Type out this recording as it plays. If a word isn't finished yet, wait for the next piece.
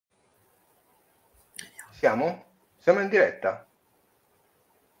Siamo? Siamo in diretta.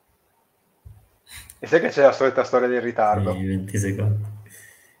 E sai che c'è la solita storia del Sì, ritardo? 20 secondi.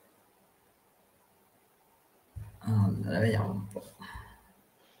 Allora, vediamo un po'.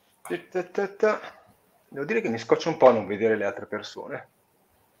 Devo dire che mi scoccia un po' non vedere le altre persone.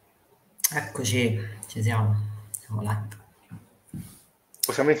 Eccoci, ci siamo. Siamo là.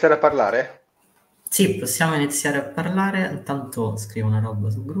 Possiamo iniziare a parlare? Sì, possiamo iniziare a parlare. Intanto scrivo una roba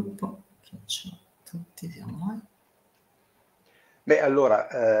sul gruppo. Che ce l'ho tutti, siamo noi. Beh, allora,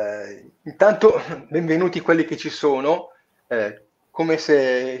 intanto benvenuti quelli che ci sono. Come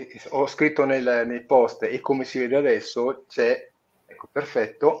se ho scritto nei post e come si vede adesso, ecco,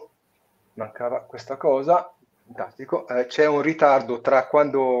 perfetto, mancava questa cosa, fantastico. C'è un ritardo tra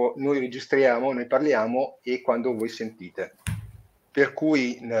quando noi registriamo, noi parliamo e quando voi sentite. Per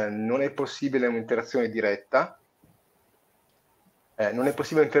cui non è possibile un'interazione diretta. Non è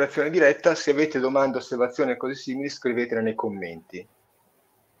possibile un'interazione diretta. Se avete domande, osservazioni e cose simili, scrivetele nei commenti.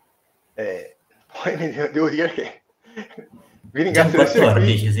 Poi devo dire che vi Già in ringrazio di essere qui.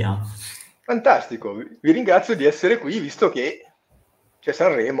 14 siamo. Fantastico, vi ringrazio di essere qui visto che c'è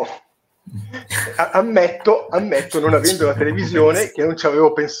Sanremo. Ammetto, non avendo la Ci avevo televisione, pensato. che non ci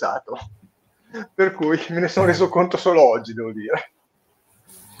avevo pensato. Per cui me ne sono reso conto solo oggi, devo dire.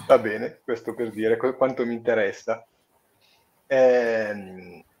 Va bene, questo per dire quanto mi interessa.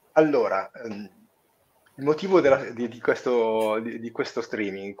 Allora, il motivo di questo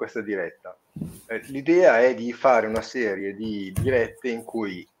streaming, di questa diretta, l'idea è di fare una serie di dirette in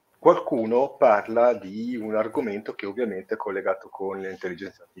cui qualcuno parla di un argomento che ovviamente è collegato con le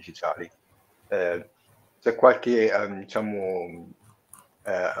intelligenze artificiali. C'è qualche, diciamo,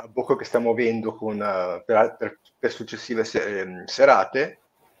 abbocco che stiamo avendo per successive serate.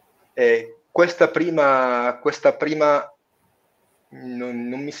 Questa prima non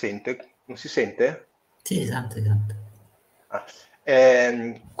mi sente? Non si sente? Sì, esatto, esatto. Ah,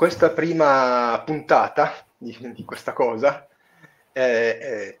 questa prima puntata di questa cosa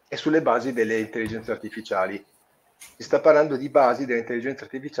è sulle basi delle intelligenze artificiali. Si sta parlando di basi delle intelligenze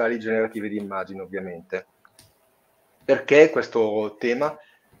artificiali generative di immagini, ovviamente. Perché questo tema?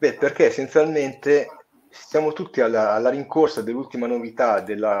 Beh, perché essenzialmente siamo tutti alla rincorsa dell'ultima novità,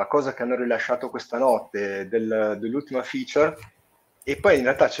 della cosa che hanno rilasciato questa notte, dell'ultima feature, e poi in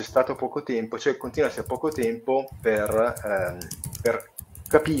realtà c'è stato poco tempo, cioè continua a essere poco tempo per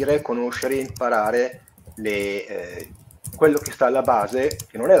capire, conoscere, imparare quello che sta alla base,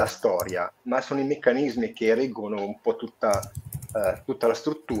 che non è la storia, ma sono i meccanismi che reggono un po' tutta la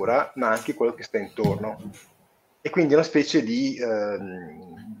struttura, ma anche quello che sta intorno. E quindi è una specie di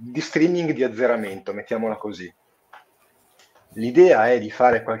streaming di azzeramento, mettiamola così. L'idea è di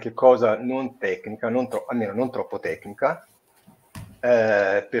fare qualche cosa non tecnica, almeno non troppo tecnica,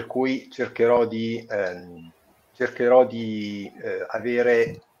 per cui cercherò di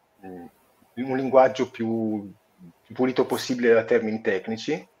avere un linguaggio più pulito possibile da termini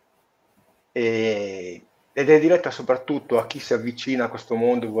tecnici, ed è diretta soprattutto a chi si avvicina a questo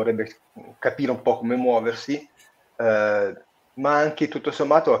mondo e vorrebbe capire un po' come muoversi, ma anche tutto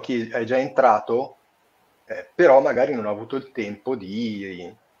sommato a chi è già entrato, però magari non ha avuto il tempo,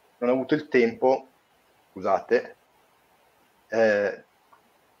 scusate, eh,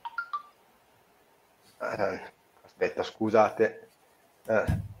 aspetta, scusate,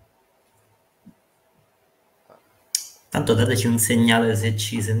 eh, Tanto dateci un segnale se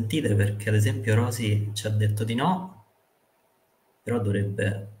ci sentite, perché ad esempio Rosy ci ha detto di no, però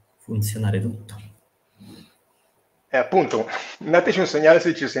dovrebbe funzionare tutto. appunto, dateci un segnale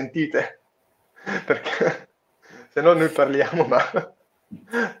se ci sentite, perché se no noi parliamo, ma...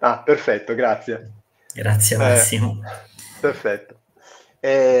 Ah, perfetto, grazie. Grazie Eh, Massimo. perfetto.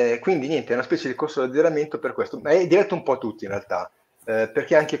 Quindi niente, è una specie di corso di azzeramento per questo, ma è diretto un po' a tutti in realtà,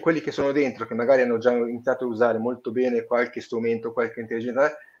 perché anche quelli che sono dentro, che magari hanno già iniziato a usare molto bene qualche strumento, qualche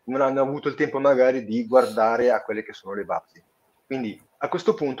intelligenza, non hanno avuto il tempo magari di guardare a quelle che sono le basi. Quindi a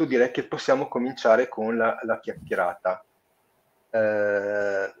questo punto direi che possiamo cominciare con la chiacchierata.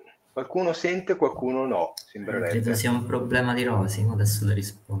 Eh, Qualcuno sente, qualcuno no, Credo sembrerebbe. sia un problema di Rosy, ma adesso le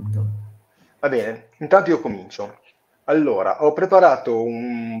rispondo. Va bene, intanto io comincio. Allora, ho preparato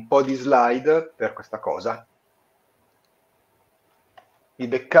un po' di slide per questa cosa. Vi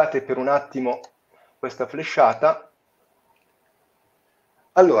beccate per un attimo questa flashata.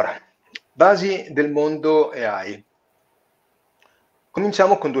 Allora, basi del mondo AI.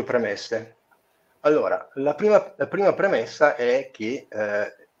 Cominciamo con due premesse. Allora, la prima premessa è che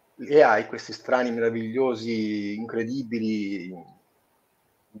le AI, questi strani, meravigliosi, incredibili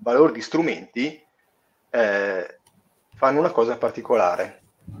valori di strumenti, fanno una cosa particolare.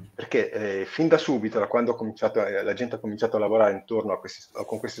 perché fin da subito, da quando la gente ha cominciato a lavorare intorno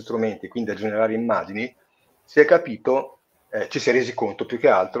con questi strumenti, quindi a generare immagini, si è capito, ci si è resi conto più che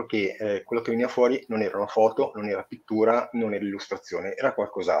altro che quello che veniva fuori non era una foto, non era pittura, non era illustrazione, era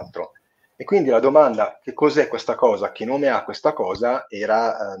qualcos'altro. E quindi la domanda, che cos'è questa cosa, che nome ha questa cosa, è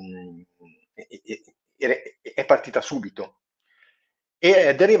partita subito.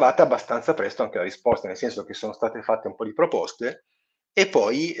 E è arrivata abbastanza presto anche la risposta, nel senso che sono state fatte un po' di proposte e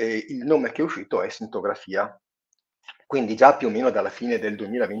poi il nome che è uscito è sintografia. Quindi già più o meno dalla fine del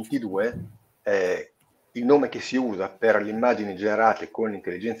 2022 il nome che si usa per le immagini generate con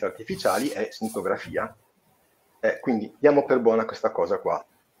intelligenze artificiali è sintografia. Quindi diamo per buona questa cosa qua.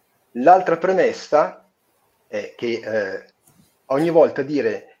 L'altra premessa è che ogni volta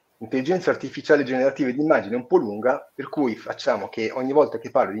dire intelligenza artificiale generative di immagini è un po' lunga, per cui facciamo che ogni volta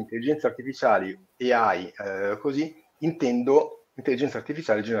che parlo di intelligenze artificiali, AI, così, intendo intelligenza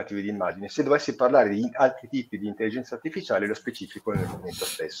artificiale generative di immagini. Se dovessi parlare di altri tipi di intelligenza artificiale, lo specifico nel momento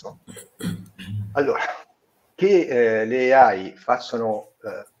stesso. Allora, che le AI facciano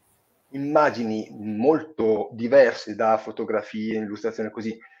immagini molto diverse da fotografie, illustrazioni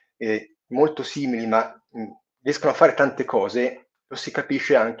così, molto simili, ma riescono a fare tante cose, lo si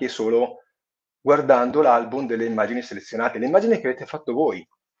capisce anche solo guardando l'album delle immagini selezionate, le immagini che avete fatto voi,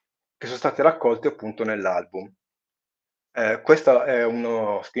 che sono state raccolte appunto nell'album. Questo è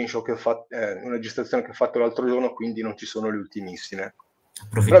uno screenshot che ho fatto, una registrazione che ho fatto l'altro giorno, quindi non ci sono le ultimissime.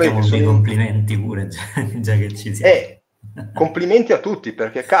 Approfittiamo dei complimenti pure, già che ci siamo. Complimenti a tutti,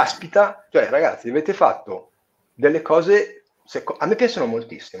 perché caspita, cioè ragazzi, avete fatto delle cose, a me piacciono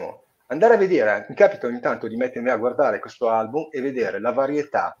moltissimo. Andare a vedere, mi capita ogni tanto di mettermi a guardare questo album e vedere la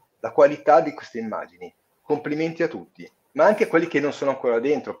varietà, la qualità di queste immagini. Complimenti a tutti, ma anche quelli che non sono ancora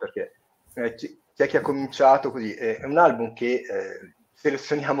dentro, perché c'è chi ha cominciato così. È un album che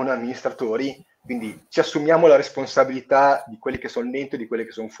selezioniamo noi amministratori, quindi ci assumiamo la responsabilità di quelli che sono dentro e di quelli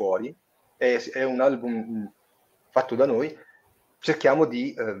che sono fuori. È un album fatto da noi, cerchiamo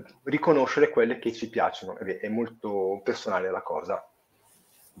di riconoscere quelle che ci piacciono, è molto personale la cosa.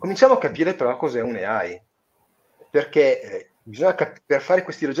 Cominciamo a capire però cos'è un AI, perché per fare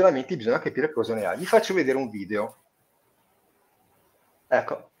questi ragionamenti bisogna capire cosa è un AI. Vi faccio vedere un video.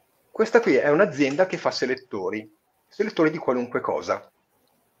 Ecco, questa qui è un'azienda che fa selettori di qualunque cosa.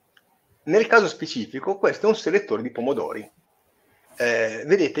 Nel caso specifico, questo è un selettore di pomodori.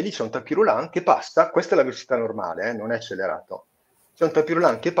 Vedete, lì c'è un tapirulan che passa, questa è la velocità normale, non è accelerato. C'è un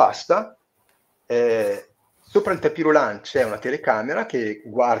tapirulan che passa, sopra il tapirulan c'è una telecamera che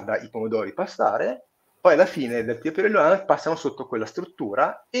guarda i pomodori passare, poi alla fine del tapirulan passano sotto quella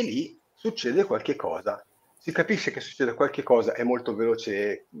struttura e lì succede qualche cosa. Si capisce che succede qualche cosa, è molto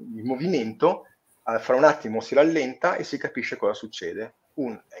veloce il movimento, fra un attimo si rallenta e si capisce cosa succede.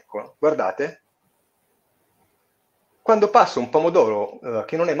 Ecco, guardate. Quando passa un pomodoro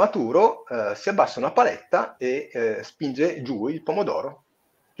che non è maturo, si abbassa una paletta e spinge giù il pomodoro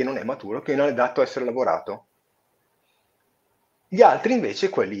che non è maturo, che non è adatto a essere lavorato. Gli altri invece,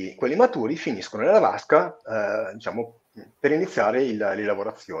 quelli maturi, finiscono nella vasca, diciamo, per iniziare le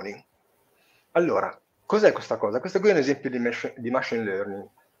lavorazioni. Allora, cos'è questa cosa? Questo qui è un esempio di machine learning.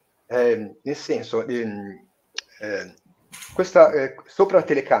 Nel senso, sopra la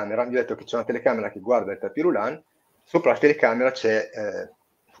telecamera, vi ho detto che c'è una telecamera che guarda il tapirulan, sopra la telecamera c'è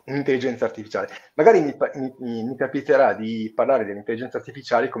un'intelligenza artificiale. Magari mi capiterà di parlare delle intelligenze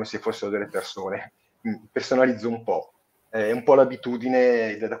artificiali come se fossero delle persone. Personalizzo un po'. È un po'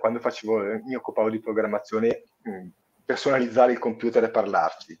 l'abitudine da quando mi occupavo di programmazione, personalizzare il computer e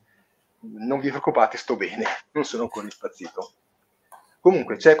parlarci. Non vi preoccupate, sto bene, non sono ancora impazzito.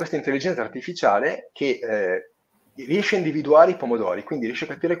 Comunque c'è questa intelligenza artificiale che riesce a individuare i pomodori, quindi riesce a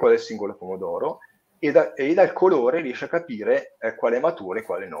capire qual è il singolo pomodoro e dal colore riesce a capire quale è maturo e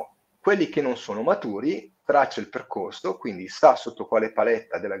quale no. Quelli che non sono maturi traccia il percorso, quindi sa sotto quale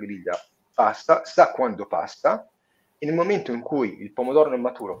paletta della griglia passa, sa quando passa, e nel momento in cui il pomodoro non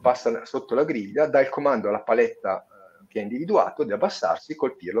maturo passa sotto la griglia, dà il comando alla paletta che ha individuato di abbassarsi e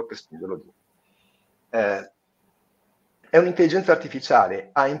colpirlo per spingerlo giù. È un'intelligenza artificiale,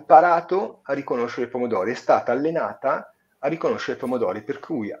 ha imparato a riconoscere i pomodori, è stata allenata a riconoscere i pomodori,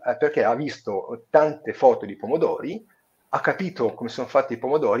 perché ha visto tante foto di pomodori, ha capito come sono fatti i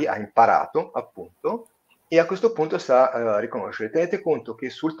pomodori, ha imparato appunto, e a questo punto sa riconoscere. Tenete conto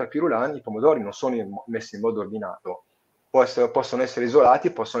che sul tapirulan i pomodori non sono messi in modo ordinato, possono essere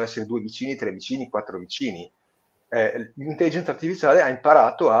isolati, possono essere 2 vicini, 3 vicini, 4 vicini. L'intelligenza artificiale ha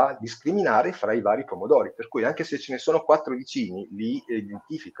imparato a discriminare fra i vari pomodori, per cui anche se ce ne sono 4 vicini, li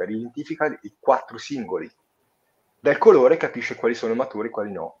identifica i 4 singoli. Dal colore capisce quali sono maturi e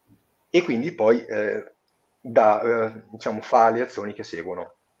quali no. e quindi poi diciamo, fa le azioni che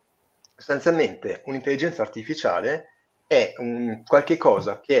seguono. Sostanzialmente un'intelligenza artificiale è qualche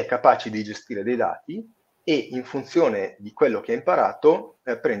cosa che è capace di gestire dei dati e in funzione di quello che ha imparato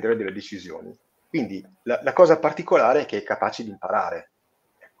prendere delle decisioni. Quindi la cosa particolare è che è capace di imparare.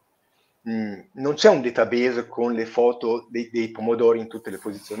 Non c'è un database con le foto dei pomodori in tutte le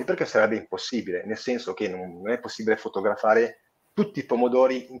posizioni, perché sarebbe impossibile, nel senso che non è possibile fotografare tutti i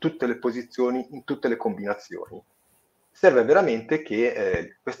pomodori in tutte le posizioni, in tutte le combinazioni. Serve veramente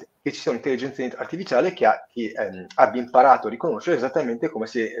che ci sia un'intelligenza artificiale che abbia imparato a riconoscere esattamente come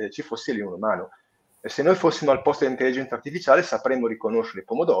se ci fosse lì un umano. Se noi fossimo al posto dell'intelligenza artificiale sapremmo riconoscere i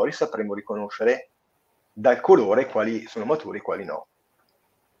pomodori, sapremmo riconoscere dal colore quali sono maturi e quali no.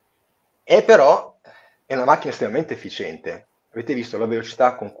 Però è una macchina estremamente efficiente. Avete visto la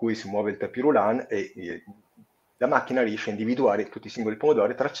velocità con cui si muove il 𝗣𝗡𝗖𝗢𝗏 e la macchina riesce a individuare tutti i singoli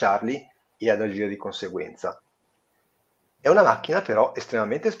pomodori, tracciarli e ad agire di conseguenza. È una macchina però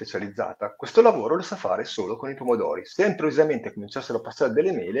estremamente specializzata. Questo lavoro lo sa fare solo con i pomodori. Se improvvisamente cominciassero a passare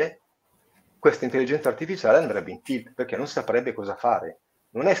delle mele, questa intelligenza artificiale andrebbe in tilt perché non saprebbe cosa fare.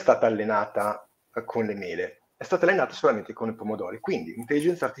 Non è stata allenata con le mele, è stata allenata solamente con i pomodori. Quindi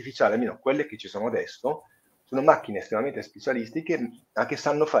l'intelligenza artificiale, almeno quelle che ci sono adesso, sono macchine estremamente specialistiche che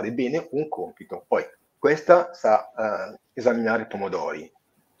sanno fare bene un compito. Poi questa sa esaminare i pomodori,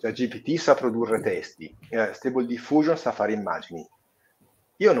 cioè GPT sa produrre testi, Stable Diffusion sa fare immagini.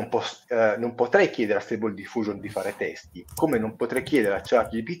 Io non potrei chiedere a Stable Diffusion di fare testi, come non potrei chiedere a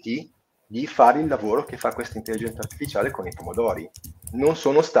ChatGPT di fare il lavoro che fa questa intelligenza artificiale con i pomodori. Non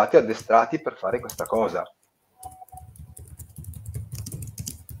sono stati addestrati per fare questa cosa.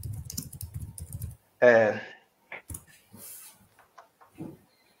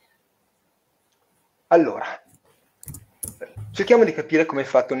 Allora, cerchiamo di capire come è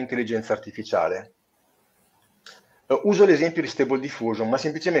fatta un'intelligenza artificiale. Uso l'esempio di Stable Diffusion, ma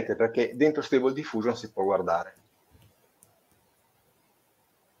semplicemente perché dentro Stable Diffusion si può guardare.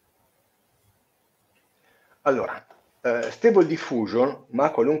 Allora, Stable Diffusion, ma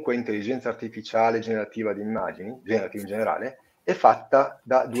qualunque intelligenza artificiale generativa di immagini, generativa in generale, è fatta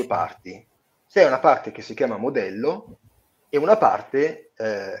da due parti. C'è una parte che si chiama modello e una parte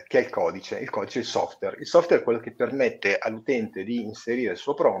che è il codice è il software. Il software è quello che permette all'utente di inserire il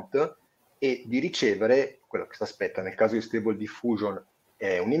suo prompt e di ricevere quello che si aspetta. Nel caso di Stable Diffusion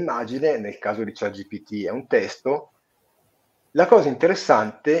è un'immagine, nel caso di ChatGPT è un testo. La cosa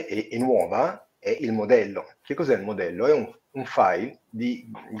interessante e nuova è il modello. Che cos'è il modello? È un file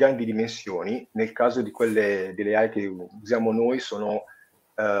di grandi dimensioni, nel caso di delle AI che usiamo noi sono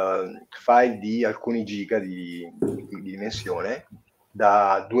file di alcuni giga di dimensione,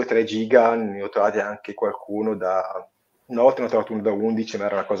 da 2-3 giga, ne ho trovati anche qualcuno una volta ne ho trovato uno da 11, ma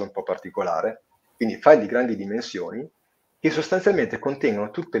era una cosa un po' particolare, quindi file di grandi dimensioni che sostanzialmente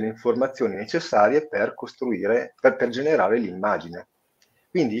contengono tutte le informazioni necessarie per costruire, per generare l'immagine.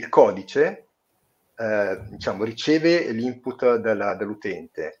 Quindi il codice diciamo, riceve l'input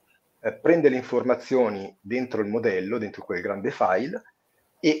dall'utente, prende le informazioni dentro il modello, dentro quel grande file,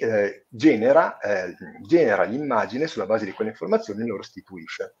 e genera l'immagine sulla base di quelle informazioni e lo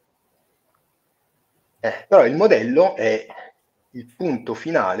restituisce. Però il modello è il punto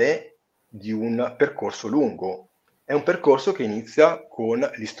finale di un percorso lungo. È un percorso che inizia con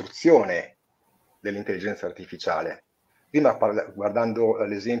l'istruzione dell'intelligenza artificiale. Prima, guardando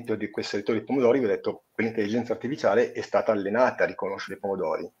l'esempio di quel selettore di pomodori, vi ho detto che quell'intelligenza artificiale è stata allenata a riconoscere i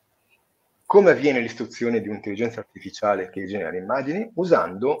pomodori. Come avviene l'istruzione di un'intelligenza artificiale che genera immagini?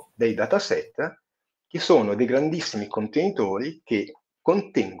 Usando dei dataset che sono dei grandissimi contenitori che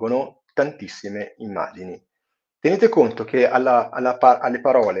contengono tantissime immagini. Tenete conto che alle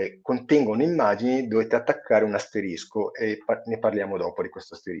parole contengono immagini dovete attaccare un asterisco e ne parliamo dopo di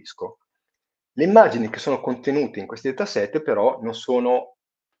questo asterisco. Le immagini che sono contenute in questi dataset però non sono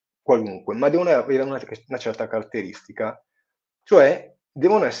qualunque, ma devono avere una certa caratteristica, cioè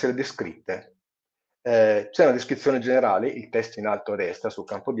devono essere descritte. C'è una descrizione generale, il testo in alto a destra sul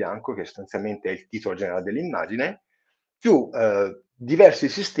campo bianco, che sostanzialmente è il titolo generale dell'immagine, più diversi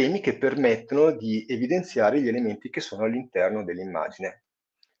sistemi che permettono di evidenziare gli elementi che sono all'interno dell'immagine.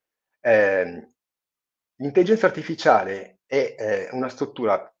 L'intelligenza artificiale è una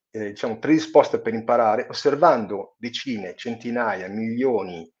struttura diciamo, predisposta per imparare, osservando decine, centinaia,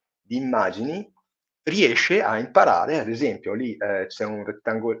 milioni di immagini, riesce a imparare. Ad esempio lì c'è un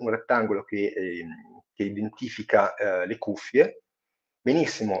rettangolo che identifica le cuffie.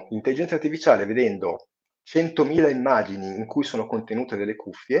 Benissimo, l'intelligenza artificiale, vedendo 100.000 immagini in cui sono contenute delle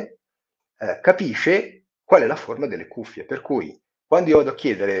cuffie, capisce qual è la forma delle cuffie, per cui Quando io vado a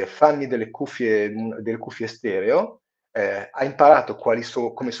chiedere fammi delle cuffie stereo, ha imparato come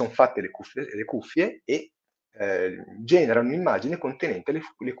sono fatte le cuffie e genera un'immagine contenente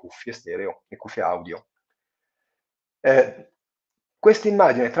le cuffie stereo, le cuffie audio. Questa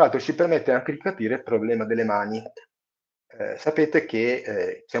immagine, tra l'altro, ci permette anche di capire il problema delle mani. Sapete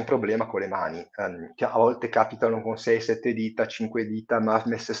che c'è un problema con le mani, che a volte capitano con 6-7 dita, 5 dita, ma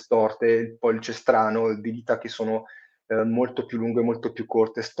messe storte, il pollice strano, di dita che sono molto più lunghe, molto più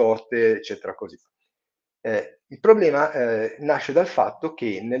corte, storte, eccetera, così. Il problema nasce dal fatto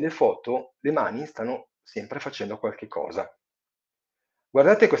che nelle foto le mani stanno sempre facendo qualche cosa.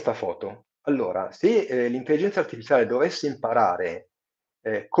 Guardate questa foto. Allora, se l'intelligenza artificiale dovesse imparare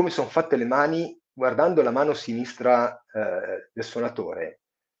come sono fatte le mani guardando la mano sinistra del suonatore,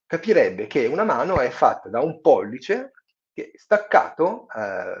 capirebbe che una mano è fatta da un pollice che staccato,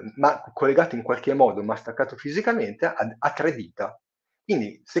 ma collegato in qualche modo, ma staccato fisicamente, a 3 dita.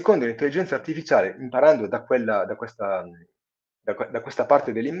 Quindi, secondo l'intelligenza artificiale, imparando da questa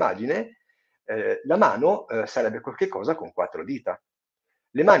parte dell'immagine, la mano sarebbe qualche cosa con 4 dita.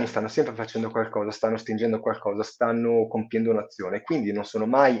 Le mani stanno sempre facendo qualcosa, stanno stringendo qualcosa, stanno compiendo un'azione, quindi non sono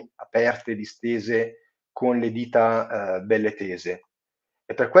mai aperte, distese con le dita belle tese.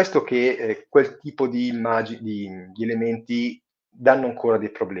 È per questo che quel tipo di di elementi danno ancora dei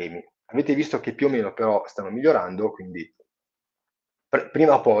problemi. Avete visto che più o meno però stanno migliorando, quindi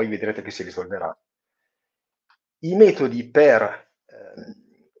prima o poi vedrete che si risolverà. I metodi per,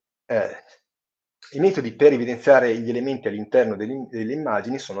 eh, i metodi per evidenziare gli elementi all'interno delle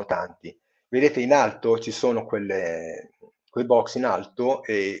immagini sono tanti. Vedete in alto ci sono quei box in alto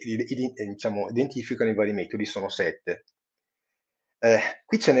e diciamo, identificano i vari metodi, sono 7.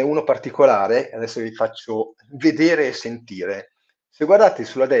 Qui ce n'è uno particolare, adesso vi faccio vedere e sentire. Se guardate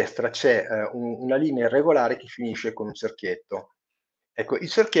sulla destra c'è una linea irregolare che finisce con un cerchietto. Ecco, il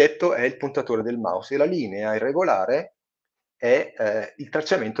cerchietto è il puntatore del mouse e la linea irregolare è il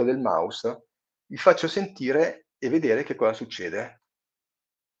tracciamento del mouse. Vi faccio sentire e vedere che cosa succede.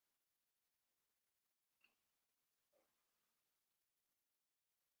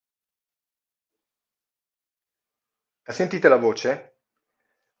 Sentite la voce?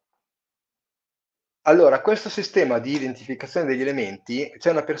 Allora, questo sistema di identificazione degli elementi,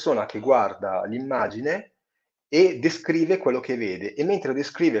 c'è una persona che guarda l'immagine e descrive quello che vede, e mentre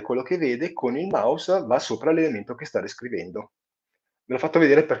descrive quello che vede, con il mouse va sopra l'elemento che sta descrivendo. Ve l'ho fatto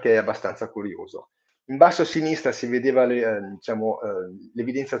vedere perché è abbastanza curioso. In basso a sinistra si vedeva diciamo,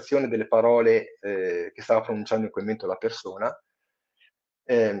 l'evidenziazione delle parole che stava pronunciando in quel momento la persona.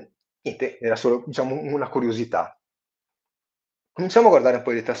 Niente, era solo diciamo, una curiosità. Cominciamo a guardare un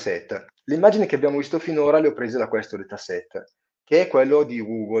po' i dataset. Le immagini che abbiamo visto finora le ho prese da questo dataset, che è quello di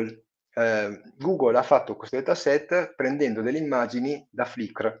Google. Google ha fatto questo dataset prendendo delle immagini da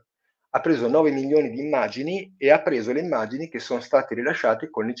Flickr. Ha preso 9 milioni di immagini e ha preso le immagini che sono state rilasciate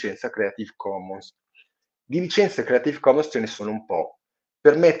con licenza Creative Commons. Di licenze Creative Commons ce ne sono un po'.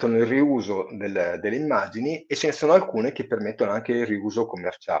 Permettono il riuso delle immagini e ce ne sono alcune che permettono anche il riuso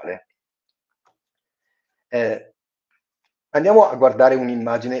commerciale. Andiamo a guardare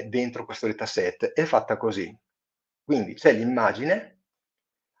un'immagine dentro questo dataset, è fatta così. Quindi c'è l'immagine,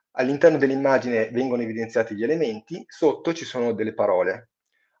 all'interno dell'immagine vengono evidenziati gli elementi, sotto ci sono delle parole.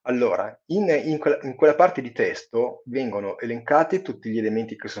 Allora, in quella parte di testo vengono elencati tutti gli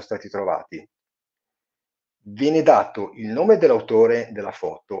elementi che sono stati trovati. Viene dato il nome dell'autore della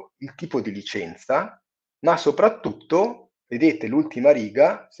foto, il tipo di licenza, ma soprattutto, vedete l'ultima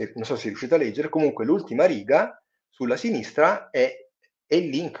riga, non so se riuscite a leggere, comunque l'ultima riga sulla sinistra è il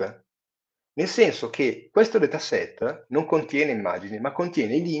link, nel senso che questo dataset non contiene immagini, ma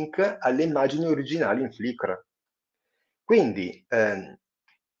contiene i link alle immagini originali in Flickr. Quindi,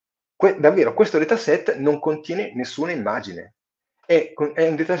 davvero, questo dataset non contiene nessuna immagine. È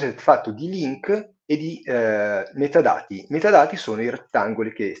un dataset fatto di link e di metadati. I metadati sono i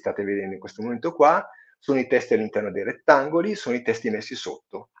rettangoli che state vedendo in questo momento qua, sono i testi all'interno dei rettangoli, sono i testi messi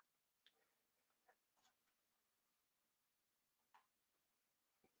sotto.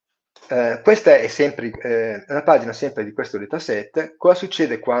 Questa è sempre una pagina sempre di questo dataset. Cosa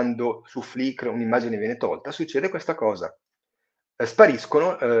succede quando su Flickr un'immagine viene tolta? Succede questa cosa.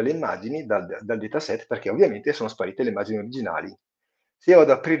 Spariscono le immagini dal dataset perché ovviamente sono sparite le immagini originali. Se io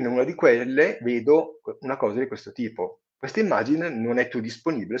vado ad aprirne una di quelle, vedo una cosa di questo tipo. Questa immagine non è più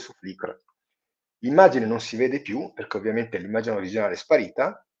disponibile su Flickr. L'immagine non si vede più perché ovviamente l'immagine originale è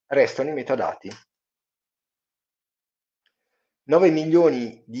sparita, restano i metadati. 9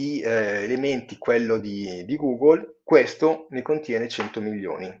 milioni di elementi quello di Google, questo ne contiene 100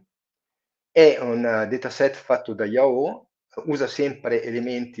 milioni. È un dataset fatto da Yahoo, usa sempre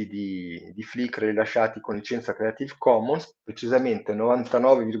elementi di Flickr rilasciati con licenza Creative Commons, precisamente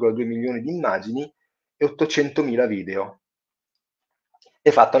 99,2 milioni di immagini e 800.000 video. È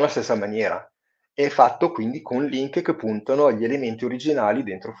fatto alla stessa maniera, è fatto quindi con link che puntano agli elementi originali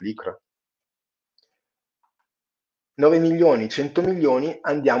dentro Flickr. 9 milioni, 100 milioni,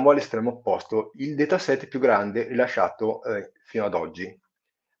 andiamo all'estremo opposto, il dataset più grande rilasciato fino ad oggi.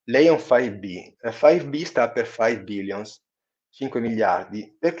 𝗟𝗡𝗖𝗢𝗡. 5B sta per 5 billions, 5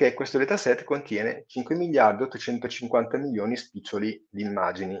 miliardi, perché questo dataset contiene 5 miliardi 850 milioni spiccioli di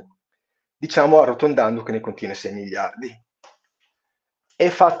immagini. Diciamo arrotondando che ne contiene 6 miliardi. È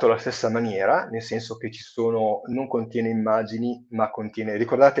fatto alla stessa maniera, nel senso che non contiene immagini, ma contiene,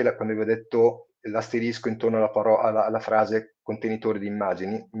 ricordate quando vi ho detto l'asterisco intorno alla frase contenitore di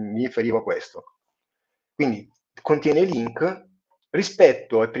immagini? Mi riferivo a questo. Quindi contiene link.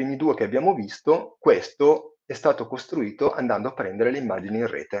 Rispetto ai primi due che abbiamo visto, questo è stato costruito andando a prendere le immagini in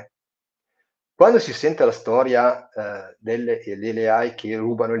rete. Quando si sente la storia delle AI che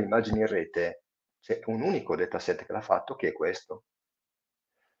rubano le immagini in rete, c'è un unico dataset che l'ha fatto, che è questo.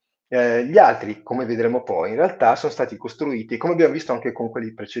 Gli altri, come vedremo poi, in realtà sono stati costruiti, come abbiamo visto anche con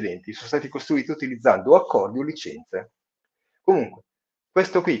quelli precedenti, sono stati costruiti utilizzando accordi o licenze. Comunque,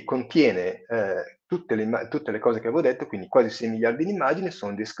 questo qui contiene tutte le cose che avevo detto, quindi quasi 6 miliardi di immagini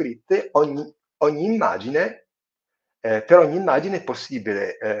sono descritte, ogni immagine, per ogni immagine è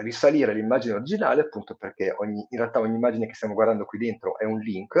possibile risalire all'immagine originale, appunto perché in realtà ogni immagine che stiamo guardando qui dentro è un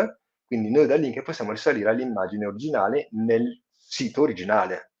link, quindi noi dal link possiamo risalire all'immagine originale nel sito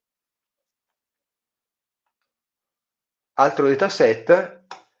originale. Altro dataset,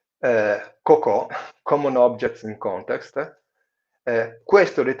 COCO, Common Objects in Context.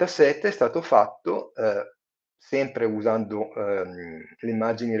 Questo dataset è stato fatto sempre usando le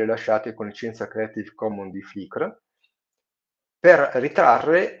immagini rilasciate con licenza Creative Commons di Flickr per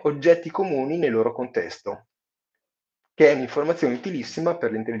ritrarre oggetti comuni nel loro contesto, che è un'informazione utilissima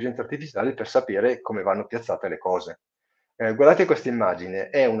per l'intelligenza artificiale per sapere come vanno piazzate le cose. Guardate questa immagine,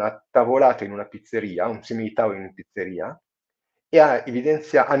 è una tavolata in una pizzeria, un semitavolo in una pizzeria, e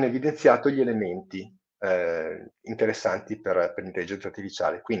hanno evidenziato gli elementi interessanti per l'intelligenza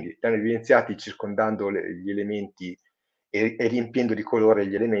artificiale. Quindi li hanno evidenziati circondando gli elementi e riempiendo di colore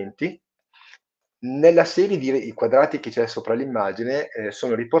gli elementi. Nella serie di quadrati che c'è sopra l'immagine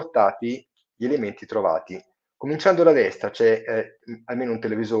sono riportati gli elementi trovati. Cominciando da destra c'è almeno un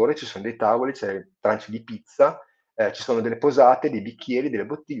televisore, ci sono dei tavoli, c'è tranci di pizza, ci sono delle posate, dei bicchieri, delle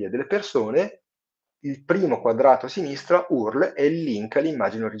bottiglie, delle persone. Il primo quadrato a sinistra, URL, è il link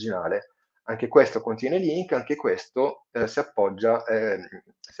all'immagine originale. Anche questo contiene link, anche questo si appoggia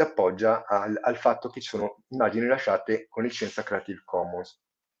al fatto che ci sono immagini rilasciate con licenza Creative Commons.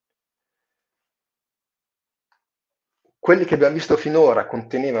 Quelli che abbiamo visto finora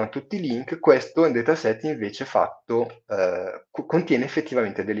contenevano tutti i link, questo è un dataset invece fatto, contiene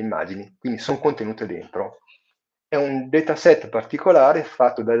effettivamente delle immagini, quindi sono contenute dentro. È un dataset particolare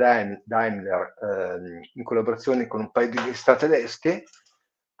fatto da Daimler in collaborazione con un paio di università tedesche.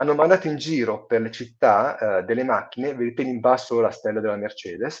 Hanno mandato in giro per le città delle macchine, vedete in basso la stella della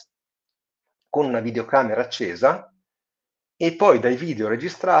Mercedes, con una videocamera accesa, e poi dai video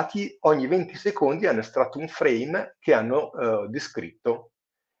registrati ogni 20 secondi hanno estratto un frame che hanno descritto.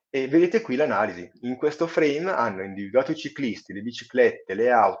 E vedete qui l'analisi. In questo frame hanno individuato i ciclisti, le biciclette, le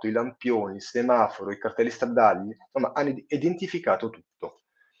auto, i lampioni, il semaforo, i cartelli stradali, insomma hanno identificato tutto.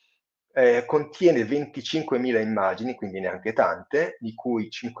 Contiene 25.000 immagini, quindi neanche tante, di cui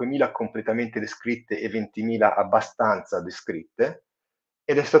 5.000 completamente descritte e 20.000 abbastanza descritte,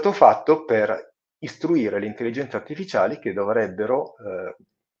 ed è stato fatto per istruire le intelligenze artificiali che dovrebbero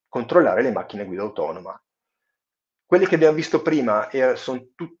controllare le macchine a guida autonoma. Quelli che abbiamo visto prima sono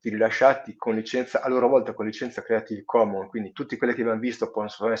tutti rilasciati con licenza, a loro volta con licenza Creative Commons, quindi tutti quelli che abbiamo visto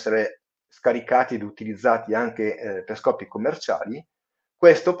possono essere scaricati ed utilizzati anche per scopi commerciali.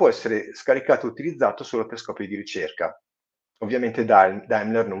 Questo può essere scaricato e utilizzato solo per scopi di ricerca. Ovviamente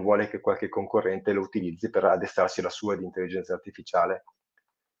Daimler non vuole che qualche concorrente lo utilizzi per addestrarsi la sua di intelligenza artificiale.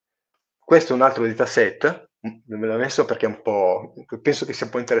 Questo è un altro dataset, ve l'ho messo perché è penso che sia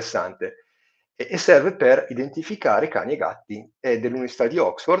un po' interessante, e serve per identificare cani e gatti. È dell'Università di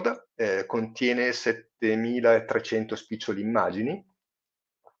Oxford, contiene 7.300 spiccioli immagini,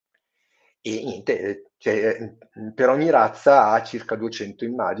 e niente, per ogni razza ha circa 200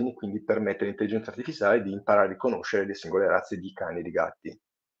 immagini, quindi permette all'intelligenza artificiale di imparare a riconoscere le singole razze di cani e di gatti.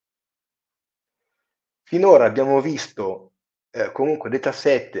 Finora abbiamo visto comunque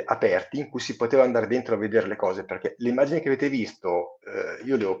dataset aperti in cui si poteva andare dentro a vedere le cose, perché le immagini che avete visto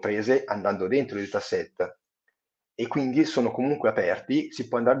io le ho prese andando dentro il dataset e quindi sono comunque aperti, si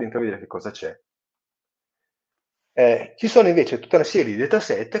può andare dentro a vedere che cosa c'è. Ci sono invece tutta una serie di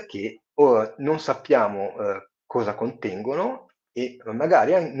dataset che non sappiamo cosa contengono e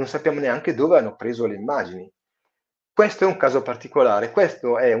magari non sappiamo neanche dove hanno preso le immagini. Questo è un caso particolare,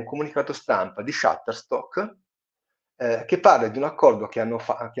 questo è un comunicato stampa di Shutterstock che parla di un accordo che hanno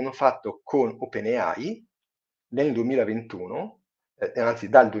fatto con OpenAI nel 2021, anzi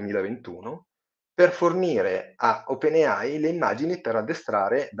dal 2021, per fornire a OpenAI le immagini per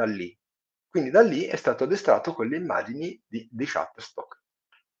addestrare dall'. Quindi da lì è stato addestrato con le immagini di Shutterstock.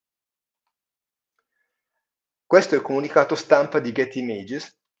 Questo è il comunicato stampa di Getty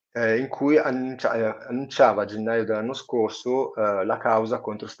Images, in cui annunciava a gennaio dell'anno scorso la causa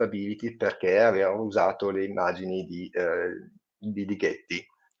contro Stability perché aveva usato le immagini di Getty.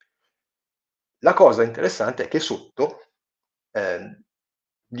 La cosa interessante è che sotto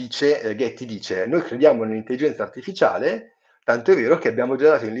Getty dice: noi crediamo nell'intelligenza artificiale, tanto è vero che abbiamo già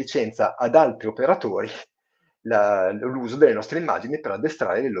dato in licenza ad altri operatori l'uso delle nostre immagini per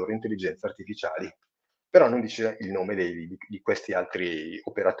addestrare le loro intelligenze artificiali, però non dice il nome di questi altri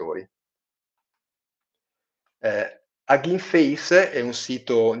operatori. Hugging Face è un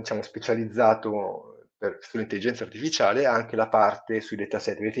sito, diciamo, specializzato sull'intelligenza artificiale, ha anche la parte sui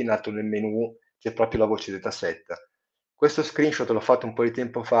dataset. Vedete in alto nel menu c'è proprio la voce dataset. Questo screenshot l'ho fatto un po' di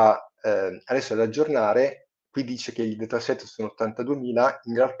tempo fa, adesso è da aggiornare. Qui dice che i dataset sono 82.000,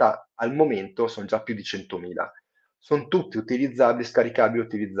 in realtà al momento sono già più di 100.000. Sono tutti utilizzabili, scaricabili e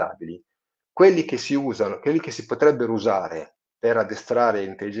utilizzabili. Quelli che si usano, quelli che si potrebbero usare per addestrare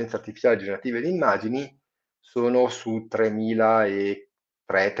l'intelligenza artificiale generativa di immagini sono su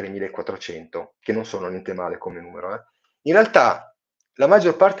 3.300-3.400, che non sono niente male come numero. In realtà la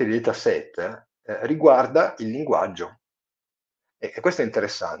maggior parte dei dataset riguarda il linguaggio, e questo è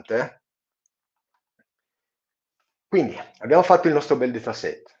interessante. Quindi abbiamo fatto il nostro bel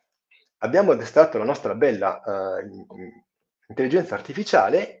dataset, abbiamo addestrato la nostra bella intelligenza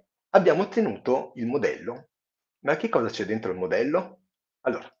artificiale, abbiamo ottenuto il modello. Ma che cosa c'è dentro il modello?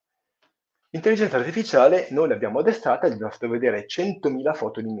 Allora, l'intelligenza artificiale noi l'abbiamo addestrata e gli abbiamo fatto vedere 100.000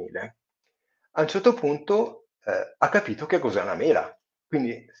 foto di mele. A un certo punto ha capito che cos'è una mela,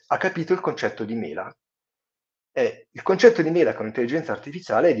 quindi ha capito il concetto di mela. Il concetto di mela con l'intelligenza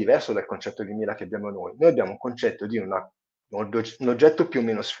artificiale è diverso dal concetto di mela che abbiamo noi. Noi abbiamo un concetto di un oggetto più o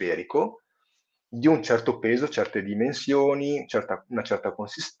meno sferico, di un certo peso, certe dimensioni, una certa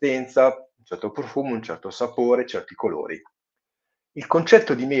consistenza, un certo profumo, un certo sapore, certi colori. Il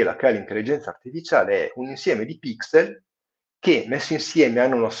concetto di mela che ha l'intelligenza artificiale è un insieme di pixel che messi insieme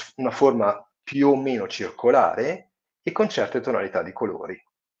hanno una forma più o meno circolare e con certe tonalità di colori.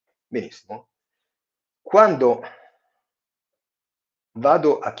 Benissimo. Quando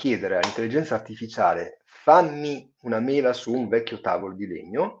vado a chiedere all'intelligenza artificiale fammi una mela su un vecchio tavolo di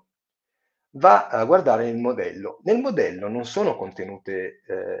legno, va a guardare il modello. Nel modello non sono contenute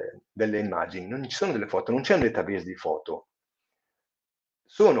delle immagini, non ci sono delle foto, non c'è un database di foto.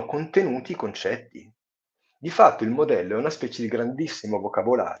 Sono contenuti i concetti. Di fatto il modello è una specie di grandissimo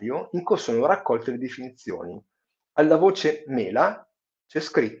vocabolario in cui sono raccolte le definizioni. Alla voce mela c'è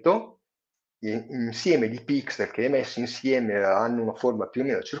scritto insieme di pixel che messi insieme hanno una forma più o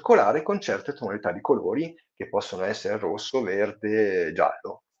meno circolare con certe tonalità di colori che possono essere rosso, verde,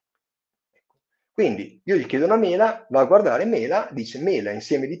 giallo. Quindi io gli chiedo una mela, va a guardare mela, dice mela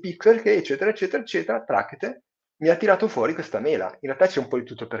insieme di pixel che eccetera eccetera eccetera, trackete, mi ha tirato fuori questa mela. In realtà c'è un po' di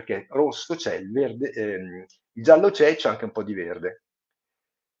tutto perché rosso c'è, il verde, il giallo c'è anche un po' di verde.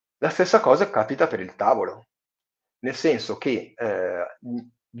 La stessa cosa capita per il tavolo, nel senso che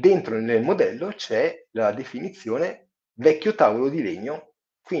dentro nel modello c'è la definizione vecchio tavolo di legno,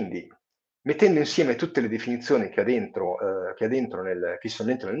 quindi mettendo insieme tutte le definizioni che sono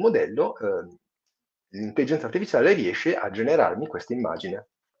dentro nel modello, l'intelligenza artificiale riesce a generarmi questa immagine.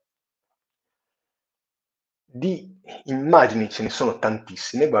 Di immagini ce ne sono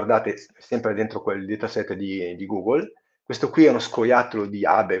tantissime, guardate sempre dentro quel dataset di Google. Questo qui è uno scoiattolo di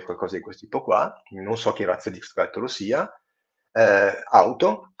ave, qualcosa di questo tipo qua, non so che razza di scoiattolo sia,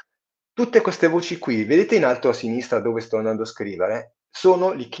 auto. Tutte queste voci qui, vedete in alto a sinistra dove sto andando a scrivere,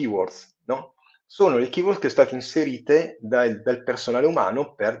 sono le keywords, no? Sono le keyword che sono state inserite dal personale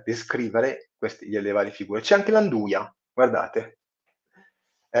umano per descrivere le varie figure. C'è anche l'anduia, guardate.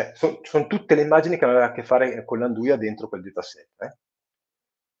 Sono tutte le immagini che avevano a che fare con l'anduia dentro quel dataset.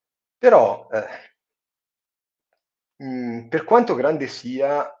 Però, per quanto grande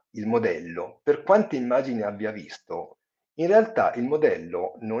sia il modello, per quante immagini abbia visto, in realtà il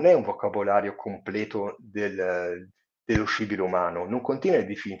modello non è un vocabolario completo dello scibile umano, non contiene le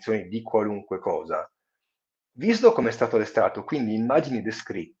definizioni di qualunque cosa. visto come è stato l'estratto, quindi immagini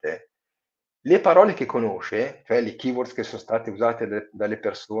descritte, le parole che conosce, cioè le keywords che sono state usate dalle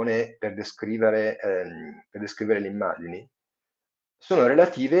persone per descrivere le immagini, sono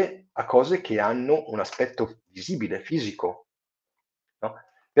relative a cose che hanno un aspetto visibile, fisico, no?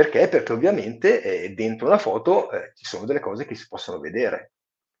 Perché? Perché ovviamente dentro una foto ci sono delle cose che si possono vedere.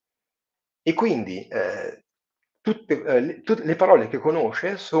 E quindi tutte le parole che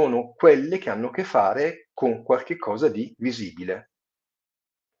conosce sono quelle che hanno a che fare con qualche cosa di visibile.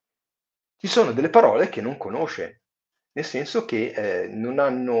 Ci sono delle parole che non conosce, nel senso che non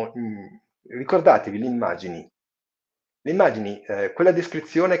hanno... ricordatevi le immagini, quella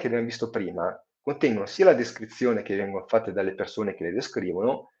descrizione che abbiamo visto prima, contengono sia la descrizione che vengono fatte dalle persone che le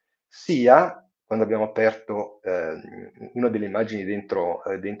descrivono, sia, quando abbiamo aperto una delle immagini dentro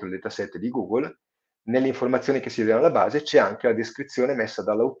il dataset di Google, nelle informazioni che si vedono alla base c'è anche la descrizione messa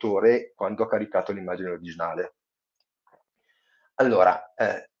dall'autore quando ha caricato l'immagine originale. Allora,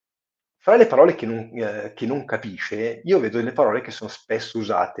 fra le parole che non capisce, io vedo delle parole che sono spesso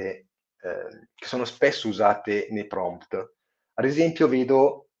usate nei prompt. Ad esempio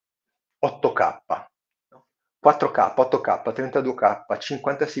vedo 8K, no? 4K, 8K, 32K,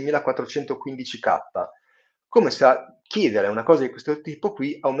 56.415K, come se chiedere una cosa di questo tipo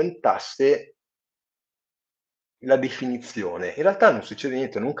qui aumentasse la definizione. In realtà non succede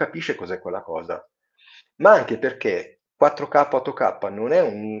niente, non capisce cos'è quella cosa. Ma anche perché 4K, 8K non è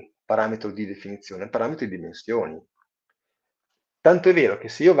un parametro di definizione, è un parametro di dimensioni. Tanto è vero che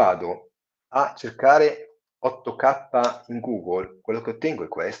se io vado a cercare 8K in Google, quello che ottengo è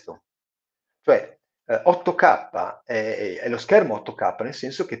questo. Cioè 8K è lo schermo 8K, nel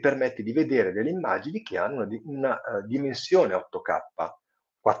senso che permette di vedere delle immagini che hanno una dimensione 8K,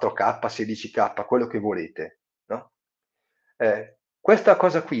 4K, 16K, quello che volete, no? Questa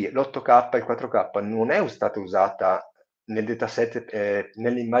cosa qui, l'8K e il 4K, non è stata usata nel dataset,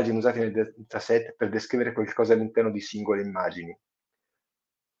 nelle immagini usate nel dataset per descrivere qualcosa all'interno di singole immagini.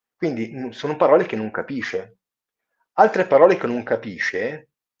 Quindi sono parole che non capisce. Altre parole che non capisce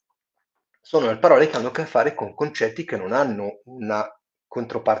sono le parole che hanno a che fare con concetti che non hanno una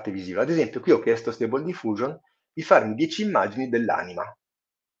controparte visiva. Ad esempio, qui ho chiesto a Stable Diffusion di farmi 10 immagini dell'anima.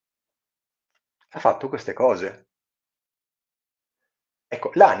 Ha fatto queste cose.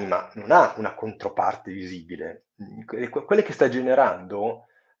 Ecco, l'anima non ha una controparte visibile. Quelle che sta generando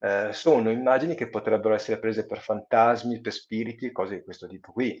sono immagini che potrebbero essere prese per fantasmi, per spiriti, cose di questo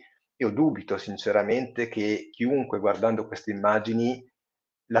tipo qui. Io dubito sinceramente che chiunque guardando queste immagini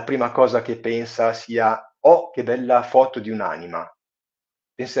la prima cosa che pensa sia «Oh, che bella foto di un'anima».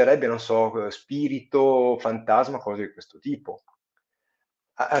 Penserebbe, non so, spirito, fantasma, cose di questo tipo.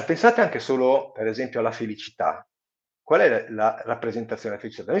 Pensate anche solo, per esempio, alla felicità. Qual è la rappresentazione della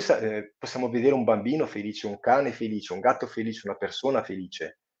felicità? Noi possiamo vedere un bambino felice, un cane felice, un gatto felice, una persona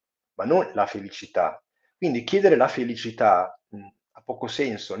felice, ma non la felicità. Quindi chiedere la felicità ha poco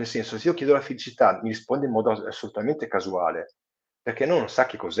senso, nel senso, se io chiedo la felicità mi risponde in modo assolutamente casuale, perché non sa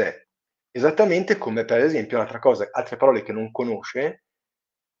che cos'è. Esattamente come per esempio un'altra cosa, altre parole che non conosce,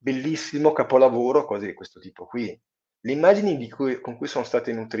 bellissimo, capolavoro, cose di questo tipo qui. Le immagini con cui sono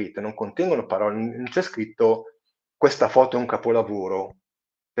state nutrite non contengono parole, non c'è scritto questa foto è un capolavoro,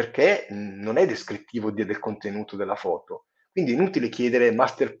 perché non è descrittivo del contenuto della foto. Quindi è inutile chiedere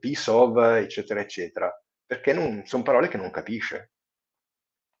masterpiece of, eccetera, eccetera, perché sono parole che non capisce.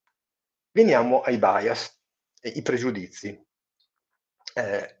 Veniamo ai bias, i pregiudizi.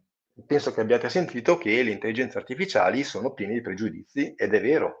 Penso che abbiate sentito che le intelligenze artificiali sono piene di pregiudizi, ed è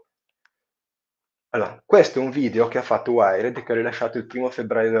vero. Allora, questo è un video che ha fatto Wired, che ha rilasciato il 1°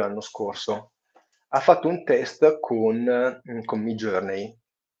 febbraio dell'anno scorso. Ha fatto un test con Midjourney.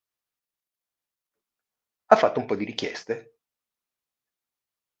 Ha fatto un po' di richieste.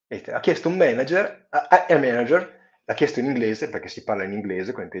 Vedete, ha chiesto un manager, al manager, l'ha chiesto in inglese, perché si parla in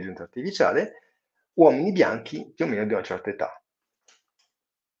inglese con l'intelligenza artificiale, uomini bianchi più o meno di una certa età.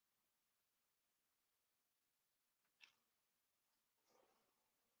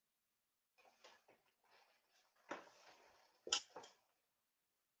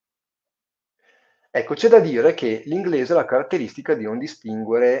 Ecco, c'è da dire che l'inglese ha la caratteristica di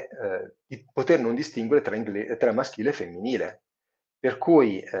di poter non distinguere tra maschile e femminile. Per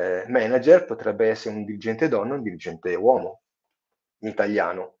cui manager potrebbe essere un dirigente donna o un dirigente uomo, in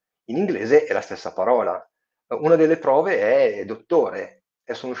italiano. In inglese è la stessa parola. Una delle prove è dottore,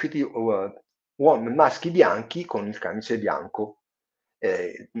 e sono usciti maschi bianchi con il camice bianco,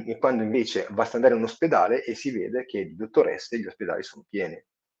 quando invece basta andare in un ospedale e si vede che di dottoresse gli ospedali sono pieni.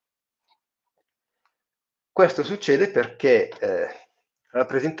 Questo succede perché la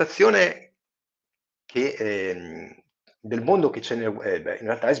rappresentazione del mondo che c'è nel web in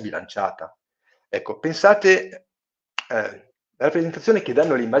realtà è sbilanciata. Ecco, pensate, la rappresentazione che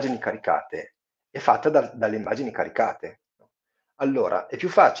danno le immagini caricate è fatta dalle immagini caricate. Allora, è più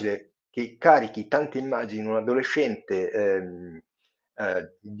facile che carichi tante immagini in un adolescente,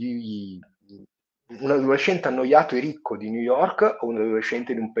 un adolescente annoiato e ricco di New York o un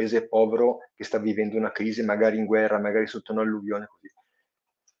adolescente di un paese povero che sta vivendo una crisi, magari in guerra, magari sotto un'alluvione, così.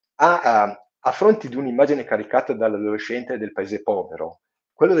 A fronte di un'immagine caricata dall'adolescente del paese povero,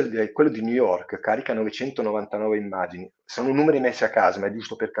 quello di New York carica 999 immagini, sono numeri messi a caso, ma è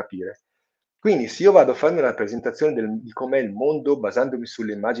giusto per capire. Quindi se io vado a farmi una rappresentazione di com'è il mondo basandomi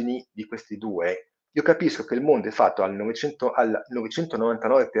sulle immagini di questi due, io capisco che il mondo è fatto al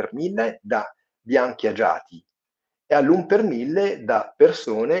 999 per 1000 da bianchi agiati e all'1 per 1000 da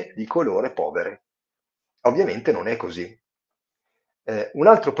persone di colore povere. Ovviamente non è così. Un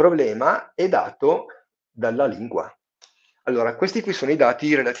altro problema è dato dalla lingua. Allora, questi qui sono i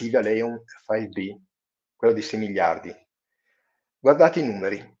dati relativi all'Eon 5B, quello di 6 miliardi. Guardate i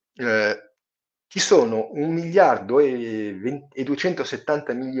numeri. Ci sono 1 miliardo e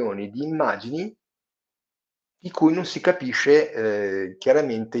 270 milioni di immagini di cui non si capisce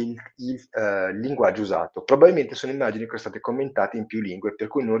chiaramente il linguaggio usato. Probabilmente sono immagini che sono state commentate in più lingue, per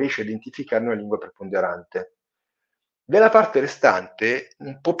cui non riesce a identificare una lingua preponderante. Della parte restante,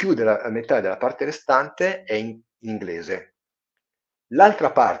 un po' più della metà della parte restante è in inglese.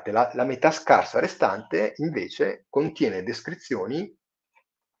 L'altra parte, la metà scarsa restante, invece, contiene descrizioni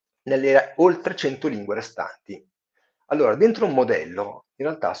nelle oltre 100 lingue restanti. Allora, dentro un modello, in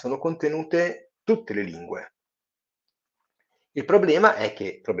realtà sono contenute tutte le lingue. Il problema è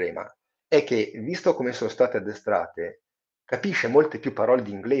che, visto come sono state addestrate, capisce molte più parole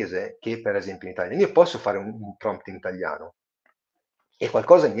di inglese che per esempio in italiano. Io posso fare un prompt in italiano e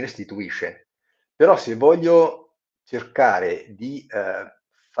qualcosa mi restituisce, però se voglio cercare di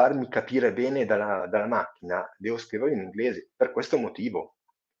farmi capire bene dalla macchina, devo scriverlo in inglese per questo motivo,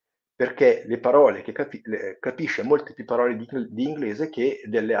 perché le parole che capisce molte più parole di inglese che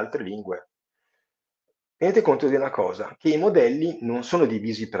delle altre lingue. Tenete conto di una cosa, che i modelli non sono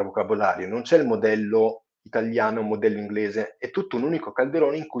divisi per vocabolario, non c'è il modello italiano, modello inglese, è tutto un unico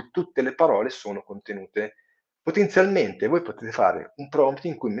calderone in cui tutte le parole sono contenute. Potenzialmente voi potete fare un prompt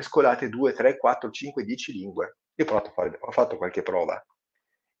in cui mescolate 2, 3, 4, 5, 10 lingue. Io ho fatto qualche prova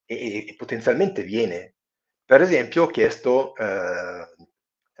e potenzialmente viene. Per esempio ho chiesto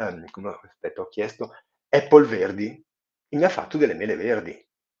Apple verdi e mi ha fatto delle mele verdi.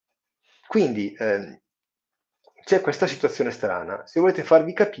 Quindi c'è questa situazione strana. Se volete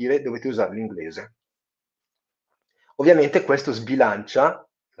farvi capire dovete usare l'inglese. Ovviamente questo sbilancia,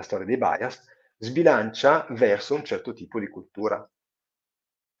 la storia dei bias, sbilancia verso un certo tipo di cultura.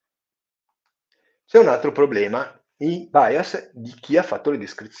 C'è un altro problema, i bias di chi ha fatto le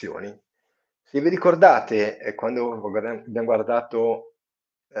descrizioni. Se vi ricordate, quando abbiamo guardato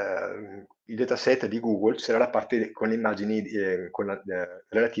il dataset di Google, c'era la parte con le immagini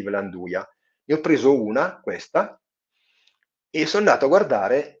relative all'anduia. Ne ho preso una, questa, e sono andato a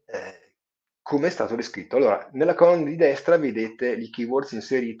guardare come è stato descritto. Allora, nella colonna di destra vedete le keywords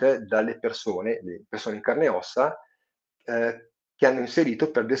inserite dalle persone, le persone in carne e ossa, che hanno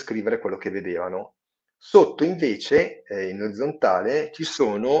inserito per descrivere quello che vedevano. Sotto invece, in orizzontale, ci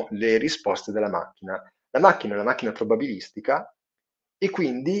sono le risposte della macchina. La macchina è una macchina probabilistica e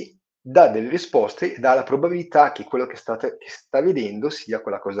quindi dà delle risposte, dà la probabilità che quello che sta vedendo sia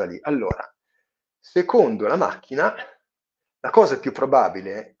quella cosa lì. Allora, secondo la macchina, la cosa più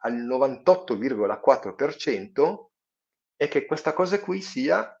probabile al 98,4% è che questa cosa qui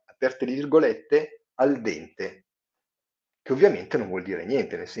sia, aperte le virgolette, al dente, che ovviamente non vuol dire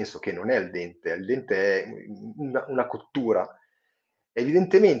niente, nel senso che non è il dente è una cottura.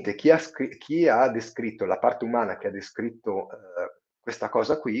 Evidentemente chi ha descritto, la parte umana che ha descritto questa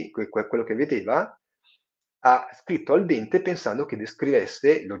cosa qui, quello che vedeva, ha scritto al dente pensando che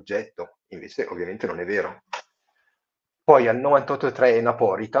descrivesse l'oggetto, invece ovviamente non è vero. Poi al 98,3 è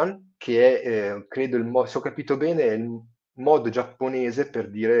Napolitan, che è, credo, se ho capito bene, è il modo giapponese per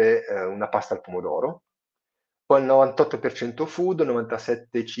dire una pasta al pomodoro. Poi il 98% food,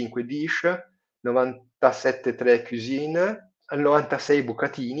 97,5 dish, 97,3 cuisine, al 96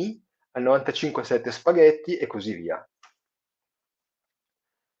 bucatini, al 95,7 spaghetti e così via.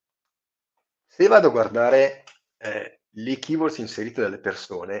 Se vado a guardare le keywords inserite dalle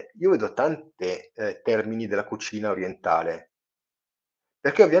persone, io vedo tante termini della cucina orientale,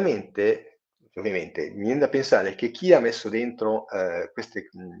 perché ovviamente mi viene da pensare che chi ha messo dentro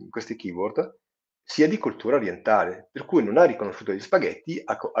queste keyword sia di cultura orientale, per cui non ha riconosciuto gli spaghetti,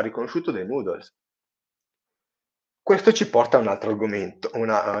 ha riconosciuto dei noodles. Questo ci porta a un altro argomento,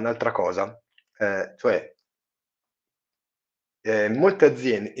 un'altra cosa, cioè molte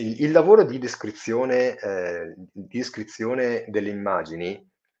aziende, il lavoro di descrizione delle immagini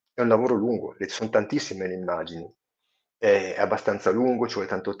è un lavoro lungo, sono tantissime le immagini, è abbastanza lungo, ci vuole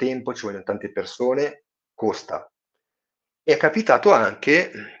tanto tempo, ci vogliono tante persone, costa. È capitato anche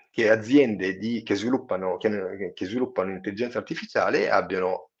che aziende che sviluppano intelligenza artificiale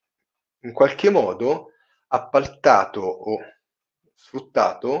abbiano in qualche modo appaltato o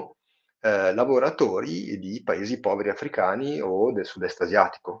sfruttato lavoratori di paesi poveri africani o del sud-est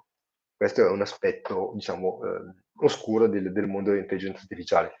asiatico. Questo è un aspetto, diciamo, oscuro del mondo dell'intelligenza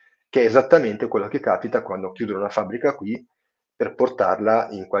artificiale, che è esattamente quello che capita quando chiudono una fabbrica qui per portarla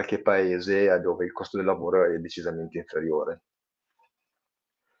in qualche paese dove il costo del lavoro è decisamente inferiore.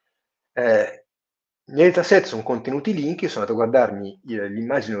 Nel dataset sono contenuti link, io sono andato a guardarmi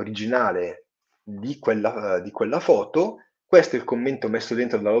l'immagine originale di quella foto, questo è il commento messo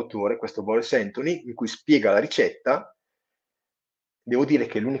dentro dall'autore, questo Boris Anthony, in cui spiega la ricetta. Devo dire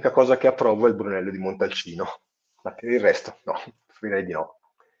che l'unica cosa che approvo è il Brunello di Montalcino, ma per il resto no, direi di no.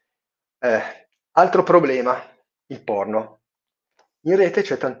 Altro problema, il porno. In rete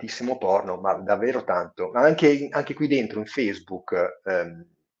c'è tantissimo porno, ma davvero tanto, ma anche qui dentro in Facebook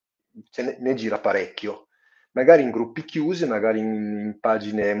ne gira parecchio, magari in gruppi chiusi, magari in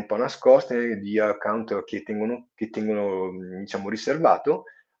pagine un po' nascoste di account che tengono diciamo riservato,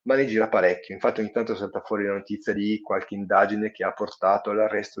 ma ne gira parecchio. Infatti ogni tanto salta fuori la notizia di qualche indagine che ha portato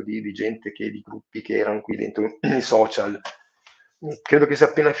all'arresto di gente di gruppi che erano qui dentro i social. Credo che sia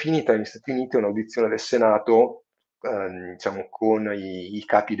appena finita negli Stati Uniti un'audizione del Senato, diciamo, con i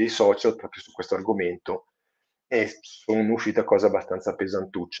capi dei social proprio su questo argomento e sono uscite cose abbastanza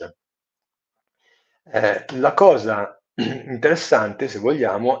pesantucce. La cosa interessante, se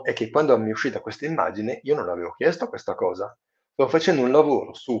vogliamo, è che quando mi è uscita questa immagine io non avevo chiesto questa cosa. Stavo facendo un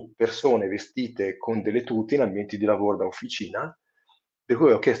lavoro su persone vestite con delle tute in ambienti di lavoro da officina, per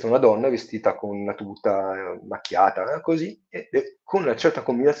cui ho chiesto a una donna vestita con una tuta macchiata, così, e con una certa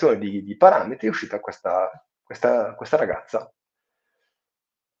combinazione di parametri è uscita questa ragazza.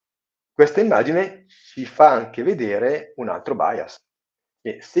 Questa immagine ci fa anche vedere un altro bias.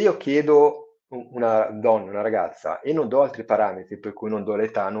 E se io chiedo una donna, una ragazza, e non do altri parametri, per cui non do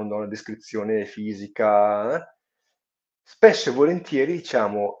l'età, non do una descrizione fisica, spesso e volentieri,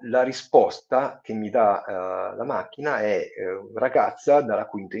 diciamo, la risposta che mi dà la macchina è ragazza dalla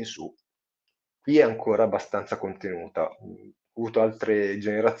quinta in su. Qui è ancora abbastanza contenuta. Ho avuto altre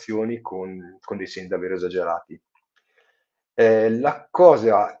generazioni con dei segni davvero esagerati. La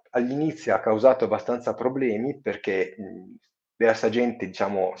cosa all'inizio ha causato abbastanza problemi perché diversa gente,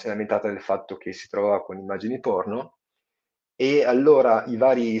 diciamo, si è lamentata del fatto che si trovava con immagini porno e allora i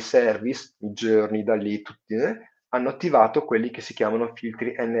vari service, i giorni da lì, tutti, hanno attivato quelli che si chiamano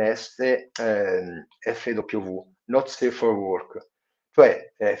filtri NSFW, Not Safe for Work,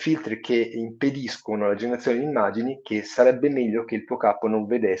 cioè filtri che impediscono la generazione di immagini che sarebbe meglio che il tuo capo non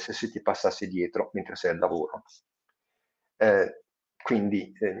vedesse se ti passasse dietro mentre sei al lavoro.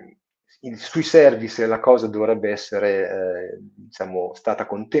 Quindi sui service la cosa dovrebbe essere diciamo, stata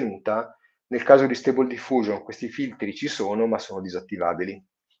contenuta. Nel caso di Stable Diffusion questi filtri ci sono, ma sono disattivabili.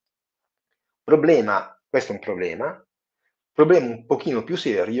 Questo è un problema un pochino più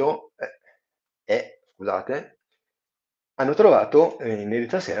serio scusate, hanno trovato nei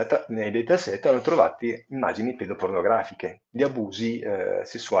dataset hanno trovato immagini pedopornografiche di abusi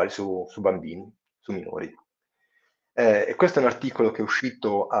sessuali su bambini, su minori. E questo è un articolo che è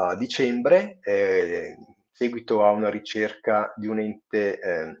uscito a dicembre, in seguito a una ricerca di un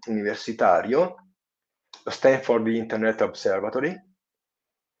ente universitario, lo Stanford Internet Observatory,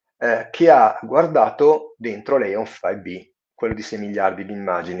 che ha guardato dentro l'Eon5B, quello di 6 miliardi di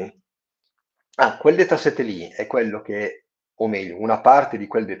immagini. Quel dataset lì è quello che, o meglio, una parte di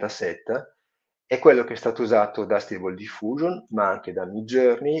quel dataset è quello che è stato usato da Stable Diffusion, ma anche da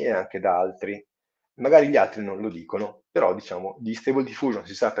Midjourney e anche da altri. Magari gli altri non lo dicono, però diciamo di Stable Diffusion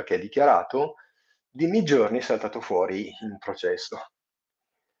si sa perché è dichiarato, di Midjourney è saltato fuori in processo.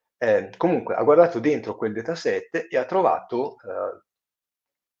 Comunque ha guardato dentro quel dataset e ha trovato,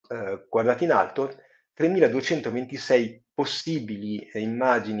 guardate in alto, 3.226 possibili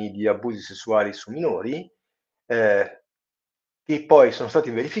immagini di abusi sessuali su minori, che poi sono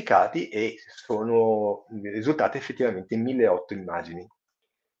stati verificati e sono risultate effettivamente 1.008 immagini.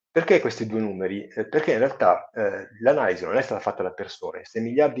 Perché questi due numeri? Perché in realtà l'analisi non è stata fatta da persone, 6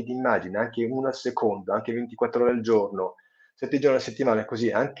 miliardi di immagini, anche una al secondo, anche 24 ore al giorno, 7 giorni a settimana,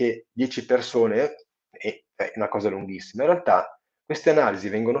 così anche 10 persone, è una cosa lunghissima. In realtà Queste analisi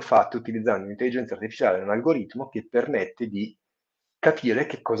vengono fatte utilizzando l'intelligenza artificiale, un algoritmo che permette di capire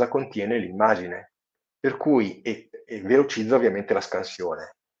che cosa contiene l'immagine, per cui e velocizza ovviamente la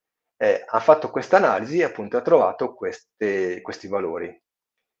scansione. Ha fatto questa analisi e appunto ha trovato questi valori.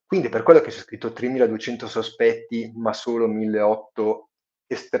 Quindi per quello che c'è scritto 3.200 sospetti, ma solo 1.008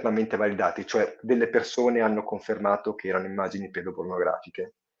 esternamente validati, cioè delle persone hanno confermato che erano immagini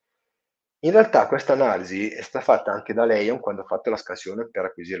pedopornografiche. In realtà questa analisi è stata fatta anche da Leon quando ha fatto la scansione per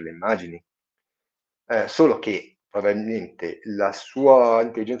acquisire le immagini. Solo che probabilmente la sua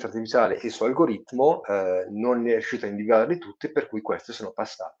intelligenza artificiale e il suo algoritmo non è riuscito a individuarli tutti, per cui queste sono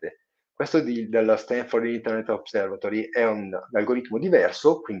passate. Questo della Stanford Internet Observatory è un algoritmo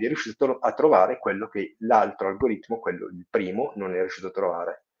diverso, quindi è riuscito a trovare quello che l'altro algoritmo, quello il primo, non è riuscito a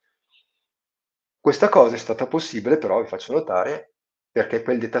trovare. Questa cosa è stata possibile, però vi faccio notare, perché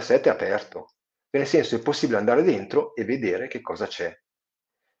quel dataset è aperto. Nel senso, è possibile andare dentro e vedere che cosa c'è.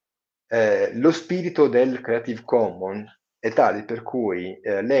 Lo spirito del Creative Commons è tale per cui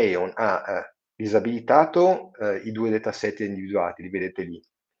Leon ha disabilitato i due dataset individuati, li vedete lì,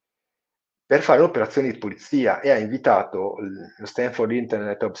 per fare un'operazione di pulizia, e ha invitato lo Stanford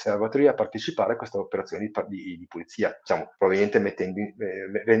Internet Observatory a partecipare a questa operazione di pulizia, diciamo, probabilmente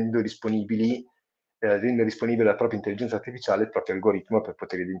rendendo disponibile la propria intelligenza artificiale, il proprio algoritmo per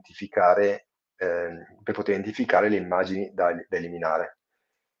poter identificare le immagini da eliminare.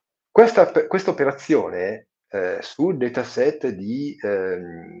 Questa operazione sul dataset di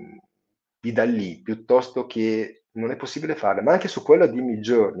Dalì, piuttosto che non è possibile farla, ma anche su quello di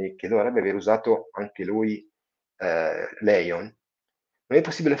Midjourney, che dovrebbe aver usato anche lui Leon, non è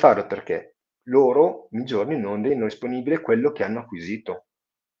possibile farlo perché loro, Midjourney, non rendono disponibile quello che hanno acquisito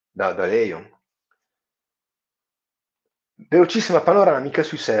da Leon. Velocissima panoramica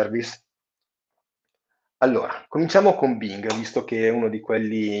sui service. Allora, cominciamo con Bing, visto che è uno di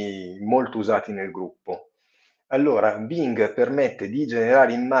quelli molto usati nel gruppo. Allora, Bing permette di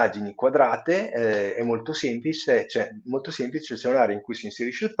generare immagini quadrate, è molto semplice, c'è un'area in cui si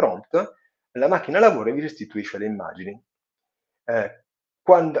inserisce il prompt, la macchina lavora e vi restituisce le immagini.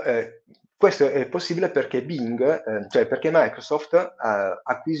 Questo è possibile perché perché Microsoft ha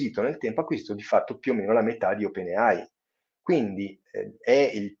acquisito nel tempo, di fatto più o meno la metà di OpenAI. Quindi è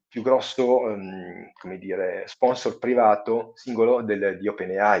il più grosso, come dire, sponsor privato singolo di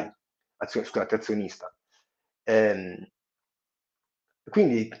OpenAI, azionista.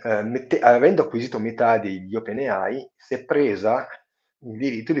 Quindi, avendo acquisito metà di OpenAI, si è presa il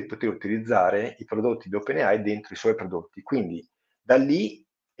diritto di poter utilizzare i prodotti di OpenAI dentro i suoi prodotti. Quindi da lì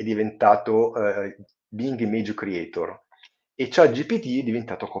è diventato Bing Image Creator e ChatGPT è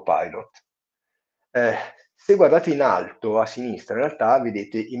diventato Copilot. Eh, Se guardate in alto a sinistra, in realtà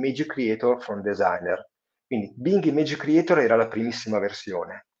vedete Image Creator from Designer. Quindi Bing Image Creator era la primissima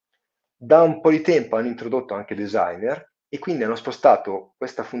versione. Da un po' di tempo hanno introdotto anche Designer e quindi hanno spostato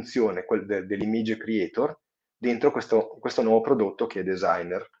questa funzione dell'Image Creator dentro questo nuovo prodotto che è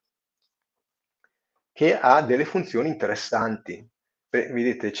Designer, che ha delle funzioni interessanti.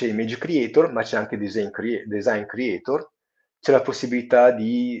 Vedete, c'è Image Creator, ma c'è anche Design Creator. C'è la possibilità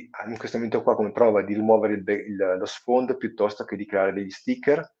in questo momento qua come prova, di rimuovere lo sfondo piuttosto che di creare degli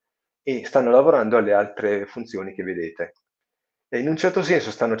sticker, e stanno lavorando alle altre funzioni che vedete. E in un certo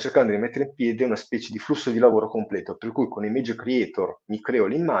senso stanno cercando di mettere in piedi una specie di flusso di lavoro completo, per cui con Image Creator mi creo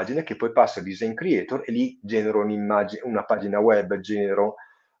l'immagine che poi passo a Design Creator e lì genero una pagina web, genero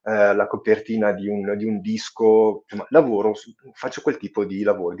la copertina di un disco, insomma, faccio quel tipo di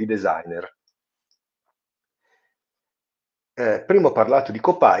lavoro, di designer. Prima ho parlato di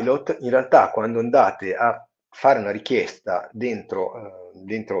Copilot, in realtà quando andate a fare una richiesta dentro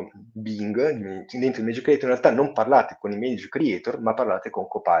Bing, dentro Image Creator, in realtà non parlate con Image Creator, ma parlate con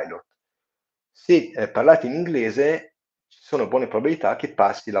Copilot. Se parlate in inglese, ci sono buone probabilità che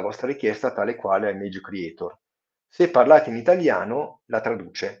passi la vostra richiesta tale quale a Image Creator. Se parlate in italiano, la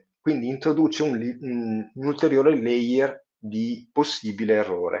traduce, quindi introduce un ulteriore layer di possibile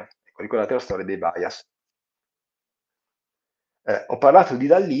errore. Ecco, ricordate la storia dei bias. Ho parlato di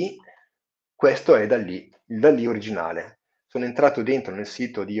Dallì, questo è Dallì, il Dallì originale. Sono entrato dentro nel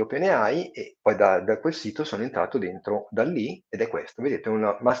sito di OpenAI e poi da quel sito sono entrato dentro Dallì ed è questo. Vedete, è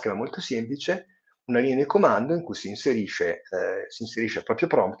una maschera molto semplice, una linea di comando in cui si inserisce il proprio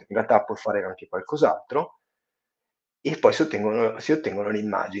prompt, in realtà può fare anche qualcos'altro, e poi si ottengono le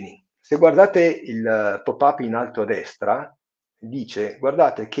immagini. Se guardate il pop-up in alto a destra, dice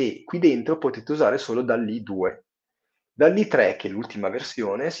guardate che qui dentro potete usare solo Dallì 2. Dallì 3, che è l'ultima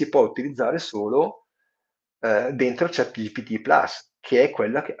versione, si può utilizzare solo dentro ChatGPT Plus, che è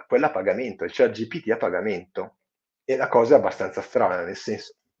quella a pagamento, il ChatGPT a pagamento. E la cosa è abbastanza strana, nel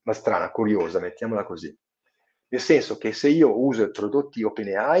senso, ma strana, curiosa, mettiamola così. Nel senso che se io uso i prodotti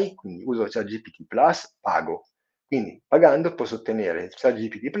OpenAI, quindi uso ChatGPT Plus, pago. Quindi pagando posso ottenere il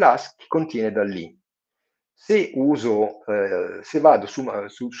ChatGPT Plus che contiene da lì. Se vado su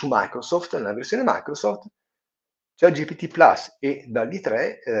Microsoft, nella versione Microsoft, ChatGPT Plus e dall'I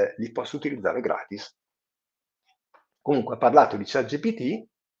 3 li posso utilizzare gratis. Comunque ha parlato di ChatGPT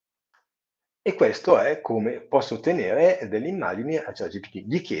e questo è come posso ottenere delle immagini a ChatGPT.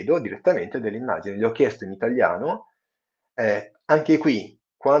 Gli chiedo direttamente delle immagini, gli ho chiesto in italiano, anche qui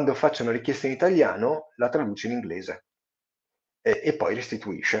quando faccio una richiesta in italiano la traduce in inglese e poi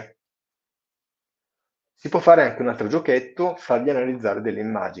restituisce. Si può fare anche un altro giochetto, fargli analizzare delle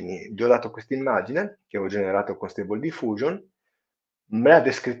immagini. Gli ho dato questa immagine che ho generato con Stable Diffusion, me l'ha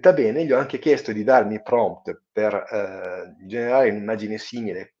descritta bene, gli ho anche chiesto di darmi prompt per generare un'immagine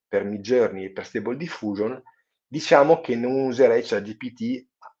simile per Midjourney e per Stable Diffusion. Diciamo che non userei ChatGPT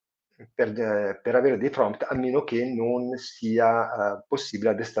per avere dei prompt, a meno che non sia possibile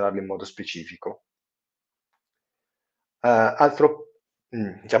addestrarlo in modo specifico. Altro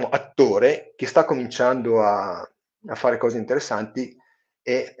diciamo, attore che sta cominciando a fare cose interessanti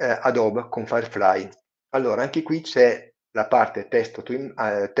è Adobe con Firefly. Allora, anche qui c'è la parte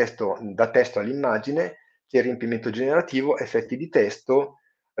da testo all'immagine, c'è il riempimento generativo, effetti di testo,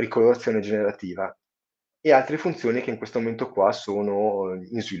 ricolorazione generativa e altre funzioni che in questo momento qua sono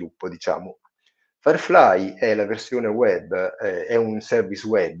in sviluppo, diciamo. Firefly è la versione web, è un service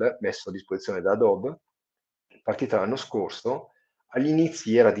web messo a disposizione da Adobe, partita l'anno scorso. Agli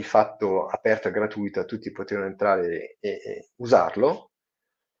inizi era di fatto aperta e gratuita, tutti potevano entrare e usarlo,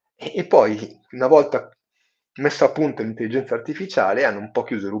 e poi una volta messo a punto l'intelligenza artificiale hanno un po'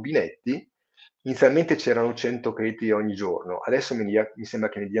 chiuso i rubinetti. Inizialmente c'erano 100 crediti ogni giorno, adesso mi sembra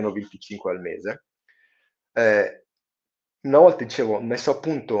che ne diano 25 al mese. Una volta, dicevo, messo a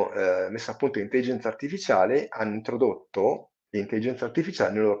punto l'intelligenza artificiale, hanno introdotto l'intelligenza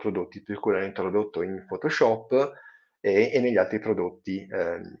artificiale nei loro prodotti, per cui l'hanno introdotto in Photoshop e negli altri prodotti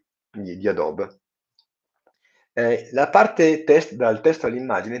di Adobe. La parte dal testo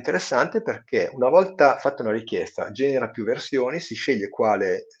all'immagine è interessante perché una volta fatta una richiesta genera più versioni, si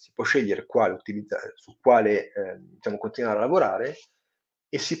può scegliere quale utilizzare, su quale diciamo, continuare a lavorare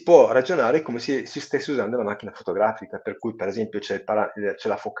e si può ragionare come se si stesse usando una macchina fotografica, per cui per esempio c'è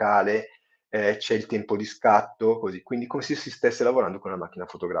la focale, c'è il tempo di scatto, così, quindi come se si stesse lavorando con una macchina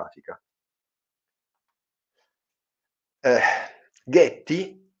fotografica.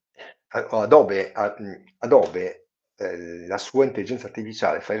 Getty, Adobe, la sua intelligenza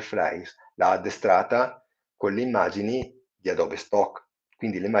artificiale Firefly l'ha addestrata con le immagini di Adobe Stock,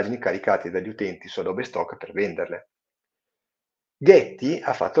 quindi le immagini caricate dagli utenti su Adobe Stock per venderle. Getty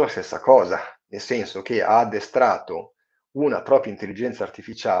ha fatto la stessa cosa, nel senso che ha addestrato una propria intelligenza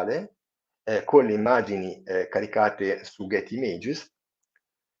artificiale con le immagini caricate su Getty Images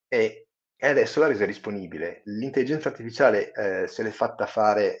e adesso l'ha resa disponibile. L'intelligenza artificiale se l'è fatta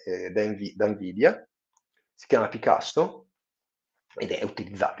fare da Nvidia, si chiama Picasso ed è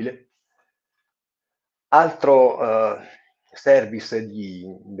utilizzabile. Altro service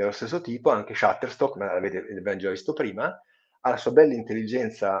dello stesso tipo, anche Shutterstock, ma l'avete già visto prima, ha la sua bella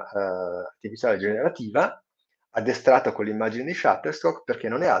intelligenza artificiale generativa, addestrata con l'immagine di Shutterstock, perché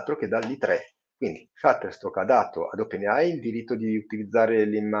non è altro che dall'I 3. Quindi Shutterstock ha dato ad OpenAI il diritto di utilizzare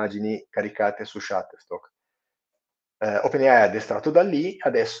le immagini caricate su Shutterstock. OpenAI ha addestrato da lì,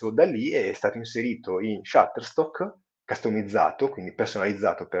 adesso da lì è stato inserito in Shutterstock, customizzato, quindi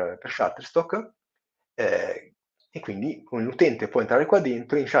personalizzato per Shutterstock, e quindi l'utente può entrare qua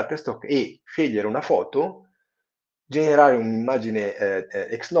dentro in Shutterstock e scegliere una foto, generare un'immagine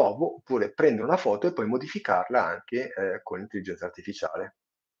ex novo, oppure prendere una foto e poi modificarla anche con l'intelligenza artificiale.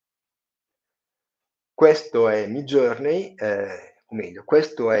 Questo è Midjourney, o meglio,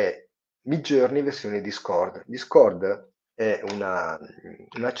 questo è Midjourney versione Discord. Discord è una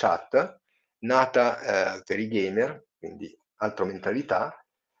chat nata per i gamer, quindi altra mentalità,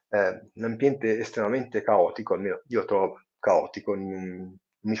 un ambiente estremamente caotico, almeno io lo trovo caotico, non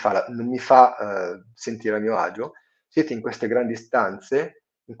mi fa sentire a mio agio. Siete in queste grandi stanze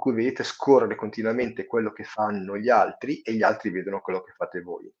in cui vedete scorrere continuamente quello che fanno gli altri e gli altri vedono quello che fate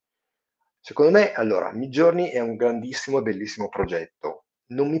voi. Secondo me, allora, Midjourney è un grandissimo e bellissimo progetto.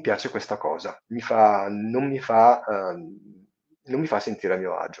 Non mi piace questa cosa, non mi fa sentire a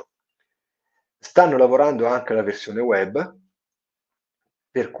mio agio. Stanno lavorando anche alla versione web,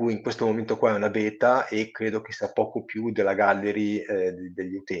 per cui in questo momento qua è una beta e credo che sia poco più della gallery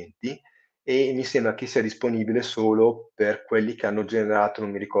degli utenti e mi sembra che sia disponibile solo per quelli che hanno generato,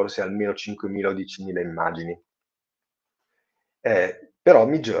 non mi ricordo se almeno 5.000 o 10.000 immagini. però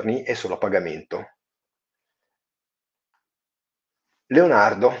Midjourney è solo a pagamento.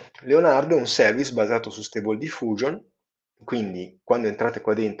 Leonardo è un service basato su Stable Diffusion, quindi quando entrate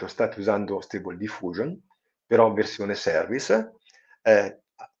qua dentro state usando Stable Diffusion, però versione service. Ha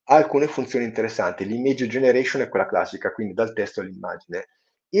alcune funzioni interessanti. L'image generation è quella classica, quindi dal testo all'immagine.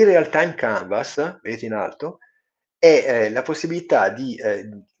 Il real-time canvas, vedete in alto, è la possibilità di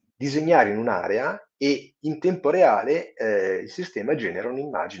disegnare in un'area e in tempo reale il sistema genera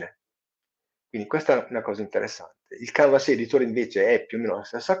un'immagine. Quindi questa è una cosa interessante. Il Canvas Editor invece è più o meno la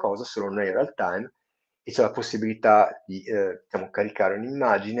stessa cosa, solo non è in real time e c'è la possibilità di diciamo, caricare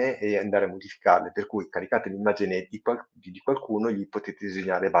un'immagine e andare a modificarle, per cui caricate l'immagine di qualcuno e gli potete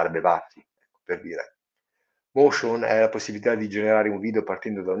disegnare barbe e baffi, ecco, per dire. Motion è la possibilità di generare un video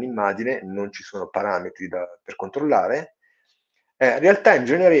partendo da un'immagine, non ci sono parametri per controllare. Real Time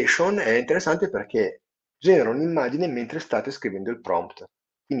Generation è interessante perché genera un'immagine mentre state scrivendo il prompt.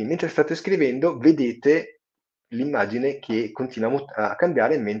 Quindi mentre state scrivendo vedete l'immagine che continua a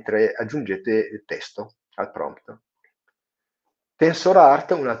cambiare mentre aggiungete il testo al prompt.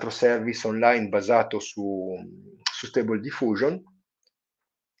 TensorArt, un altro service online basato su Stable Diffusion,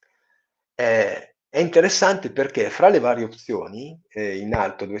 è interessante perché fra le varie opzioni, in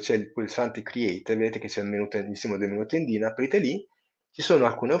alto dove c'è il pulsante Create, vedete che c'è il simbolo del menu tendina, aprite lì, ci sono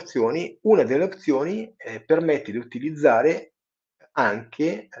alcune opzioni. Una delle opzioni permette di utilizzare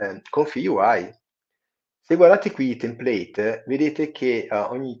anche Config UI. Se guardate qui i template, vedete che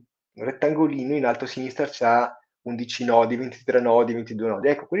ogni rettangolino in alto a sinistra c'ha 11 nodi, 23 nodi, 22 nodi.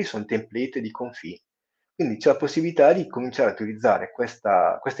 Ecco, quelli sono template di config. Quindi c'è la possibilità di cominciare a utilizzare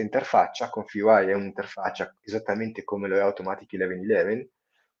questa interfaccia. Config UI è un'interfaccia esattamente come lo è Automatic 1111,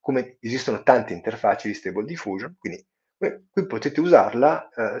 come esistono tante interfacce di Stable Diffusion, quindi qui potete usarla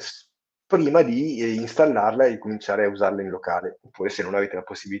prima di installarla e cominciare a usarla in locale, oppure se non avete la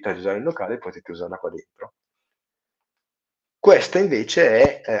possibilità di usarla in locale potete usarla qua dentro. Questa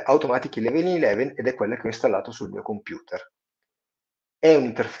invece è Automatic 1111 ed è quella che ho installato sul mio computer. È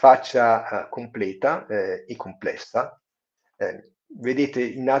un'interfaccia completa e complessa. Vedete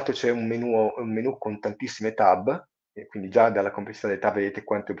in alto c'è un menu con tantissime tab, e quindi già dalla complessità delle tab vedete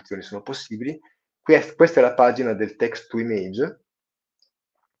quante opzioni sono possibili. Questa è la pagina del text to image,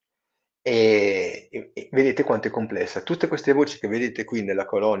 e vedete quanto è complessa. Tutte queste voci che vedete qui nella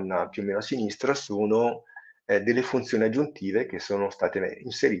colonna più o meno a sinistra sono delle funzioni aggiuntive che sono state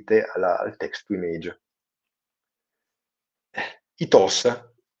inserite al text to image. I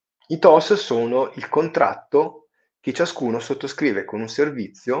TOS. I TOS sono il contratto che ciascuno sottoscrive con un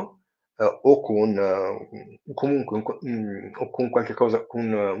servizio o con comunque o con qualche cosa,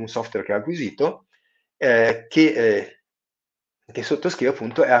 con un software che ha acquisito, che sottoscrive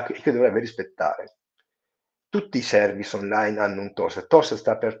appunto e che dovrebbe rispettare. Tutti i service online hanno un TOS. TOS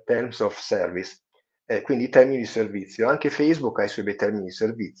sta per Terms of Service, quindi i termini di servizio. Anche Facebook ha i suoi bei termini di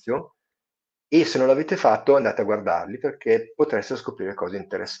servizio e se non l'avete fatto andate a guardarli perché potreste scoprire cose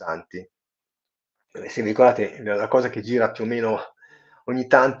interessanti. Se vi ricordate, la cosa che gira più o meno ogni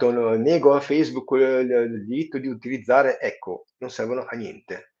tanto, nego a Facebook il diritto di utilizzare, ecco, non servono a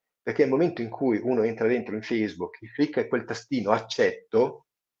niente, perché nel momento in cui uno entra dentro in Facebook, clicca quel tastino accetto,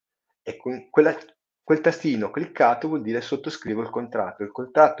 ecco, quel tastino cliccato vuol dire sottoscrivo il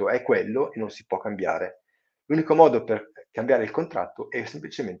contratto è quello e non si può cambiare. L'unico modo per cambiare il contratto è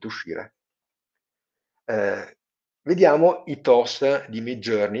semplicemente uscire. Vediamo i TOS di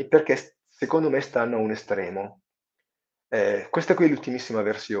Midjourney perché secondo me stanno a un estremo. Questa qui è l'ultimissima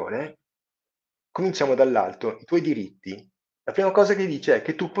versione. Cominciamo dall'alto, i tuoi diritti. La prima cosa che dice è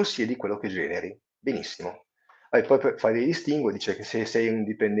che tu possiedi quello che generi. Benissimo. Poi fa dei distinguo, dice che se sei un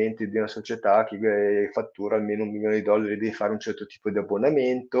dipendente di una società che fattura almeno $1 milione devi fare un certo tipo di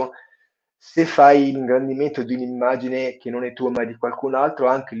abbonamento. Se fai l'ingrandimento di un'immagine che non è tua ma di qualcun altro,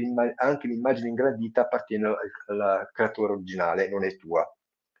 anche l'immagine ingrandita appartiene al creatore originale, non è tua.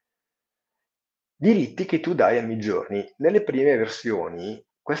 Diritti che tu dai a Midjourney. Nelle prime versioni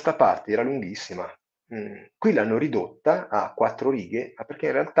questa parte era lunghissima. Qui l'hanno ridotta a 4 righe, ma perché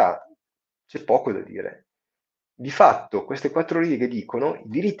in realtà c'è poco da dire. Di fatto queste 4 righe dicono i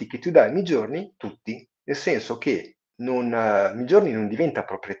diritti che tu dai a Midjourney, tutti, nel senso che Midjourney non diventa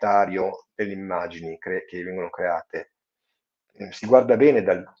proprietario delle immagini che vengono create. Si guarda bene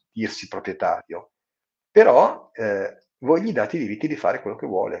dal dirsi proprietario, però voi gli date i diritti di fare quello che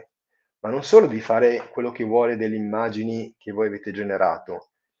vuole, ma non solo di fare quello che vuole delle immagini che voi avete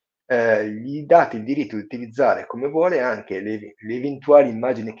generato, gli date il diritto di utilizzare come vuole anche le eventuali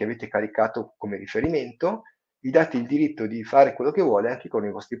immagini che avete caricato come riferimento, gli date il diritto di fare quello che vuole anche con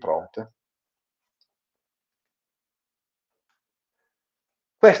i vostri prompt.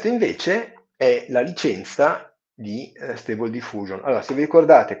 Questo invece è la licenza di Stable Diffusion. Allora, se vi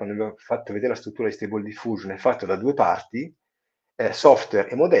ricordate, quando vi ho fatto vedere la struttura di Stable Diffusion è fatta da due parti,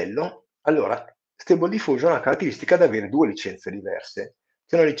 software e modello, allora Stable Diffusion ha la caratteristica di avere due licenze diverse.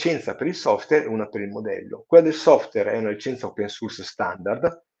 C'è una licenza per il software e una per il modello. Quella del software è una licenza open source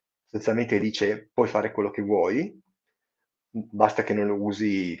standard, essenzialmente dice puoi fare quello che vuoi, basta che non lo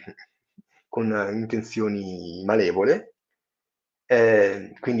usi con intenzioni malevole,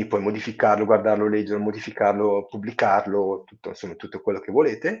 quindi puoi modificarlo, guardarlo, leggerlo, modificarlo, pubblicarlo, tutto, insomma, tutto quello che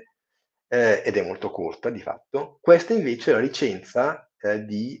volete, ed è molto corta di fatto. Questa invece è la licenza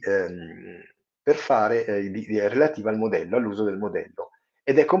per fare, relativa al modello, all'uso del modello.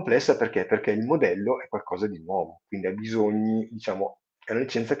 Ed è complessa perché? Perché il modello è qualcosa di nuovo, quindi ha bisogno, diciamo, è una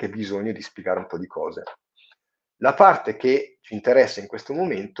licenza che ha bisogno di spiegare un po' di cose. La parte che ci interessa in questo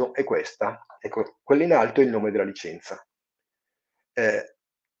momento è questa, ecco, quella in alto è il nome della licenza.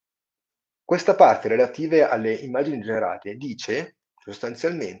 Questa parte relative alle immagini generate dice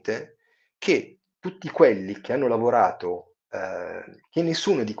sostanzialmente che tutti quelli che hanno lavorato, che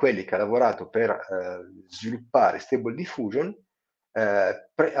nessuno di quelli che ha lavorato per sviluppare Stable Diffusion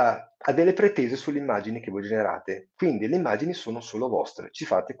ha delle pretese sulle immagini che voi generate. Quindi le immagini sono solo vostre, ci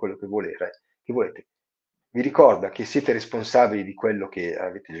fate quello che volete. Vi ricorda che siete responsabili di quello che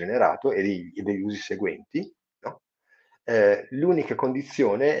avete generato e degli usi seguenti, no? L'unica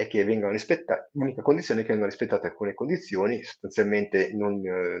condizione è che vengano rispettate alcune condizioni, sostanzialmente non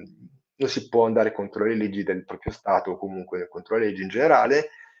si può andare contro le leggi del proprio Stato o comunque contro le leggi in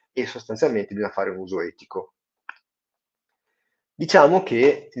generale e sostanzialmente bisogna fare un uso etico. Diciamo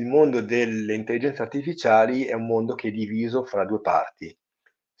che il mondo delle intelligenze artificiali è un mondo che è diviso fra due parti: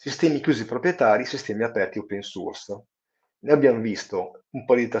 sistemi chiusi proprietari, sistemi aperti open source. Noi abbiamo visto un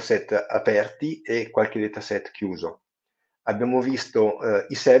po' di dataset aperti e qualche dataset chiuso. Abbiamo visto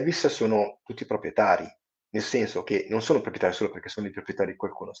i service sono tutti proprietari, nel senso che non sono proprietari solo perché sono i proprietari di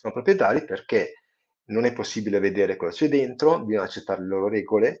qualcuno, sono proprietari perché non è possibile vedere cosa c'è dentro, bisogna accettare le loro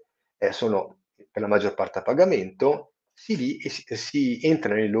regole, sono per la maggior parte a pagamento, si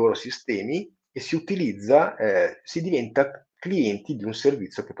entra nei loro sistemi e si utilizza, si diventa clienti di un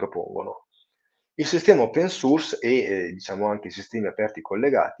servizio che propongono. Il sistema open source e diciamo anche i sistemi aperti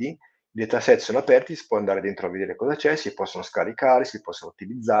collegati, i dataset sono aperti, si può andare dentro a vedere cosa c'è, si possono scaricare, si possono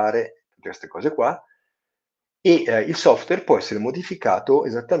utilizzare, tutte queste cose qua, e il software può essere modificato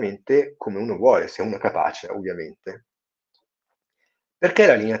esattamente come uno vuole, se uno è capace, ovviamente. Perché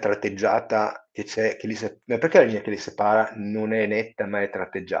la linea tratteggiata che c'è, perché la linea che li separa non è netta ma è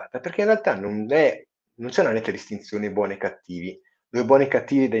tratteggiata? Perché in realtà non c'è una netta distinzione buoni e cattivi, dove buoni e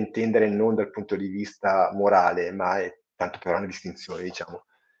cattivi da intendere non dal punto di vista morale, ma è tanto per una distinzione, diciamo.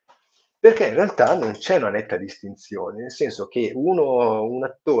 Perché in realtà non c'è una netta distinzione, nel senso che un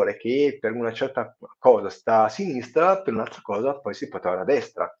attore che per una certa cosa sta a sinistra, per un'altra cosa poi si può trovare a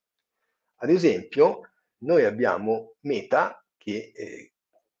destra. Ad esempio, noi abbiamo Meta che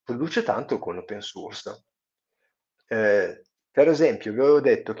produce tanto con open source. Per esempio, vi avevo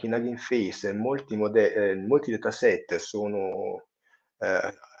detto che in Hugging Face molti dataset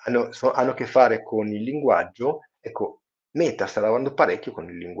hanno a che fare con il linguaggio. Ecco, Meta sta lavorando parecchio con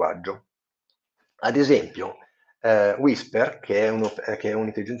il linguaggio. Ad esempio, Whisper, che è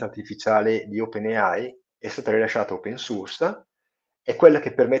un'intelligenza artificiale di OpenAI, è stata rilasciata open source, è quella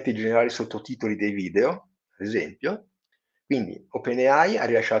che permette di generare i sottotitoli dei video, ad esempio. Quindi OpenAI ha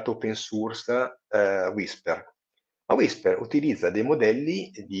rilasciato open source Whisper, ma Whisper utilizza dei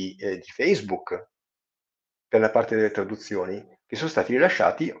modelli di Facebook per la parte delle traduzioni che sono stati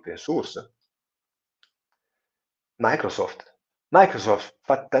rilasciati open source. Microsoft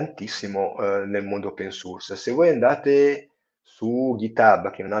fa tantissimo nel mondo open source. Se voi andate su GitHub,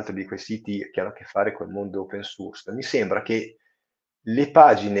 che è un altro di quei siti che hanno a che fare col mondo open source, mi sembra che le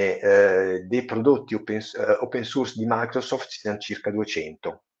pagine dei prodotti open source di Microsoft ci siano circa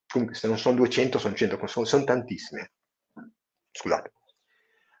 200. Comunque se non sono 200 sono 100, sono tantissime. Scusate.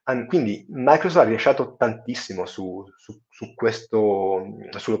 Quindi Microsoft ha rilasciato tantissimo sull'open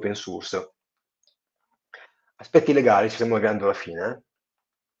source. Aspetti legali, ci stiamo arrivando alla fine.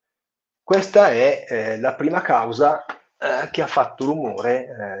 Questa è la prima causa che ha fatto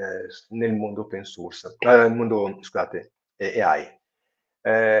rumore nel mondo open source, nel mondo, scusate, AI.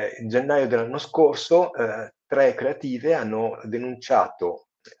 In gennaio dell'anno scorso 3 creative hanno denunciato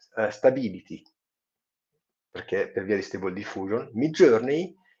Stability, perché per via di Stable Diffusion,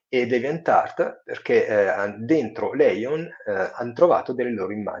 Midjourney e DeviantArt, perché dentro Leon hanno trovato delle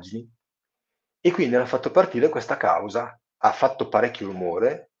loro immagini. E quindi hanno fatto partire questa causa, ha fatto parecchio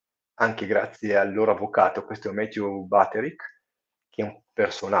rumore, anche grazie al loro avvocato, questo è Matthew Butterick, che è un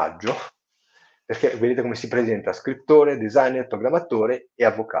personaggio, perché vedete come si presenta: scrittore, designer, programmatore e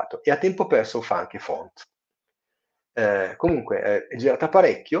avvocato, e a tempo perso fa anche font. Comunque è girata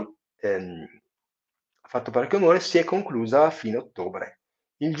parecchio, ha fatto parecchio rumore, si è conclusa a fine ottobre.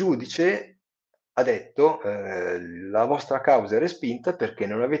 Il giudice ha detto: la vostra causa è respinta perché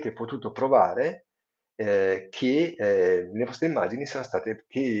non avete potuto provare che le vostre immagini siano state,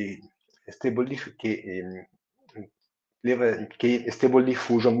 che Stable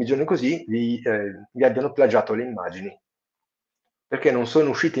Diffusion, mi giorno così, vi abbiano plagiato le immagini, perché non sono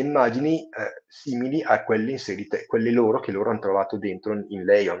uscite immagini simili a quelle inserite, quelle loro che loro hanno trovato dentro in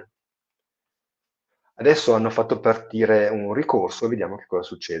Lion. Adesso hanno fatto partire un ricorso, vediamo che cosa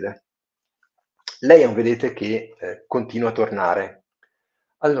succede. Lion, vedete che continua a tornare.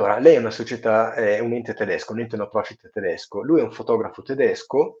 Allora, lei è una società, è un ente tedesco, un ente no profit tedesco. Lui è un fotografo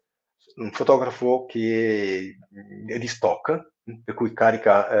tedesco, un fotografo che è di stock, per cui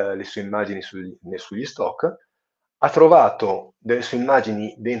carica le sue immagini sugli stock. Ha trovato delle sue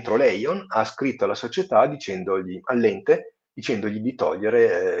immagini dentro Lion, ha scritto alla società dicendogli, all'ente, dicendogli di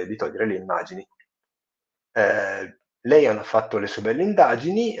togliere le immagini. Lei ha fatto le sue belle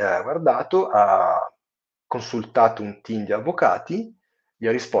indagini, ha guardato, ha consultato un team di avvocati, gli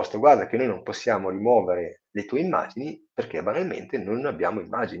ha risposto: guarda che noi non possiamo rimuovere le tue immagini perché banalmente non abbiamo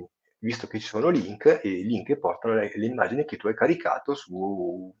immagini, visto che ci sono link, e i link portano le immagini che tu hai caricato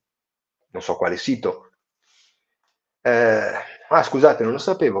su non so quale sito. Scusate, non lo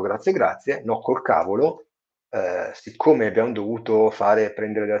sapevo, grazie, grazie. No, col cavolo, siccome abbiamo dovuto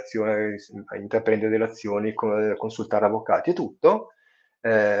prendere delle azioni, intraprendere delle azioni, consultare avvocati e tutto,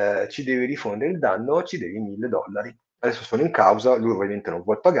 ci devi rifondere il danno, ci devi $1.000. Adesso sono in causa, lui ovviamente non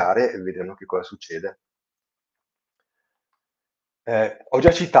vuole pagare e vedremo che cosa succede. Ho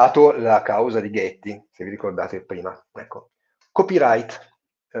già citato la causa di Getty, se vi ricordate prima. Ecco. Copyright.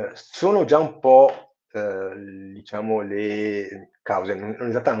 Sono già un po', diciamo, le cause, in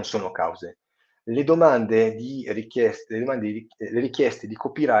realtà non sono cause. Le richieste di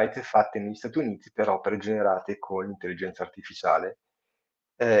copyright fatte negli Stati Uniti per opere generate con l'intelligenza artificiale.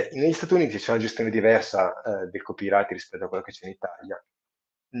 Negli Stati Uniti c'è una gestione diversa del copyright rispetto a quella che c'è in Italia.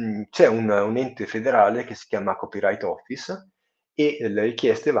 C'è un ente federale che si chiama Copyright Office e le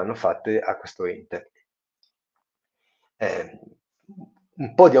richieste vanno fatte a questo ente.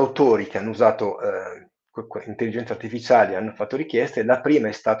 Un po' di autori che hanno usato intelligenza artificiale hanno fatto richieste. La prima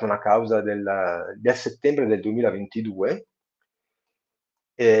è stata una causa del settembre del 2022,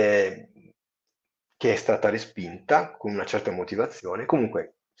 che è stata respinta con una certa motivazione.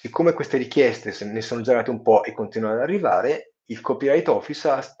 Comunque, siccome queste richieste ne sono girate un po' e continuano ad arrivare, il Copyright Office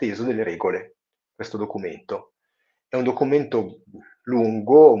ha steso delle regole, questo documento. È un documento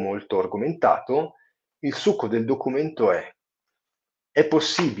lungo, molto argomentato. Il succo del documento è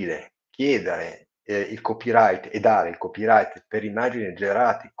possibile chiedere il copyright e dare il copyright per immagini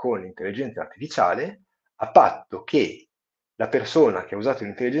generate con l'intelligenza artificiale, a patto che la persona che ha usato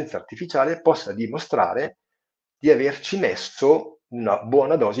l'intelligenza artificiale possa dimostrare di averci messo una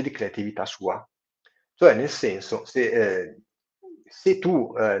buona dose di creatività sua. Cioè, nel senso, se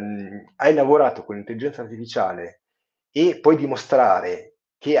tu hai lavorato con l'intelligenza artificiale e puoi dimostrare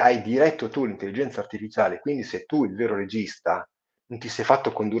che hai diretto tu l'intelligenza artificiale, quindi sei tu il vero regista, non ti sei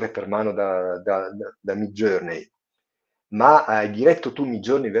fatto condurre per mano da Midjourney, ma hai diretto tu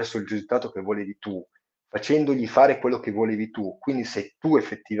Midjourney verso il risultato che volevi tu, facendogli fare quello che volevi tu, quindi sei tu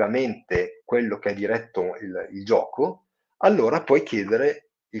effettivamente quello che ha diretto il gioco, allora puoi chiedere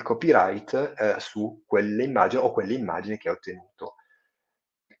il copyright su quelle immagini o quelle immagini che hai ottenuto.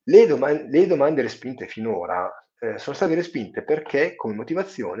 Le domande respinte finora sono state respinte perché, come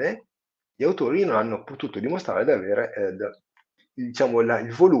motivazione, gli autori non hanno potuto dimostrare di avere diciamo,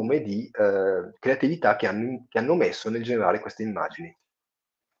 il volume di creatività che hanno messo nel generare queste immagini.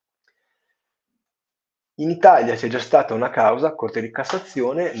 In Italia c'è già stata una causa, Corte di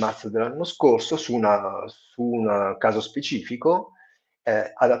Cassazione, marzo dell'anno scorso, su un caso specifico,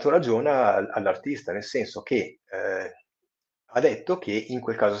 ha dato ragione all'artista, nel senso che ha detto che in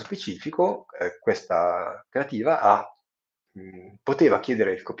quel caso specifico questa creativa poteva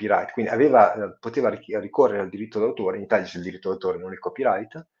chiedere il copyright, quindi poteva ricorrere al diritto d'autore. In Italia c'è il diritto d'autore, non il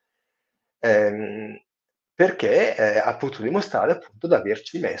copyright, ehm, perché ha potuto dimostrare appunto di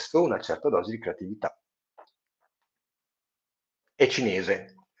averci messo una certa dose di creatività. È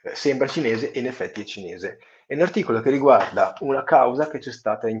cinese, sembra cinese e in effetti è cinese. È un articolo che riguarda una causa che c'è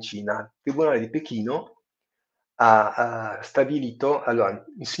stata in Cina. Il Tribunale di Pechino ha stabilito, allora,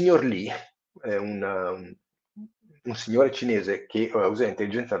 il signor Li, è un signore cinese che usa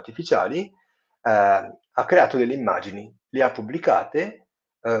intelligenze artificiali, ha creato delle immagini le ha pubblicate,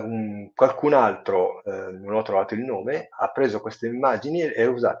 qualcun altro, non ho trovato il nome, ha preso queste immagini e le ha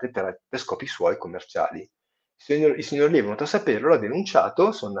usate per scopi suoi commerciali. Il signor Lee è venuto a saperlo, l'ha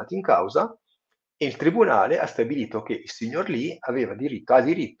denunciato, sono andati in causa e il tribunale ha stabilito che il signor Lee ha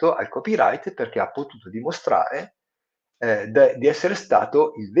diritto al copyright perché ha potuto dimostrare di essere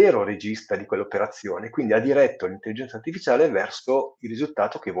stato il vero regista di quell'operazione, quindi ha diretto l'intelligenza artificiale verso il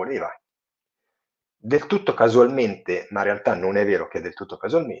risultato che voleva. Del tutto casualmente, ma in realtà non è vero che è del tutto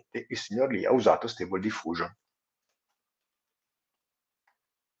casualmente, il signor Lee ha usato Stable Diffusion.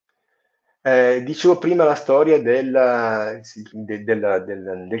 Dicevo prima la storia del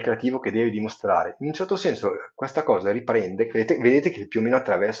creativo che deve dimostrare. In un certo senso questa cosa riprende, vedete che più o meno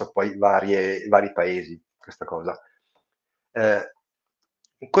attraversa poi vari paesi, questa cosa.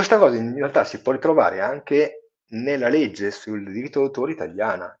 Questa cosa in realtà si può ritrovare anche nella legge sul diritto d'autore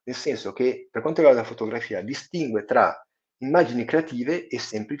italiana, nel senso che per quanto riguarda la fotografia distingue tra immagini creative e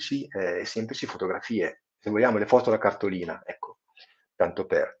semplici fotografie, se vogliamo le foto da cartolina, ecco, tanto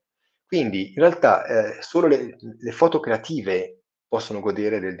per. Quindi in realtà solo le foto creative possono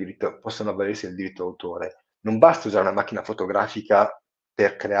godere del diritto, possono avvalersi del diritto d'autore. Non basta usare una macchina fotografica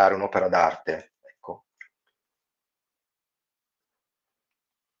per creare un'opera d'arte. Ecco.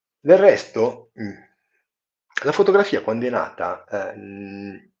 Del resto, la fotografia quando è nata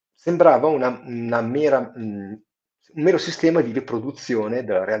sembrava un mero sistema di riproduzione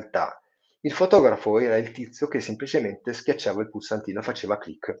della realtà. Il fotografo era il tizio che semplicemente schiacciava il pulsantino e faceva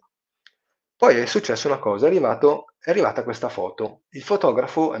clic. Poi è successa una cosa, è arrivata questa foto. Il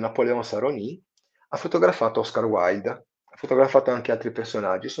fotografo, Napoleon Sarony, ha fotografato Oscar Wilde, ha fotografato anche altri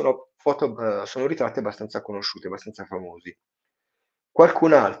personaggi, sono ritratti abbastanza conosciuti, abbastanza famosi.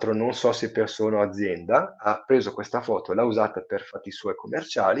 Qualcun altro, non so se persona o azienda, ha preso questa foto e l'ha usata per fatti suoi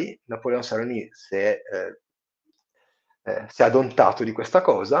commerciali. Napoleon Sarony si è adontato di questa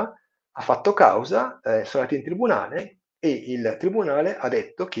cosa, ha fatto causa, sono andati in tribunale e il tribunale ha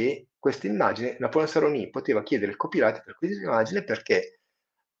detto che questa immagine, Napoleon Sarony poteva chiedere il copyright per questa immagine perché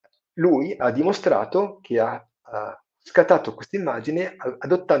lui ha dimostrato che ha scattato questa immagine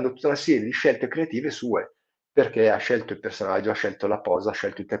adottando tutta una serie di scelte creative sue, perché ha scelto il personaggio, ha scelto la posa, ha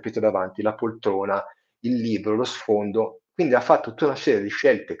scelto il tappeto davanti, la poltrona, il libro, lo sfondo, quindi ha fatto tutta una serie di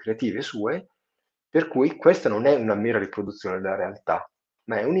scelte creative sue, per cui questa non è una mera riproduzione della realtà,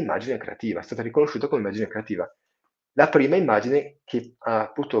 ma è un'immagine creativa, è stata riconosciuta come immagine creativa. La prima immagine che ha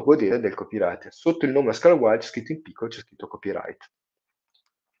potuto godere del copyright. Sotto il nome Oscar Wilde, scritto in piccolo, c'è scritto copyright.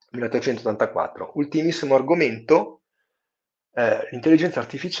 1884. Ultimissimo argomento, l'intelligenza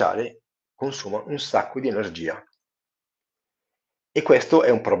artificiale consuma un sacco di energia. E questo è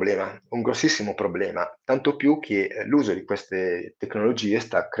un problema, un grossissimo problema, tanto più che l'uso di queste tecnologie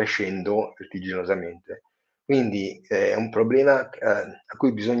sta crescendo vertiginosamente. Quindi è un problema a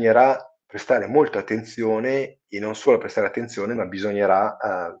cui bisognerà prestare molta attenzione e non solo prestare attenzione, ma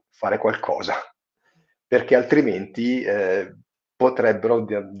bisognerà fare qualcosa, perché altrimenti potrebbero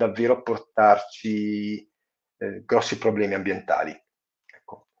davvero portarci grossi problemi ambientali.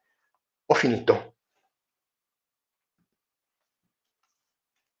 Ecco. Ho finito.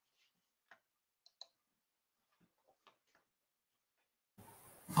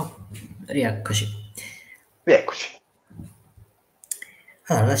 Oh, rieccoci. Rieccoci.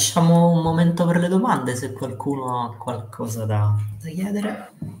 Allora, lasciamo un momento per le domande, se qualcuno ha qualcosa da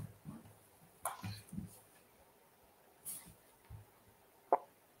chiedere.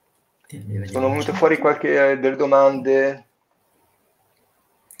 Sono venute fuori qualche delle domande?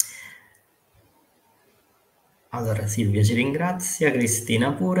 Allora Silvia ci ringrazia,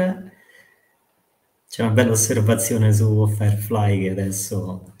 Cristina pure. C'è una bella osservazione su Firefly che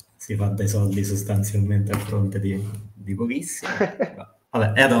adesso si fa dei soldi sostanzialmente a fronte di pochissimo.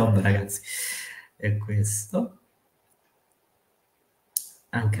 Vabbè, è Adobe ragazzi. È questo.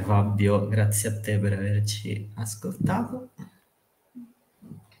 Anche Fabio, grazie a te per averci ascoltato.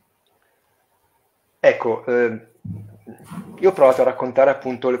 Ecco, io ho provato a raccontare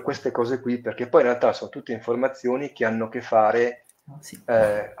appunto queste cose qui perché poi in realtà sono tutte informazioni che hanno a che fare Sì.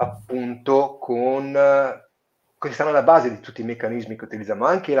 appunto che stanno alla base di tutti i meccanismi che utilizziamo.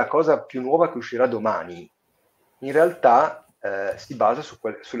 Anche la cosa più nuova che uscirà domani, in realtà si basa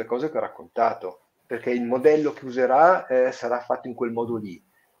sulle cose che ho raccontato, perché il modello che userà sarà fatto in quel modo lì.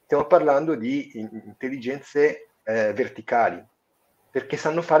 Stiamo parlando di intelligenze verticali, perché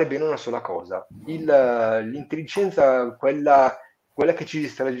sanno fare bene una sola cosa. L'intelligenza, quella che ci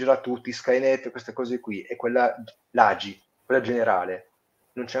distraggerà tutti, Skynet, queste cose qui, è l'AGI, quella generale.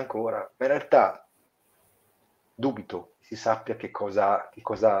 Non c'è ancora, ma in realtà dubito si sappia che cosa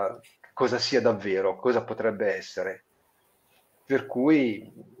sia davvero, cosa potrebbe essere. per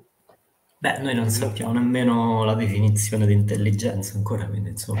cui... Beh, noi non sappiamo nemmeno la definizione di intelligenza ancora,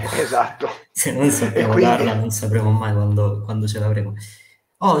 quindi insomma, Esatto. se non E sappiamo quindi... darla non sapremo mai quando ce l'avremo.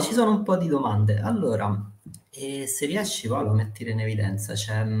 Oh, ci sono un po' di domande. Allora, se riesci Paolo a mettere in evidenza,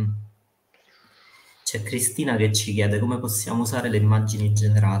 c'è Cristina che ci chiede come possiamo usare le immagini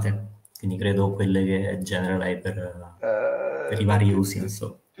generate, quindi credo quelle che genera lei per i vari usi,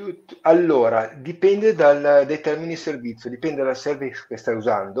 insomma. Allora, dipende dai termini servizio, dipende dal service che stai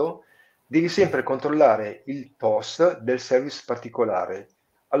usando, devi sempre controllare il POS del service particolare.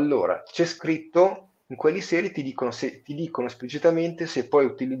 Allora, c'è scritto, in quelli seri ti dicono esplicitamente se puoi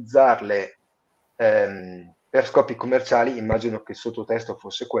utilizzarle per scopi commerciali, immagino che il sottotesto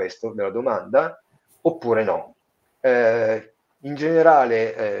fosse questo della domanda, oppure no. In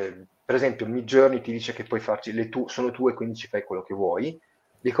generale, per esempio, Midjourney ti dice che puoi farci sono tue, quindi ci fai quello che vuoi.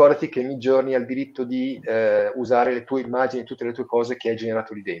 Ricordati che Midjourney ha il diritto di usare le tue immagini, tutte le tue cose che hai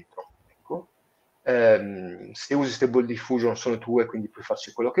generato lì dentro. Ecco. Se usi Stable Diffusion sono tue, quindi puoi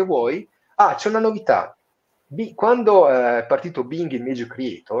farci quello che vuoi. Ah, c'è una novità. Quando è partito Bing Image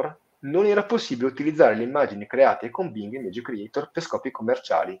Creator, non era possibile utilizzare le immagini create con Bing Image Creator per scopi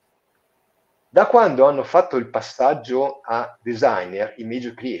commerciali. Da quando hanno fatto il passaggio a Designer,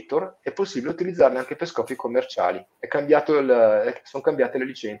 Image Creator, è possibile utilizzarle anche per scopi commerciali. Sono cambiate le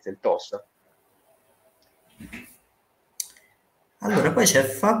licenze, il TOS. Allora, poi c'è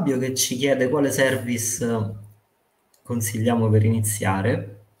Fabio che ci chiede quale service consigliamo per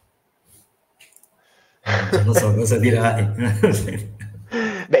iniziare. Già lo so cosa dirai.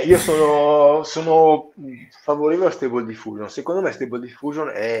 Beh, io sono favorevole a Stable Diffusion. Secondo me Stable Diffusion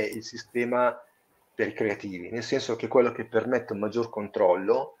è il sistema per i creativi, nel senso che è quello che permette un maggior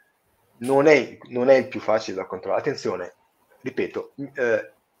controllo, non è il più facile da controllare. Attenzione, ripeto,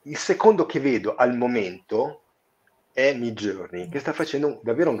 il secondo che vedo al momento è Midjourney, che sta facendo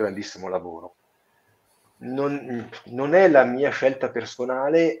davvero un grandissimo lavoro. Non è la mia scelta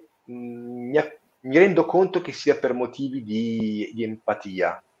personale, mi rendo conto che sia per motivi di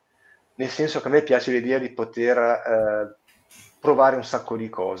empatia, nel senso che a me piace l'idea di poter provare un sacco di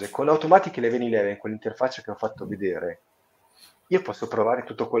cose. Con Automatic 1111, con l'interfaccia che ho fatto vedere, io posso provare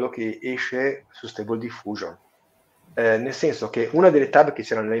tutto quello che esce su Stable Diffusion. Nel senso che una delle tab che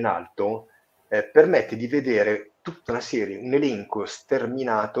c'erano là in alto permette di vedere tutta una serie, un elenco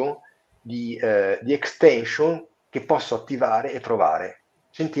sterminato di extension che posso attivare e provare.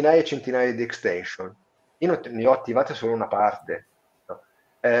 Centinaia e centinaia di extension. Io ne ho attivate solo una parte. No?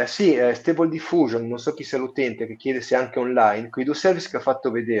 Sì, Stable Diffusion, non so chi sia l'utente che chiede se è anche online, quei due service che ho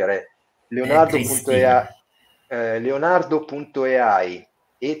fatto vedere, Cristina. Leonardo.ai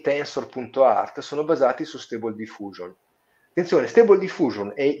e Tensor.art sono basati su Stable Diffusion. Attenzione, Stable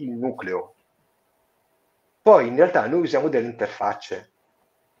Diffusion è il nucleo. Poi in realtà noi usiamo delle interfacce.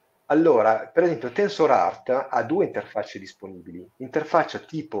 Allora, per esempio, TensorArt ha due interfacce disponibili, l'interfaccia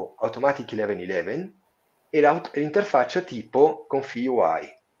tipo Automatic 1111 e l'interfaccia tipo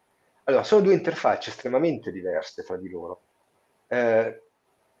Config-UI. Allora, sono due interfacce estremamente diverse fra di loro.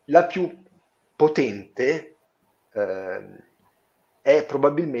 La più potente è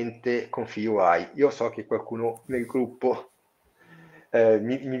probabilmente Config-UI. Io so che qualcuno nel gruppo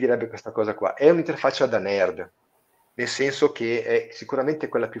mi direbbe questa cosa qua. È un'interfaccia da nerd, nel senso che è sicuramente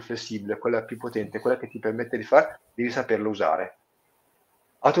quella più flessibile, quella più potente, quella che ti permette di fare, devi saperla usare.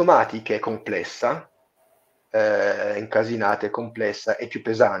 Automatic è complessa, incasinata, è complessa, è più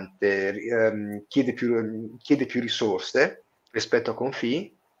pesante, chiede più risorse rispetto a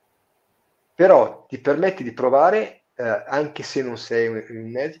Config, però ti permette di provare, anche se non sei un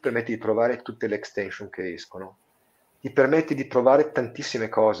nerd, ti permette di provare tutte le extension che escono, ti permette di provare tantissime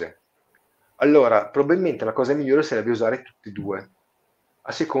cose. Allora, probabilmente la cosa migliore sarebbe usare tutti e due,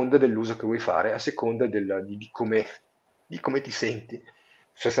 a seconda dell'uso che vuoi fare, a seconda di come ti senti,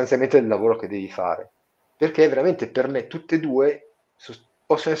 sostanzialmente del lavoro che devi fare. Perché veramente per me tutte e due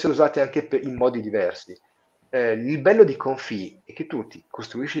possono essere usate anche in modi diversi. Il bello di Config è che tu ti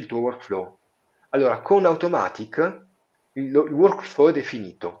costruisci il tuo workflow. Allora, con Automatic il workflow è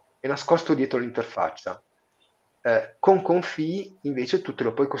definito, è nascosto dietro l'interfaccia. Con Config invece tu te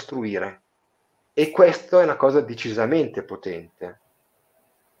lo puoi costruire. E questa è una cosa decisamente potente,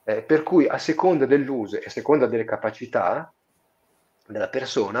 per cui a seconda dell'uso e a seconda delle capacità della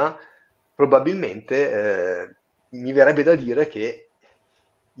persona, probabilmente mi verrebbe da dire che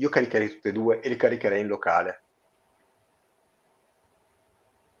io caricherei tutte e due e le caricherei in locale.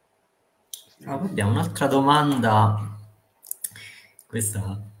 Abbiamo un'altra domanda,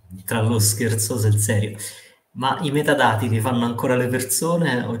 questa tra lo scherzoso e il serio. Ma i metadati li fanno ancora le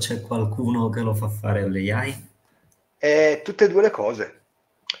persone o c'è qualcuno che lo fa fare all'AI? Tutte e due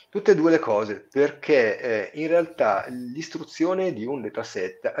le cose, perché in realtà l'istruzione di un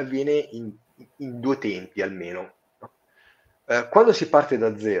dataset avviene in due tempi almeno. No? Quando si parte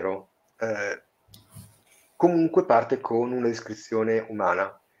da zero, comunque parte con una descrizione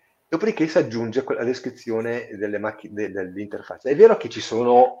umana, dopodiché si aggiunge la descrizione dell'interfaccia. È vero che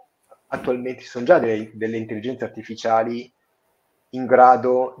attualmente ci sono già delle intelligenze artificiali in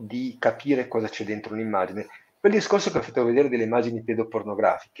grado di capire cosa c'è dentro un'immagine. Quel discorso che ho fatto vedere delle immagini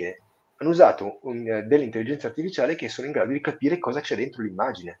pedopornografiche, hanno usato delle intelligenze artificiali che sono in grado di capire cosa c'è dentro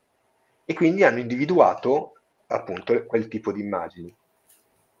l'immagine e quindi hanno individuato appunto quel tipo di immagini.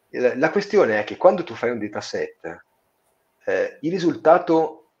 La questione è che quando tu fai un dataset, il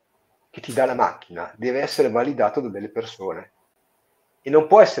risultato che ti dà la macchina deve essere validato da delle persone e non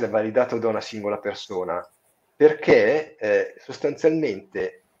può essere validato da una singola persona, perché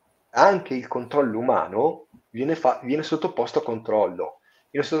sostanzialmente anche il controllo umano viene sottoposto a controllo.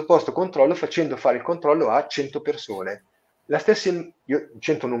 Viene sottoposto a controllo facendo fare il controllo a 100 persone. La stessa, io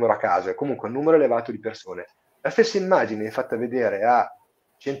 100 numero a caso, è comunque un numero elevato di persone. La stessa immagine è fatta vedere a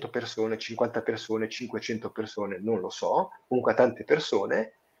 100 persone, 50 persone, 500 persone, non lo so, comunque a tante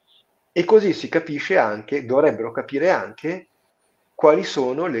persone, e così si capisce anche, dovrebbero capire anche quali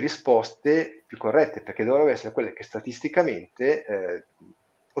sono le risposte più corrette, perché dovrebbero essere quelle che statisticamente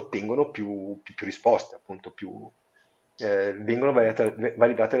ottengono più risposte, appunto vengono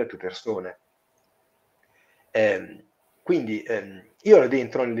validate da più persone. Quindi io ero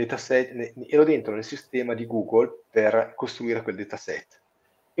dentro ero dentro nel sistema di Google per costruire quel dataset.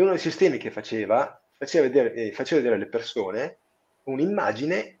 E uno dei sistemi che faceva vedere alle persone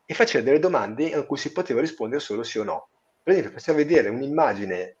un'immagine e faceva delle domande a cui si poteva rispondere solo sì o no. Per esempio, faceva vedere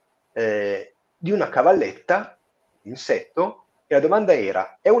un'immagine di una cavalletta, insetto, e la domanda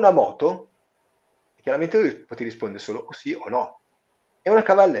era: è una moto? E chiaramente lui poteva rispondere solo sì o no. È una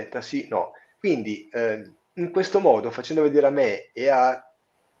cavalletta? Sì, no. Quindi in questo modo, facendo vedere a me e a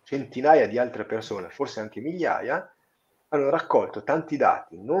centinaia di altre persone, forse anche migliaia, hanno raccolto tanti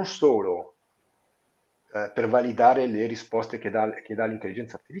dati, non solo per validare le risposte che dà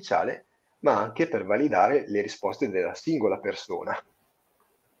l'intelligenza artificiale, ma anche per validare le risposte della singola persona.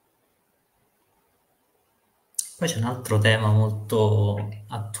 Poi c'è un altro tema molto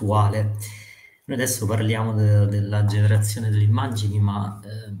attuale. Noi adesso parliamo della generazione delle immagini, ma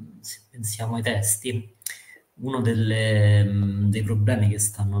se pensiamo ai testi, uno dei problemi che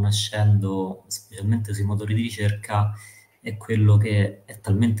stanno nascendo, specialmente sui motori di ricerca, è quello che è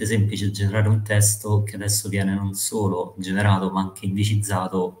talmente semplice generare un testo che adesso viene non solo generato, ma anche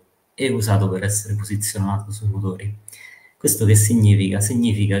indicizzato e usato per essere posizionato sui motori. Questo che significa?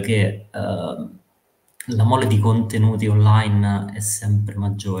 Significa che la mole di contenuti online è sempre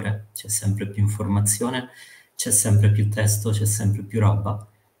maggiore, c'è sempre più informazione, c'è sempre più testo, c'è sempre più roba.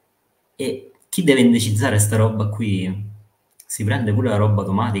 E chi deve indicizzare sta roba qui si prende pure la roba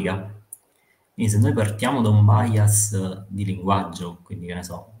automatica. Quindi se noi partiamo da un bias di linguaggio, quindi che ne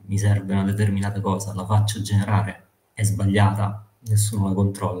so, mi serve una determinata cosa, la faccio generare, è sbagliata, nessuno la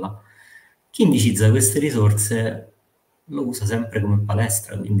controlla. Chi indicizza queste risorse lo usa sempre come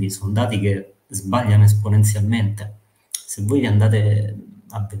palestra, quindi sono dati che sbagliano esponenzialmente. Se voi andate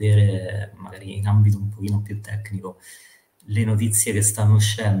a vedere, magari in ambito un pochino più tecnico, le notizie che stanno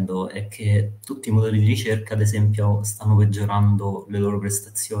uscendo è che tutti i motori di ricerca, ad esempio, stanno peggiorando le loro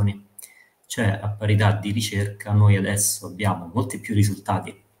prestazioni. Cioè, a parità di ricerca, noi adesso abbiamo molti più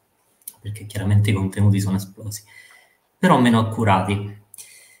risultati, perché chiaramente i contenuti sono esplosi, però meno accurati.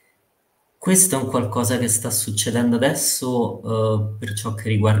 Questo è un qualcosa che sta succedendo adesso per ciò che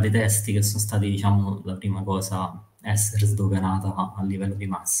riguarda i testi, che sono stati, diciamo, la prima cosa a essere sdoganata a livello di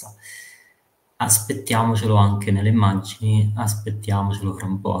massa. Aspettiamocelo anche nelle immagini, aspettiamocelo fra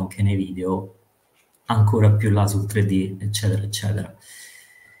un po' anche nei video, ancora più là sul 3D, eccetera, eccetera.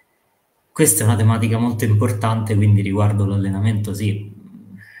 Questa è una tematica molto importante, quindi riguardo l'allenamento, sì,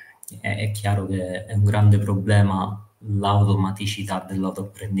 è chiaro che è un grande problema l'automaticità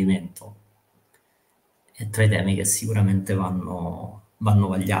dell'autoapprendimento. È tra i temi che sicuramente vanno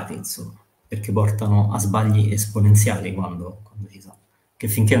vagliati, insomma, perché portano a sbagli esponenziali quando si sa. Che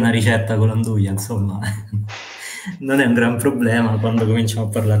finché è una ricetta con l'anduglia, insomma, non è un gran problema, quando cominciamo a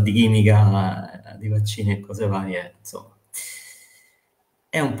parlare di chimica, di vaccini e cose varie, insomma,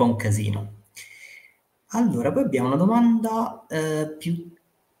 è un po' un casino. Allora, poi abbiamo una domanda più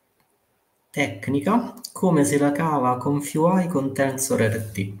tecnica: come se la cava confluai con tensor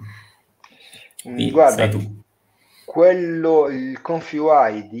RT? Guarda, Sai tu. il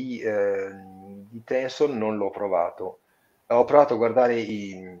confluai di Tensor non l'ho provato. Ho provato a guardare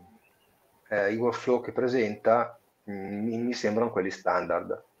i workflow che presenta, mi sembrano quelli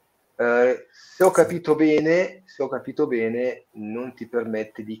standard. Se ho capito bene, non ti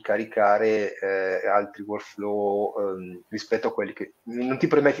permette di caricare altri workflow rispetto a quelli che... Non ti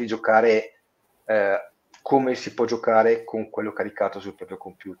permette di giocare come si può giocare con quello caricato sul proprio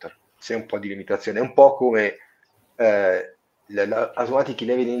computer. C'è un po' di limitazione. È un po' come l'automatic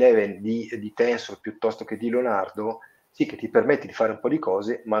 1111 di Tensor piuttosto che di Leonardo, sì, che ti permette di fare un po' di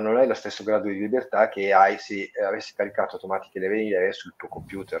cose, ma non hai lo stesso grado di libertà che hai se avessi caricato automatic 1111 sul tuo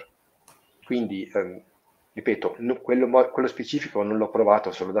computer. Quindi, ripeto, quello specifico non l'ho provato,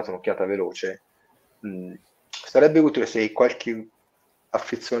 ho solo dato un'occhiata veloce. Sarebbe utile se qualche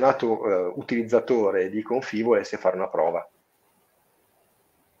affezionato utilizzatore di Confi volesse fare una prova.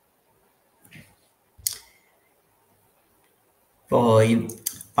 Poi,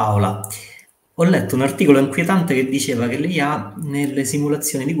 Paola, ho letto un articolo inquietante che diceva che l'IA nelle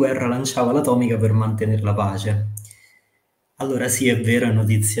simulazioni di guerra lanciava l'atomica per mantenere la pace. Allora sì, è vero, è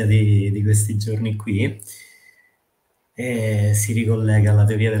notizia di questi giorni qui, e si ricollega alla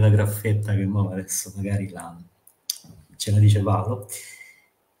teoria della graffetta che mo adesso magari ce la dice Paolo,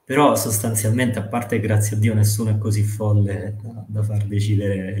 però sostanzialmente, a parte che grazie a Dio nessuno è così folle da far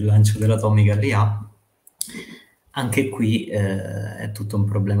decidere il lancio dell'atomica all'IA, anche qui è tutto un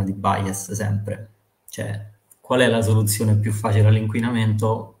problema di bias sempre. Cioè, qual è la soluzione più facile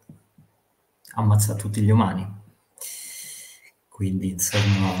all'inquinamento? Ammazza tutti gli umani. Quindi,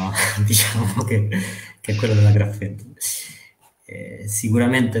 insomma, diciamo che è quello della graffetta.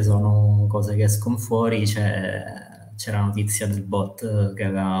 Sicuramente sono cose che escono fuori, c'è la notizia del bot che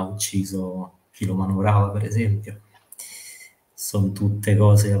aveva ucciso chi lo manovrava, per esempio. Sono tutte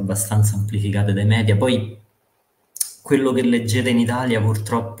cose abbastanza amplificate dai media. Poi quello che leggete in Italia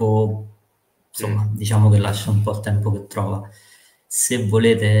purtroppo, insomma, diciamo che lascia un po' il tempo che trova. Se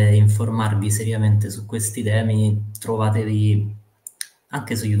volete informarvi seriamente su questi temi, trovatevi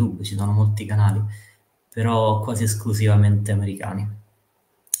anche su YouTube, ci sono molti canali, però quasi esclusivamente americani.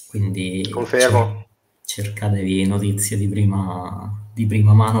 Quindi Confermo. cercatevi notizie di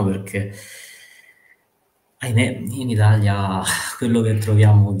prima mano, perché ahimè in Italia quello che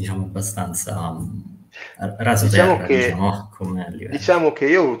troviamo, diciamo, abbastanza raso terra, come livello. Diciamo che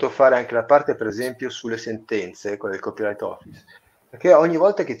io ho voluto fare anche la parte, per esempio, sulle sentenze, quelle del Copyright Office, perché ogni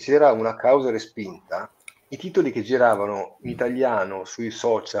volta che c'era una causa respinta, i titoli che giravano in italiano sui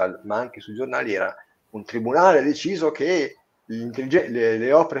social, ma anche sui giornali, era: un tribunale ha deciso che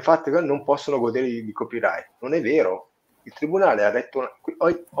le opere fatte non possono godere di copyright. Non è vero. Il tribunale ha detto,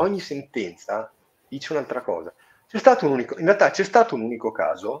 ogni sentenza dice un'altra cosa. In realtà c'è stato un unico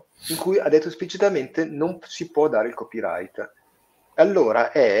caso in cui ha detto esplicitamente non si può dare il copyright.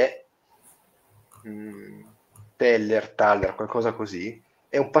 Allora è 𝗜𝗓𝗢𝗡𝗧𝗢, qualcosa così,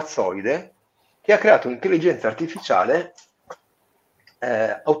 è un pazzoide che ha creato un'intelligenza artificiale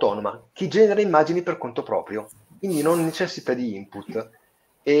autonoma, che genera immagini per conto proprio, quindi non necessita di input,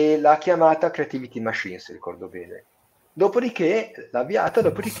 e l'ha chiamata Creativity Machine, se ricordo bene. Dopodiché l'ha avviata,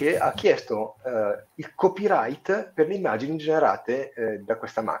 dopodiché ha chiesto il copyright per le immagini generate da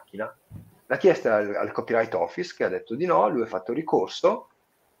questa macchina. L'ha chiesta al Copyright Office, che ha detto di no, lui ha fatto ricorso,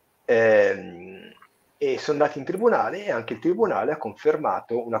 e sono andati in tribunale, e anche il tribunale ha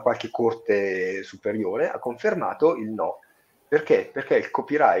confermato, una qualche corte superiore ha confermato il no. Perché? Perché il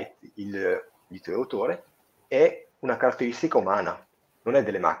copyright, il diritto d'autore, è una caratteristica umana, non è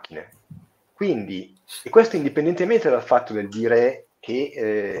delle macchine. Quindi, e questo indipendentemente dal fatto del dire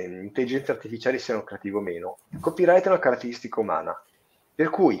che intelligenze artificiali siano creative o meno, il copyright è una caratteristica umana. Per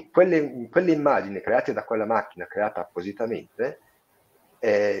cui quelle immagini create da quella macchina, creata appositamente,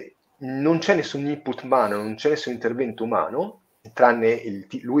 non c'è nessun input umano, non c'è nessun intervento umano, tranne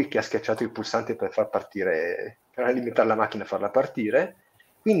lui che ha schiacciato il pulsante per far partire, per alimentare la macchina e farla partire.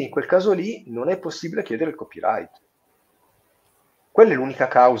 Quindi in quel caso lì non è possibile chiedere il copyright. Quella è l'unica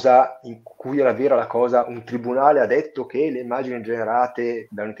causa in cui era vera la cosa: un tribunale ha detto che le immagini generate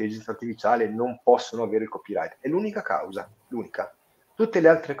da un'intelligenza artificiale non possono avere il copyright. È l'unica causa, l'unica. Tutte le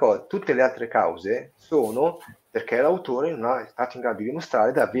altre cause sono perché l'autore non è stato in grado di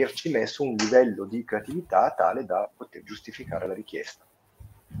dimostrare di averci messo un livello di creatività tale da poter giustificare la richiesta.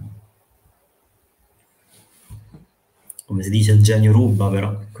 Come si dice, il genio ruba,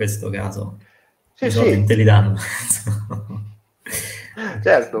 però in questo caso sì, i soldi sì. non te li danno.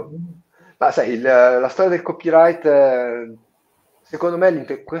 Certo, ma sai, la storia del copyright, secondo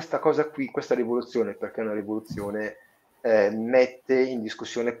me questa cosa qui, questa rivoluzione, perché è una rivoluzione, mette in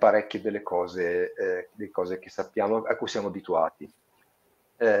discussione parecchie delle cose che sappiamo, a cui siamo abituati.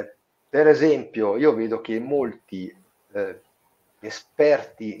 Per esempio, io vedo che molti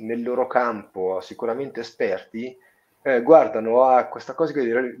esperti nel loro campo, sicuramente esperti, guardano a questa cosa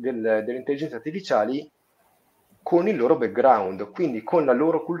delle intelligenze artificiali con il loro background, quindi con la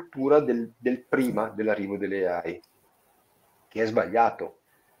loro cultura del prima dell'arrivo delle AI, che è sbagliato,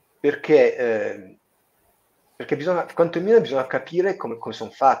 perché, perché quantomeno bisogna capire come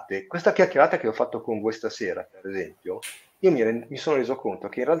sono fatte. Questa chiacchierata che ho fatto con voi stasera, per esempio, io mi sono reso conto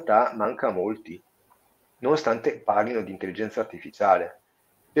che in realtà manca a molti, nonostante parlino di intelligenza artificiale.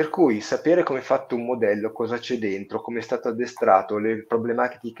 Per cui sapere come è fatto un modello, cosa c'è dentro, come è stato addestrato, le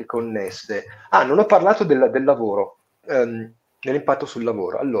problematiche connesse. Ah, non ho parlato del lavoro, dell'impatto sul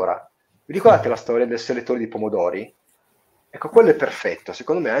lavoro. Allora, vi ricordate la storia del selettore di pomodori? Ecco, quello è perfetto,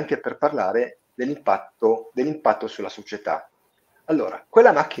 secondo me, anche per parlare dell'impatto sulla società. Allora,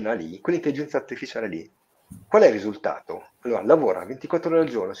 quella macchina lì, quell'intelligenza artificiale lì, qual è il risultato? Allora, lavora 24 ore al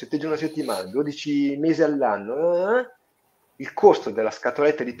giorno, 7 giorni a settimana, 12 mesi all'anno, il costo della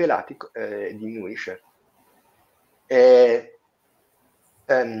scatoletta di pelati diminuisce. E,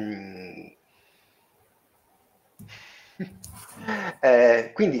 ehm,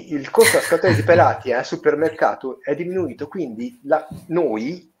 quindi il costo della scatoletta di pelati al supermercato è diminuito, quindi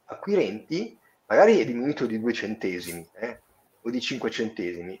noi acquirenti magari è diminuito di 2 centesimi o di 5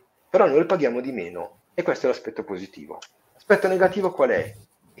 centesimi, però noi lo paghiamo di meno e questo è l'aspetto positivo. L'aspetto negativo qual è?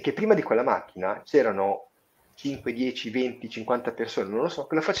 È che prima di quella macchina c'erano 5, 10, 20, 50 persone, non lo so,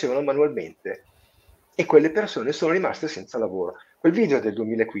 che lo facevano manualmente e quelle persone sono rimaste senza lavoro. Quel video è del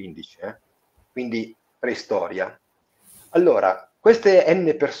 2015, quindi preistoria. Allora, queste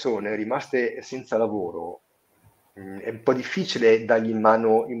n persone rimaste senza lavoro, è un po' difficile dargli in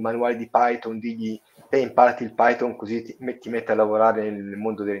mano il manuale di Python, digli te imparati il Python così ti metti a lavorare nel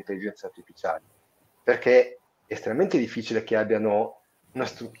mondo delle intelligenze artificiali, perché è estremamente difficile che abbiano una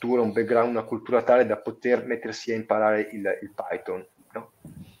struttura, un background, una cultura tale da poter mettersi a imparare il Python, no?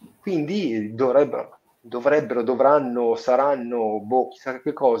 Quindi dovranno, saranno, boh, chissà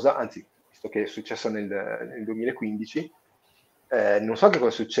che cosa, anzi, visto che è successo nel 2015, non so che cosa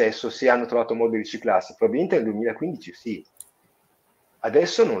è successo, se hanno trovato modo di riciclarsi, probabilmente nel 2015 sì,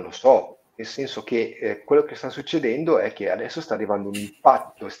 adesso non lo so, nel senso che quello che sta succedendo è che adesso sta arrivando un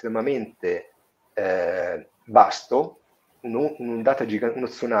impatto estremamente vasto, un'ondata gigante, uno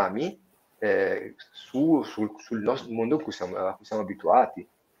tsunami sul nostro mondo a cui siamo abituati.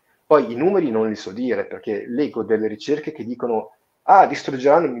 Poi i numeri non li so dire perché leggo delle ricerche che dicono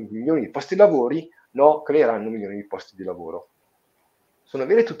distruggeranno milioni di posti di lavoro, no, creeranno milioni di posti di lavoro. Sono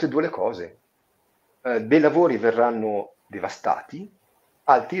vere tutte e due le cose. Dei lavori verranno devastati,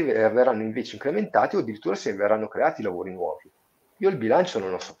 altri verranno invece incrementati o addirittura se verranno creati lavori nuovi. Io il bilancio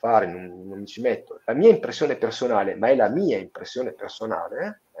non lo so fare, non mi ci metto. La mia impressione personale, ma è la mia impressione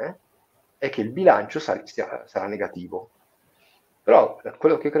personale, è che il bilancio sarà negativo. Però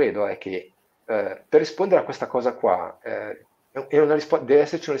quello che credo è che per rispondere a questa cosa qua deve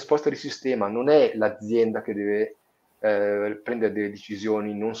esserci una risposta di sistema, non è l'azienda che deve prendere delle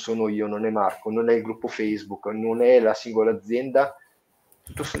decisioni, non sono io, non è Marco, non è il gruppo Facebook, non è la singola azienda,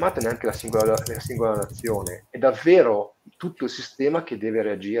 tutto sommato neanche la singola nazione, è davvero tutto il sistema che deve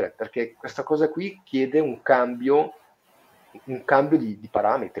reagire, perché questa cosa qui chiede un cambio di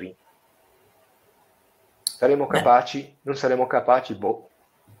parametri. Saremo capaci? Non saremo capaci? Boh.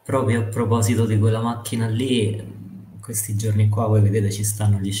 Proprio a proposito di quella macchina lì, questi giorni qua voi vedete ci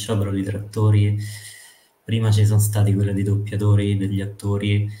stanno gli sciopero di trattori, prima ci sono stati quelli dei doppiatori, degli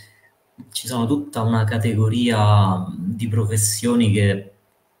attori, ci sono tutta una categoria di professioni che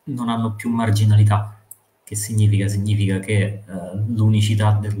non hanno più marginalità. Che significa? Significa che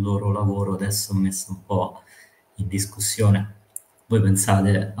l'unicità del loro lavoro adesso è messa un po' in discussione. Voi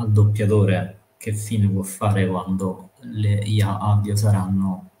pensate al doppiatore che fine può fare quando le IA audio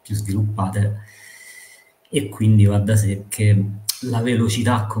saranno più sviluppate e quindi va da sé che la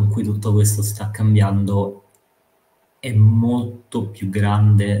velocità con cui tutto questo sta cambiando è molto più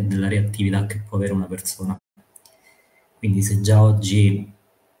grande della reattività che può avere una persona. Quindi se già oggi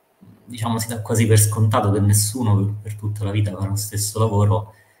diciamo si dà quasi per scontato che nessuno per tutta la vita farà lo stesso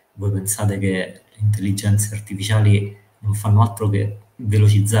lavoro, voi pensate che le intelligenze artificiali non fanno altro che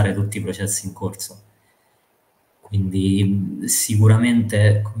velocizzare tutti i processi in corso. Quindi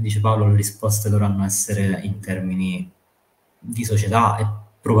sicuramente, come dice Paolo, le risposte dovranno essere in termini di società e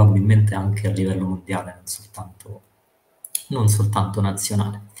probabilmente anche a livello mondiale, non soltanto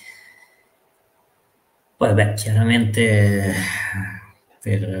nazionale. Poi vabbè, chiaramente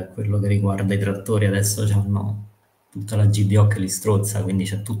per quello che riguarda i trattori adesso hanno tutta la GDO che li strozza, quindi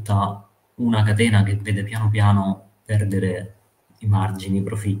c'è tutta una catena che vede piano piano perdere i margini, i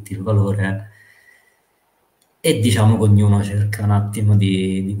profitti, il valore e diciamo che ognuno cerca un attimo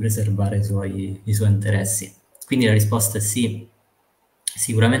di preservare i suoi interessi. Quindi la risposta è sì.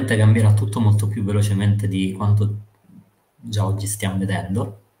 Sicuramente cambierà tutto molto più velocemente di quanto già oggi stiamo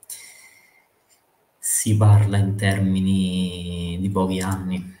vedendo. Si parla in termini di pochi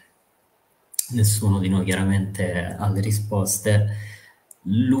anni. Nessuno di noi chiaramente ha le risposte.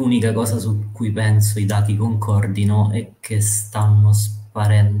 L'unica cosa su cui penso i dati concordino è che stanno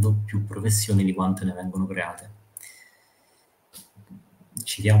sparendo più professioni di quante ne vengono create.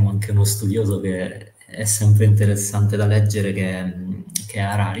 Citiamo anche uno studioso che è sempre interessante da leggere, che è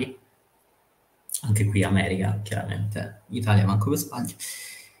Harari, anche qui America, chiaramente, Italia manco per sbaglio,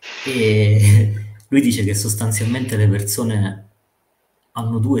 e lui dice che sostanzialmente le persone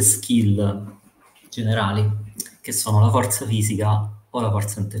hanno due skill generali, che sono la forza fisica o la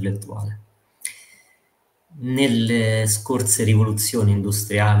forza intellettuale. Nelle scorse rivoluzioni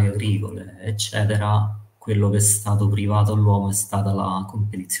industriali, agricole, eccetera, quello che è stato privato all'uomo è stata la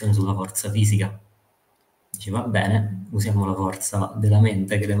competizione sulla forza fisica. Dice, va bene, usiamo la forza della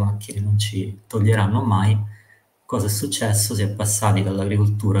mente che le macchine non ci toglieranno mai. Cosa è successo? Si è passati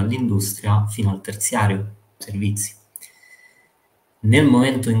dall'agricoltura all'industria fino al terziario, servizi. Nel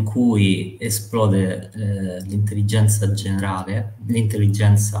momento in cui esplode l'intelligenza generativa,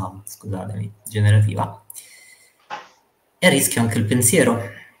 è a rischio anche il pensiero,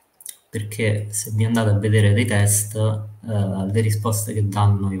 perché se vi andate a vedere dei test, le risposte che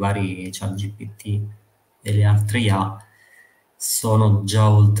danno i vari ChatGPT e le altre IA sono già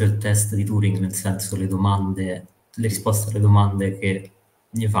oltre il test di Turing, nel senso le risposte alle domande che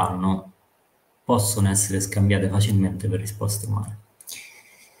gli fanno possono essere scambiate facilmente per risposte umane.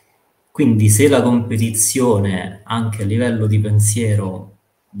 Quindi se la competizione anche a livello di pensiero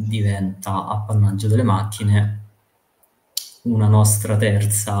diventa appannaggio delle macchine, una nostra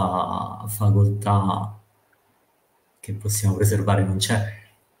terza facoltà che possiamo preservare non c'è.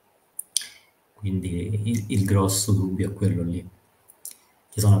 Quindi il grosso dubbio è quello lì.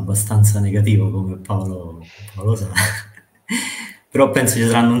 Io sono abbastanza negativo, come Paolo sa, però penso ci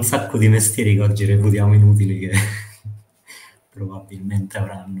saranno un sacco di mestieri che oggi reputiamo inutili che probabilmente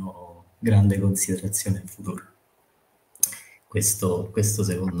avranno grande considerazione in futuro. Questo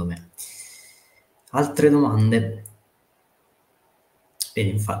secondo me. Altre domande? Vedi,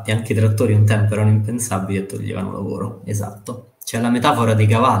 infatti anche i trattori un tempo erano impensabili e toglievano lavoro, esatto. C'è la metafora dei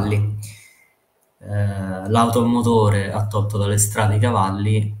cavalli. L'auto a motore ha tolto dalle strade i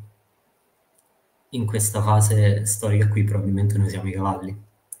cavalli. In questa fase storica qui probabilmente noi siamo i cavalli.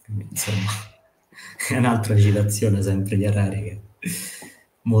 Quindi, insomma, è un'altra citazione sempre di Harari, che è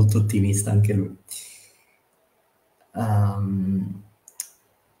molto ottimista anche lui.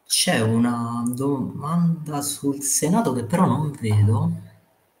 C'è una domanda sul Senato che però non vedo.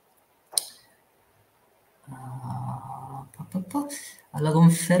 Alla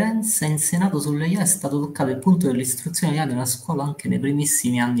conferenza in Senato sulle IA è stato toccato il punto dell'istruzione IA nella scuola anche nei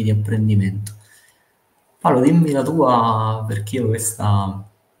primissimi anni di apprendimento. Paolo, dimmi la tua, perché io questa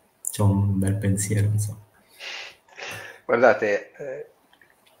c'ho un bel pensiero, insomma. Guardate,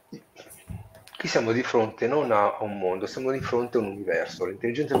 qui siamo di fronte non a un mondo, siamo di fronte a un universo. Le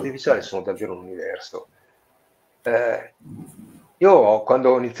intelligenze artificiali sono davvero un universo. Io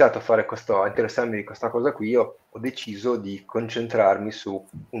quando ho iniziato a interessarmi di questa cosa qui, ho deciso di concentrarmi su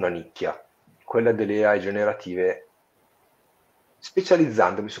una nicchia, quella delle AI generative,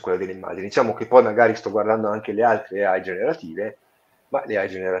 specializzandomi su quella delle immagini. Diciamo che poi magari sto guardando anche le altre AI generative, ma le AI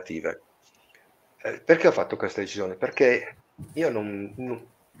generative. Perché ho fatto questa decisione? Perché io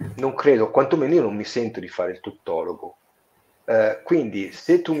non credo, quantomeno io non mi sento di fare il tuttologo. Quindi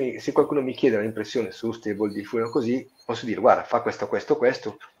se qualcuno mi chiede un'impressione su Stable Diffusion così, posso dire guarda, fa questo, questo,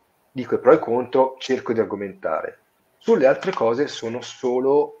 questo, dico i pro e i contro, cerco di argomentare. Sulle altre cose sono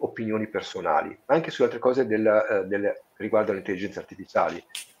solo opinioni personali, anche sulle altre cose che riguardano le intelligenze artificiali.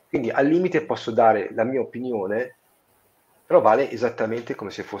 Quindi al limite posso dare la mia opinione, però vale esattamente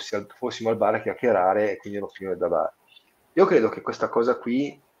come se fossimo al bar a chiacchierare e quindi non finire da bar. Io credo che questa cosa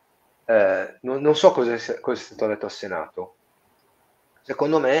qui, non so cosa è stato detto al Senato.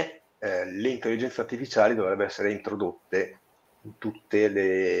 Secondo me le intelligenze artificiali dovrebbero essere introdotte in tutti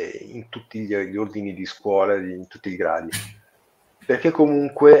gli ordini di scuola, in tutti i gradi, perché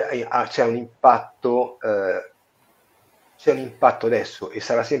comunque c'è un impatto adesso e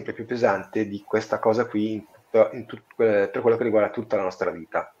sarà sempre più pesante di questa cosa qui per quello che riguarda tutta la nostra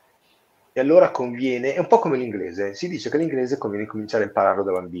vita. E allora conviene, è un po' come l'inglese, si dice che l'inglese conviene cominciare a impararlo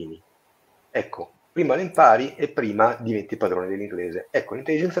da bambini. Ecco, prima lo impari e prima diventi padrone dell'inglese. Ecco,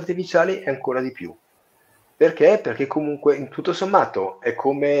 l'intelligenza artificiale è ancora di più. Perché? Perché comunque, in tutto sommato, è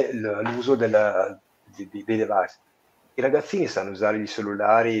come l'uso dei device. I ragazzini sanno usare i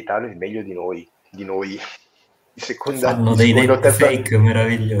cellulari, i tablet meglio di noi. Fanno di dei seconda o terza... fake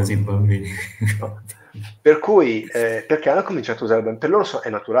meravigliosi i bambini. no. Per cui, perché hanno cominciato a usare, per loro è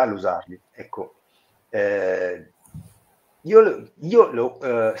naturale usarli, ecco. Io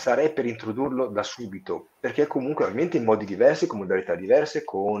sarei per introdurlo da subito, perché comunque ovviamente in modi diversi, con modalità diverse,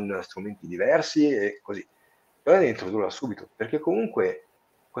 con strumenti diversi e così. Però devi introdurlo da subito, perché comunque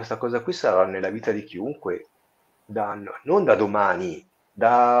questa cosa qui sarà nella vita di chiunque, non da domani,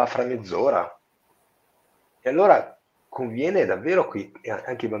 da fra mezz'ora. E allora conviene davvero che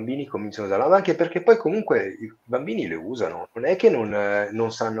anche i bambini cominciano a usarla, ma anche perché poi comunque i bambini le usano, non è che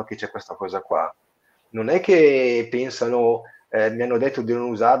non sanno che c'è questa cosa qua, non è che pensano, mi hanno detto di non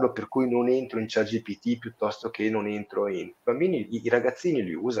usarlo, per cui non entro in ChatGPT piuttosto che non entro in... I bambini, i ragazzini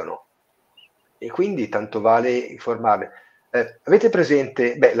li usano e quindi tanto vale informarli. Avete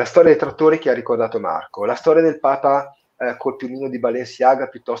presente, beh, la storia dei trattori che ha ricordato Marco, la storia del Papa col piumino di Balenciaga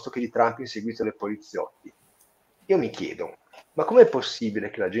piuttosto che di Trump inseguito dai poliziotti? Io mi chiedo, ma com'è possibile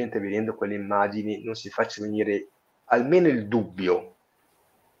che la gente vedendo quelle immagini non si faccia venire almeno il dubbio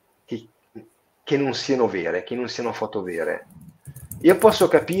che, che non siano vere, che non siano foto vere? Io posso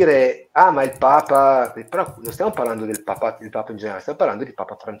capire, ah, ma il Papa, però non stiamo parlando del Papa in generale, stiamo parlando di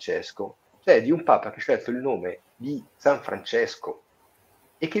Papa Francesco, cioè di un Papa che ha scelto il nome di San Francesco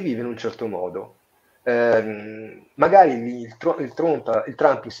e che vive in un certo modo. Magari il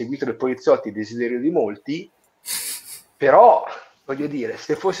Trump inseguito dai poliziotti, il desiderio di molti, però voglio dire,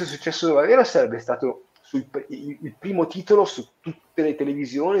 se fosse successo davvero sarebbe stato il primo titolo su tutte le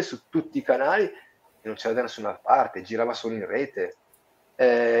televisioni, su tutti i canali, e non c'era da nessuna parte, girava solo in rete.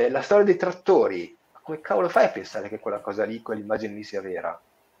 La storia dei trattori, ma come cavolo fai a pensare che quella cosa lì, quell'immagine lì sia vera?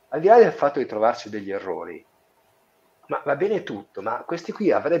 Al di là del fatto di trovarci degli errori, ma va bene tutto, ma questi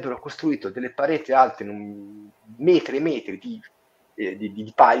qui avrebbero costruito delle pareti alte metri e metri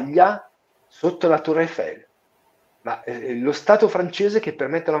di paglia sotto la Torre Eiffel. Ma lo Stato francese che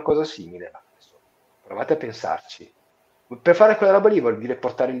permette una cosa simile, ma adesso, provate a pensarci. Per fare quella roba lì vuol dire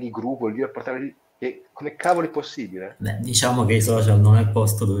portare lì gru, vuol dire portare lì... come cavolo è possibile? Beh, diciamo che i social non è il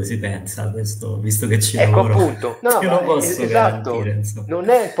posto dove si pensa, questo, visto che ci Ecco lavoro, appunto, no, te lo ma posso garantire, esatto, insomma. non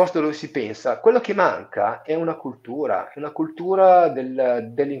è il posto dove si pensa, quello che manca è una cultura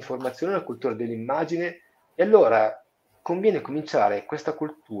dell'informazione, una cultura dell'immagine, e allora conviene cominciare questa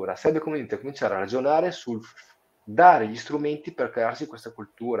cultura, sarebbe conveniente cominciare a ragionare sul dare gli strumenti per crearsi questa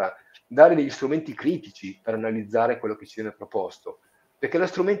cultura, dare degli strumenti critici per analizzare quello che ci viene proposto, perché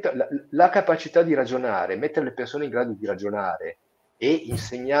la capacità di ragionare, mettere le persone in grado di ragionare e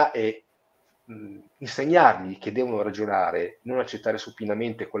insegnargli che devono ragionare, non accettare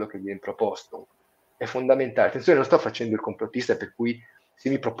supinamente quello che viene proposto, è fondamentale. Attenzione, non sto facendo il complottista per cui se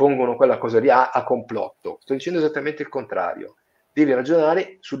mi propongono quella cosa lì a complotto, sto dicendo esattamente il contrario. Devi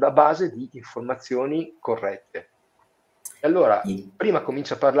ragionare sulla base di informazioni corrette. E allora, prima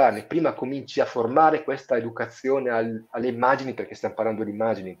cominci a parlarne, prima cominci a formare questa educazione alle immagini, perché stiamo parlando di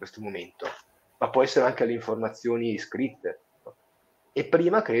immagini in questo momento, ma può essere anche alle informazioni scritte. E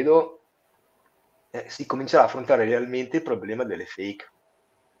prima, credo, si comincerà a affrontare realmente il problema delle fake.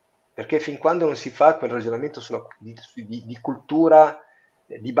 Perché fin quando non si fa quel ragionamento di cultura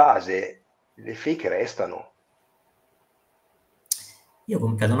di base, le fake restano. Io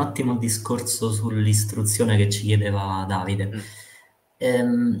completo un attimo il discorso sull'istruzione che ci chiedeva Davide.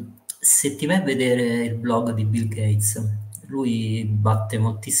 Se ti vai a vedere il blog di Bill Gates, lui batte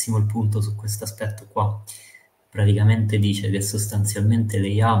moltissimo il punto su questo aspetto qua. Praticamente dice che sostanzialmente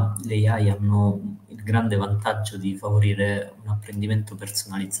le AI hanno il grande vantaggio di favorire un apprendimento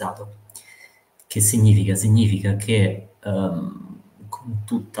personalizzato. Che significa? Significa che con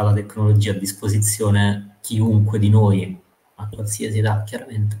tutta la tecnologia a disposizione, chiunque di noi, a qualsiasi età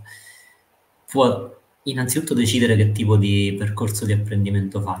chiaramente, può innanzitutto decidere che tipo di percorso di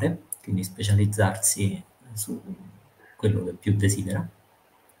apprendimento fare, quindi specializzarsi su quello che più desidera.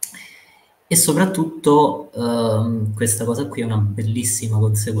 E soprattutto questa cosa qui è una bellissima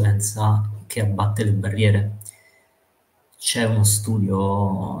conseguenza che abbatte le barriere. C'è uno studio,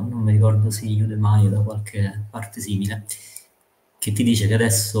 non mi ricordo se 𝗜𝗓𝗍𝗓 o da qualche parte simile, che ti dice che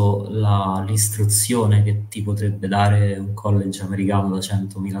adesso l'istruzione che ti potrebbe dare un college americano da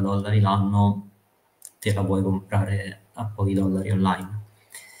 $100.000 l'anno te la puoi comprare a pochi dollari online.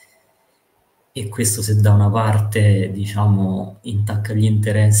 E questo, se da una parte, diciamo, intacca gli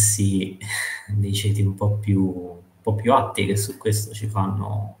interessi dei ceti un po' più atti, che su questo ci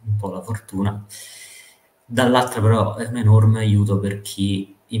fanno un po' la fortuna, dall'altra però è un enorme aiuto per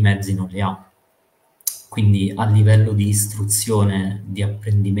chi i mezzi non li ha. Quindi a livello di istruzione, di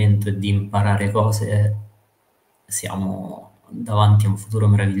apprendimento e di imparare cose, siamo davanti a un futuro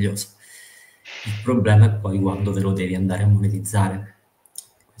meraviglioso. Il problema è poi quando te lo devi andare a monetizzare.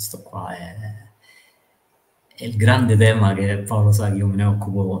 Questo qua è il grande tema che Paolo sa che io me ne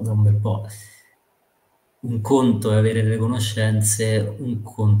occupo da un bel po'. Un conto è avere le conoscenze, un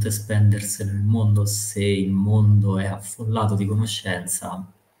conto è spendersene nel mondo. Se il mondo è affollato di conoscenza,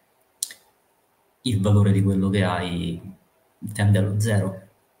 il valore di quello che hai tende allo zero.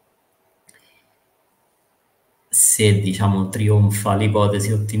 Se, diciamo, trionfa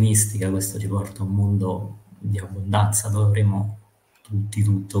l'ipotesi ottimistica, questo ci porta a un mondo di abbondanza dove avremo tutti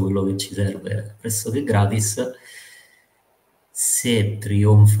tutto quello che ci serve pressoché gratis. Se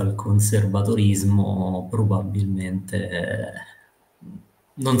trionfa il conservatorismo, probabilmente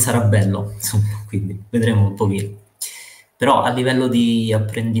non sarà bello, insomma, quindi vedremo un pochino. Però a livello di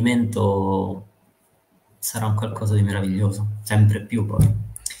apprendimento sarà un qualcosa di meraviglioso, sempre più poi.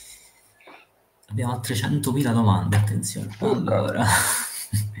 Abbiamo 300.000 domande, attenzione. Allora,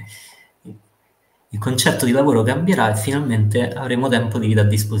 il concetto di lavoro cambierà e finalmente avremo tempo di vita a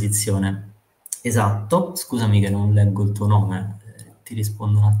disposizione. Esatto, scusami che non leggo il tuo nome, ti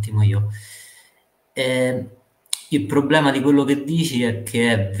rispondo un attimo io. Il problema di quello che dici è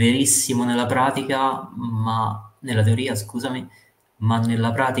che è verissimo nella pratica, ma nella teoria, scusami, ma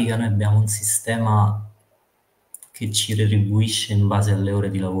nella pratica noi abbiamo un sistema che ci retribuisce in base alle ore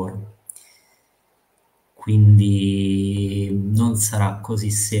di lavoro. Quindi non sarà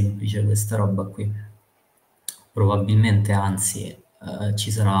così semplice questa roba qui. Probabilmente, anzi, ci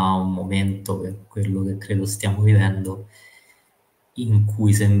sarà un momento, che è quello che credo stiamo vivendo, in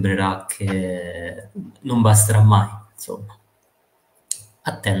cui sembrerà che non basterà mai, insomma.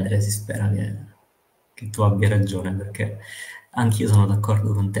 Attendere, si spera che tu abbia ragione, perché anch'io sono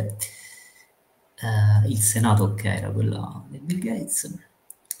d'accordo con te. Il Senato, ok, era quella di Bill Gates.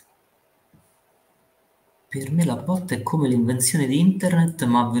 Per me la botta è come l'invenzione di internet,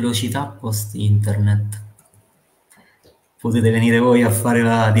 ma a velocità post-internet. Potete venire voi a fare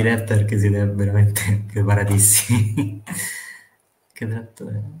la diretta perché siete veramente preparatissimi. Che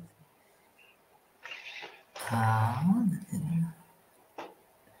trattore? Ah,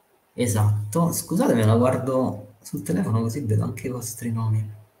 esatto, scusatemi, la guardo sul telefono così vedo anche i vostri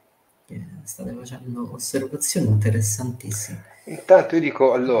nomi. State facendo osservazioni interessantissime. Intanto io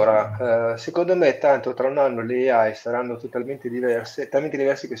dico, allora, secondo me tanto tra un anno le AI saranno totalmente diverse, talmente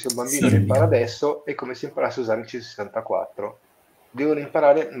diverse che se un bambino le impara Silvia, adesso è come se imparasse a usare il C64. Devono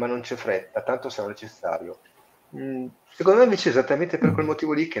imparare, ma non c'è fretta, tanto sarà necessario. Secondo me invece è esattamente per quel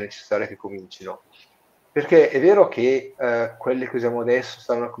motivo lì che è necessario che comincino. Perché è vero che quelle che usiamo adesso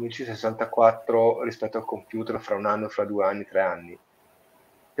saranno come il C64 rispetto al computer fra un anno, fra 2 anni, 3 anni.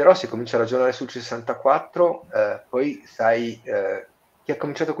 Però se cominci a ragionare sul 64, poi sai, chi ha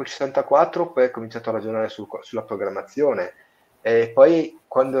cominciato col 64 poi ha cominciato a ragionare sulla programmazione. E poi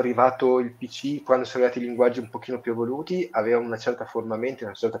quando è arrivato il PC, quando sono arrivati i linguaggi un pochino più evoluti, aveva una certa forma mente,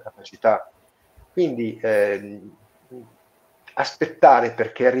 una certa capacità. Quindi aspettare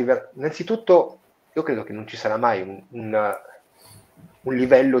perché arriva. Innanzitutto, io credo che non ci sarà mai un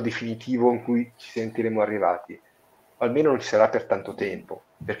livello definitivo in cui ci sentiremo arrivati, o almeno non ci sarà per tanto tempo,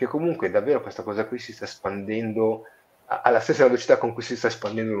 perché comunque davvero questa cosa qui si sta espandendo alla stessa velocità con cui si sta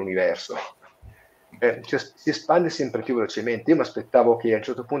espandendo l'universo. Cioè, si espande sempre più velocemente. Io mi aspettavo che a un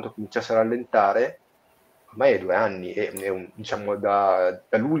certo punto cominciasse a rallentare, ormai è 2 anni, diciamo da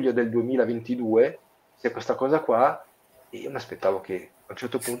luglio del 2022 c'è questa cosa qua, e io mi aspettavo che a un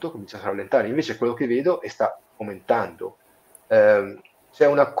certo punto cominciasse a rallentare, invece quello che vedo è sta aumentando. C'è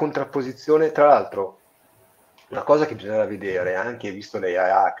una contrapposizione, tra l'altro, una cosa che bisognerà vedere, anche visto l'AI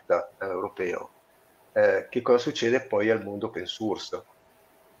Act europeo, che cosa succede poi al mondo open source.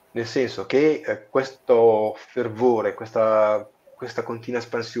 Nel senso che questo fervore, questa continua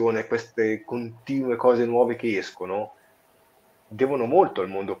espansione, queste continue cose nuove che escono, devono molto al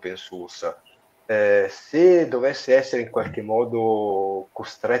mondo open source. Se dovesse essere in qualche modo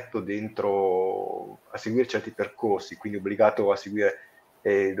costretto dentro a seguire certi percorsi, quindi obbligato a seguire,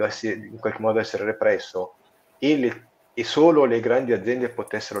 dovesse in qualche modo essere represso, e solo le grandi aziende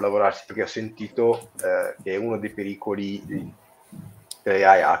potessero lavorarci, perché ho sentito che è uno dei pericoli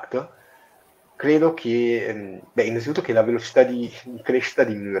dell'AI Act, credo che, innanzitutto che la velocità di crescita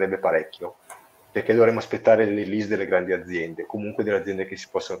diminuirebbe parecchio, perché dovremmo aspettare le release delle grandi aziende, comunque delle aziende che si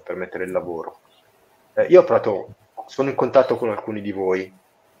possono permettere il lavoro. Io ho provato, sono in contatto con alcuni di voi,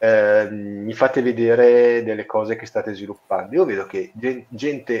 mi fate vedere delle cose che state sviluppando. Io vedo che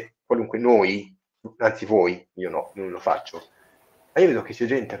gente, qualunque noi, anzi voi, io no, non lo faccio, ma io vedo che c'è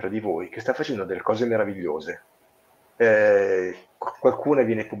gente fra di voi che sta facendo delle cose meravigliose. Qualcuna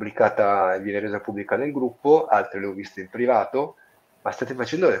viene pubblicata, viene resa pubblica nel gruppo, altre le ho viste in privato, ma state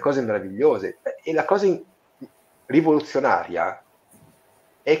facendo delle cose meravigliose. E la cosa rivoluzionaria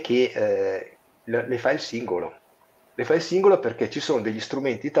è che le fa il singolo. Le fa il singolo perché ci sono degli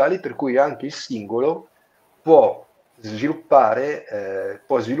strumenti tali per cui anche il singolo può sviluppare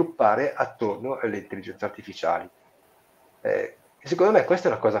attorno alle intelligenze artificiali. E secondo me questa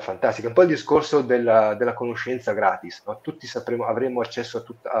è una cosa fantastica, un po' il discorso della conoscenza gratis, no? Tutti avremo accesso a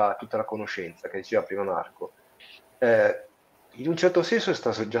tutta la conoscenza, che diceva prima Marco. In un certo senso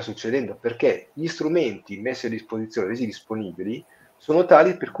sta già succedendo, perché gli strumenti messi a disposizione, resi disponibili, sono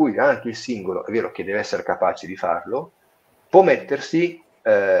tali per cui anche il singolo, è vero che deve essere capace di farlo, può mettersi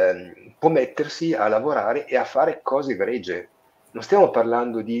a lavorare e a fare cose egregie. Non stiamo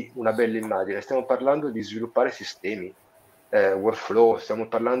parlando di una bella immagine, stiamo parlando di sviluppare sistemi, workflow, stiamo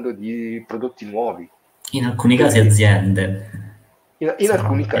parlando di prodotti nuovi. In alcuni casi Quindi, aziende. in Sarà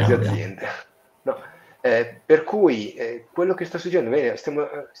alcuni casi piano piano. aziende. No. Per cui quello che sta succedendo, bene,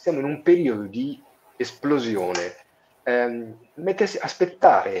 stiamo in un periodo di esplosione.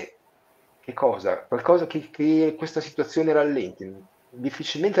 Aspettare che cosa? Qualcosa che questa situazione rallenti.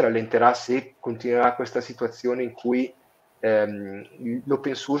 Difficilmente rallenterà se continuerà questa situazione in cui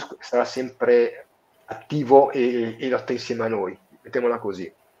l'open source sarà sempre attivo e lotta insieme a noi, mettiamola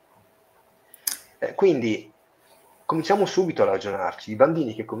così. Quindi cominciamo subito a ragionarci, i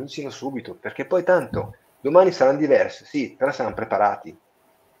bambini che comincino subito, perché poi tanto domani saranno diversi, sì, però saranno preparati.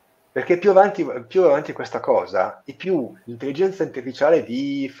 Perché più avanti questa cosa, e più l'intelligenza artificiale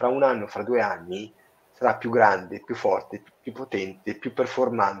di fra un anno, fra 2 anni, sarà più grande, più forte, più potente, più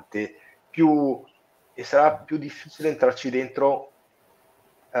performante, e sarà più difficile entrarci dentro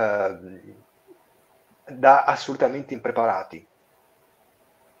da assolutamente impreparati.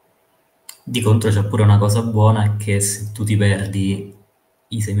 Di contro c'è pure una cosa buona, è che se tu ti perdi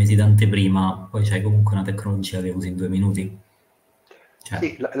i 6 mesi d'anteprima, poi c'hai comunque una tecnologia che usi in 2 minuti. Cioè,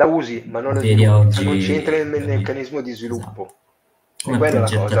 Sì, la usi, ma non la vedi sviluppi, cioè non c'entri oggi, nel meccanismo di esatto, sviluppo. E come quella è la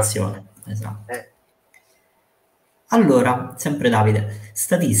cosa. progettazione, esatto. Eh, Allora, sempre Davide,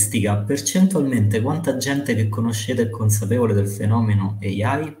 statistica, percentualmente quanta gente che conoscete è consapevole del fenomeno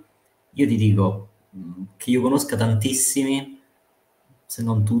AI? Io ti dico che io conosca tantissimi, se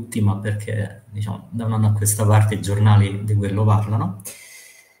non tutti, ma perché diciamo da un anno a questa parte i giornali di quello parlano,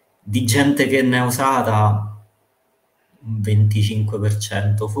 di gente che ne ha usata un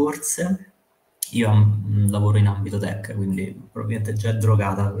 25% forse. Io lavoro in ambito tech, quindi probabilmente già è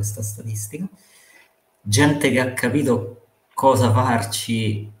drogata questa statistica. Gente che ha capito cosa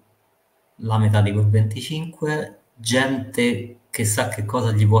farci, la metà di quel 25, gente che sa che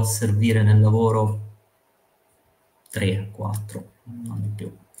cosa gli può servire nel lavoro, 3, 4, non di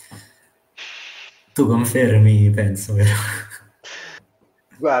più. Tu confermi, penso, vero?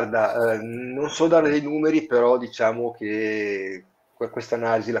 Guarda, non so dare dei numeri, però diciamo che questa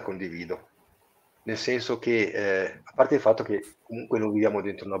analisi la condivido. Nel senso che, a parte il fatto che comunque non viviamo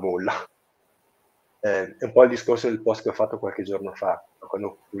dentro una bolla, è un po' il discorso del post che ho fatto qualche giorno fa, quando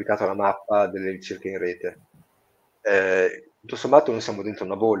ho pubblicato la mappa delle ricerche in rete. Tutto sommato non siamo dentro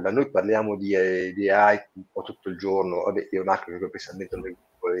una bolla, noi parliamo di AI un po' tutto il giorno, vabbè, io e Marco che pensamento noi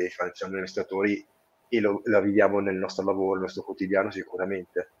facciamo gli amministratori e la viviamo nel nostro lavoro, nel nostro quotidiano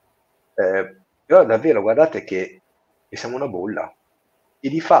sicuramente. Però davvero guardate che siamo una bolla e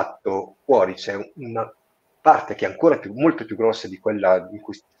di fatto fuori c'è una parte che è ancora molto più grossa di quella in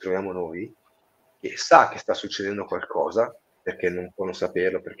cui ci troviamo noi, che sa che sta succedendo qualcosa, perché non può non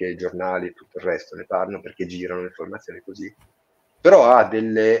saperlo, perché i giornali e tutto il resto ne parlano, perché girano le informazioni così, però ha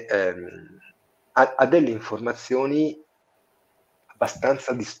delle informazioni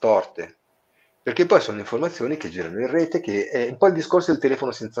abbastanza distorte, perché poi sono informazioni che girano in rete, che è un po' il discorso del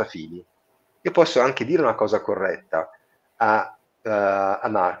telefono senza fili. Io posso anche dire una cosa corretta a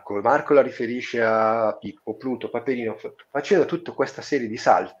Marco, Marco la riferisce a Pippo, Pluto, Paperino, facendo tutta questa serie di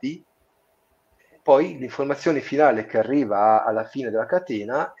salti, poi l'informazione finale che arriva alla fine della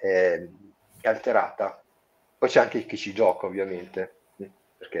catena è alterata. Poi c'è anche chi ci gioca, ovviamente,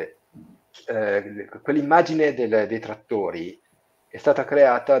 perché quell'immagine dei trattori è stata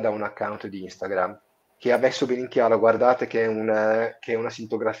creata da un account di Instagram che ha messo ben in chiaro, guardate che è una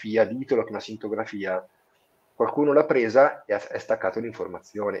sintografia, ditelo che è una sintografia. Qualcuno l'ha presa e è staccato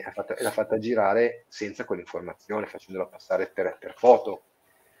l'informazione e l'ha fatta girare senza quell'informazione, facendola passare per foto.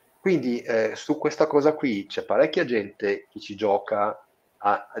 Quindi su questa cosa qui c'è parecchia gente che ci gioca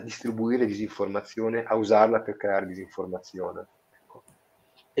a distribuire disinformazione, a usarla per creare disinformazione. Ecco.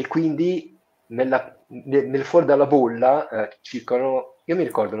 E quindi nel fuori dalla bolla circolano, io mi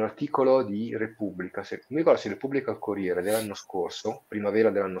ricordo un articolo di Repubblica, non mi ricordo se Repubblica o il Corriere dell'anno scorso,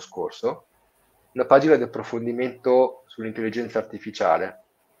 primavera dell'anno scorso, una pagina di approfondimento sull'intelligenza artificiale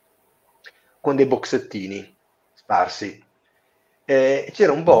con dei boxettini sparsi.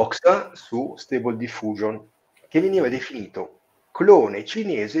 C'era un box su Stable Diffusion che veniva definito clone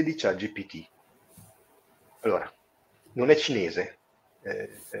cinese di ChatGPT. Allora, non è cinese,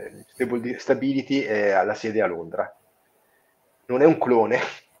 Stability ha la sede a Londra, non è un clone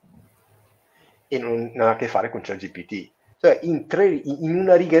e non ha a che fare con ChatGPT. Cioè, in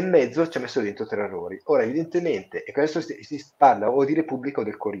una riga e mezzo ci ha messo dentro 3 errori. Ora, evidentemente, e questo si parla o di Repubblica o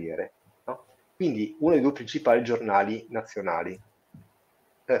del Corriere, no? Quindi uno dei 2 principali giornali nazionali.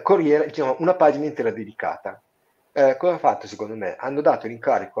 Corriere, diciamo, una pagina intera dedicata. Cosa ha fatto secondo me? Hanno dato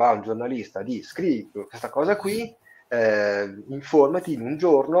l'incarico a un giornalista di scrivere questa cosa qui, informati in un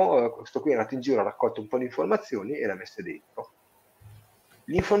giorno, questo qui è andato in giro, ha raccolto un po' di informazioni e le ha messe dentro.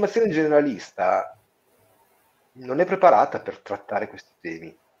 L'informazione generalista non è preparata per trattare questi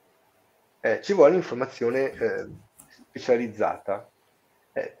temi. Ci vuole informazione specializzata,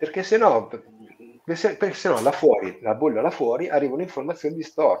 perché se no là fuori, la bolla là fuori, arrivano informazioni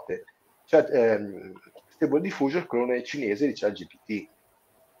distorte. Cioè, Stable Diffusion, il clone cinese di ChatGPT.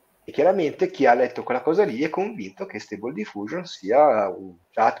 E chiaramente chi ha letto quella cosa lì è convinto che Stable Diffusion sia un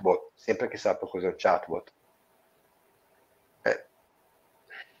chatbot, sempre che sappia cos'è un chatbot.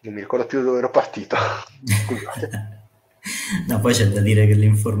 Non mi ricordo più dove ero partito. Scusate. No, poi c'è da dire che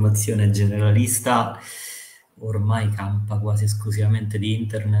l'informazione generalista ormai campa quasi esclusivamente di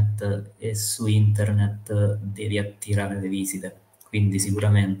internet e su internet devi attirare le visite, quindi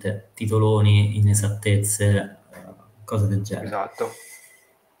sicuramente titoloni, inesattezze, cose del genere. Esatto.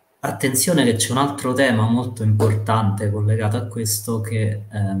 Attenzione che c'è un altro tema molto importante collegato a questo, che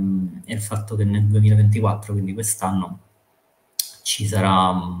è il fatto che nel 2024, quindi quest'anno, ci sarà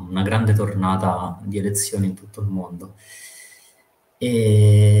una grande tornata di elezioni in tutto il mondo.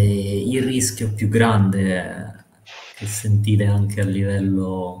 E il rischio più grande, che sentite anche a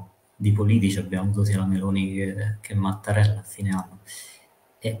livello di politici, abbiamo avuto sia la Meloni che Mattarella a fine anno,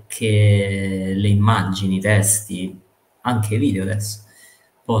 è che le immagini, i testi, anche i video adesso,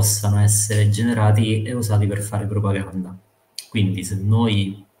 possano essere generati e usati per fare propaganda. Quindi se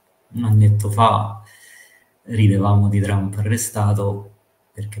noi un annetto fa ridevamo di Trump arrestato,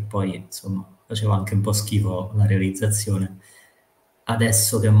 perché poi insomma faceva anche un po' schifo la realizzazione,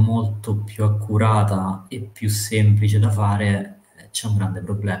 adesso che è molto più accurata e più semplice da fare, c'è un grande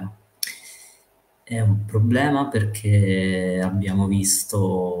problema. È un problema perché abbiamo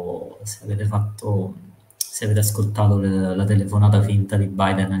visto, se avete ascoltato la telefonata finta di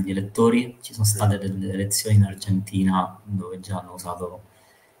Biden agli elettori, ci sono state delle elezioni in Argentina dove già hanno usato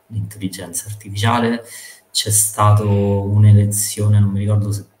l'intelligenza artificiale, c'è stata un'elezione, non mi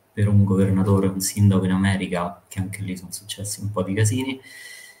ricordo se per un governatore o un sindaco in America, che anche lì sono successi un po' di casini.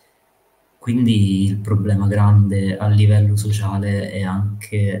 Quindi il problema grande a livello sociale è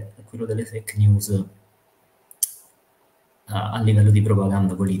anche quello delle fake news a livello di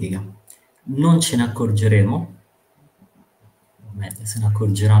propaganda politica. Non ce ne accorgeremo, o meglio, se ne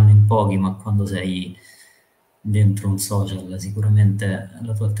accorgeranno in pochi, ma quando sei dentro un social sicuramente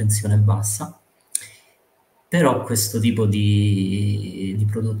la tua attenzione è bassa. Però questo tipo di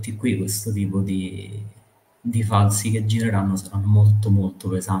prodotti qui, questo tipo di falsi che gireranno saranno molto molto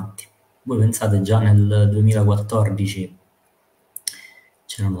pesanti. Voi pensate, già nel 2014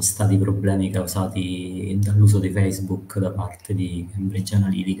 c'erano stati problemi causati dall'uso di Facebook da parte di Cambridge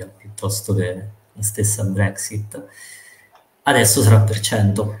Analytica, piuttosto che la stessa Brexit. Adesso sarà per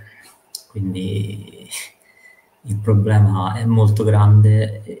 100, quindi il problema è molto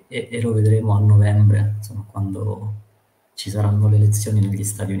grande e lo vedremo a novembre, insomma, quando ci saranno le elezioni negli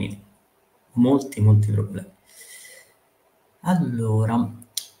Stati Uniti. Molti problemi. Allora,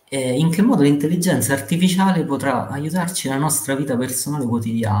 in che modo l'intelligenza artificiale potrà aiutarci nella nostra vita personale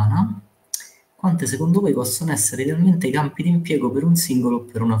quotidiana? Quante secondo voi possono essere idealmente i campi di impiego per un singolo o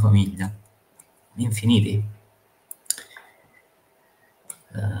per una famiglia? Infiniti.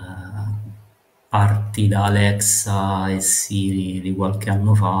 Parti da Alexa e Siri di qualche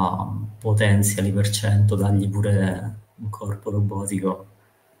anno fa, potenziali per 100, dagli pure un corpo robotico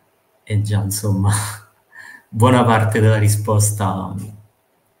e già insomma buona parte della risposta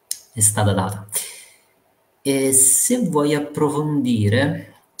è stata data. E se vuoi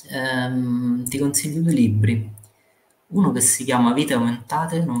approfondire, ti consiglio 2 libri. Uno che si chiama Vite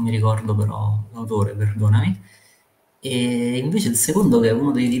aumentate, non mi ricordo però l'autore, perdonami, e invece il secondo, che è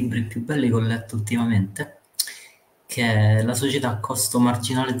uno dei libri più belli che ho letto ultimamente, che è La società a costo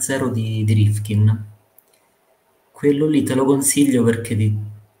marginale zero di Rifkin. Quello lì te lo consiglio perché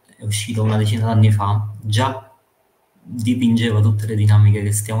è uscito una decina d'anni fa, già dipingeva tutte le dinamiche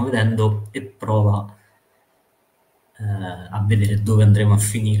che stiamo vedendo e prova a vedere dove andremo a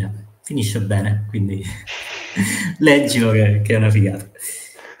finire. Finisce bene, quindi leggilo che è una figata.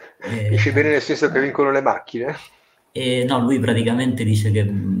 Finisce bene nel senso che vincono le macchine? E no, lui praticamente dice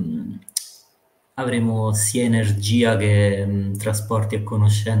che avremo sia energia che trasporti e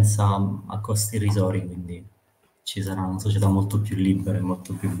conoscenza a costi irrisori, quindi ci sarà una società molto più libera e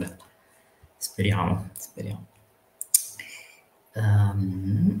molto più bella. Speriamo, speriamo.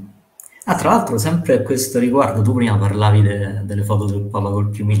 Tra l'altro, sempre a questo riguardo, tu prima parlavi delle foto del Papa col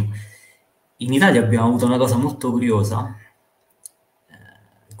piumino. In Italia abbiamo avuto una cosa molto curiosa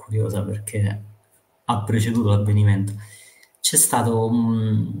perché ha preceduto l'avvenimento. C'è stato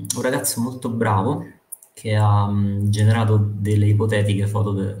un ragazzo molto bravo che ha generato delle ipotetiche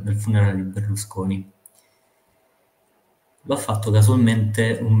foto del funerale di Berlusconi. L'ha fatto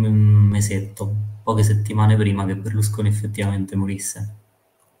casualmente un mesetto, poche settimane prima che Berlusconi effettivamente morisse.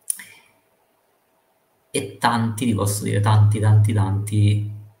 E tanti, ti posso dire, tanti,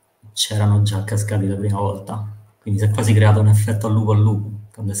 c'erano già cascati la prima volta. Quindi si è quasi creato un effetto al lupo,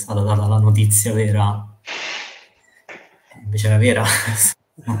 quando è stata data la notizia vera. Invece era vera.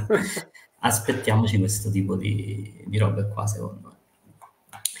 Aspettiamoci questo tipo di robe qua, secondo me.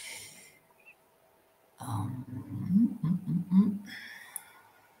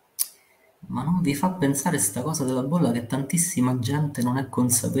 Ma non vi fa pensare sta cosa della bolla che tantissima gente non è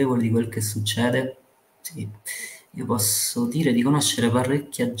consapevole di quel che succede? Sì, io posso dire di conoscere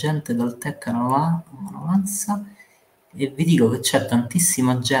parecchia gente dal tech avanza e vi dico che c'è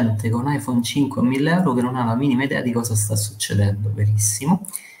tantissima gente con iPhone 5 a 1000 euro che non ha la minima idea di cosa sta succedendo, verissimo.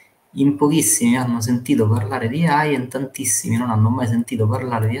 In pochissimi hanno sentito parlare di AI e in tantissimi non hanno mai sentito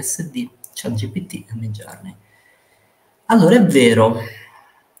parlare di SD, ChatGPT e Midjourney. Allora è vero,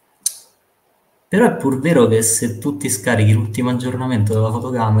 però è pur vero che se tu ti scarichi l'ultimo aggiornamento della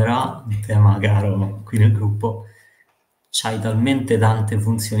fotocamera, tema caro qui nel gruppo, c'hai talmente tante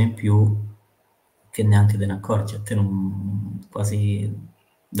funzioni in più che neanche te ne accorgi, a te non, quasi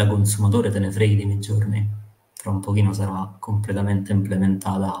da consumatore te ne freghi nei giorni, tra un pochino sarà completamente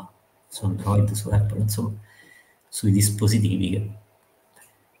implementata su Android, su Apple, insomma, sui dispositivi che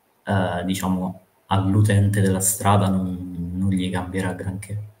diciamo all'utente della strada non gli cambierà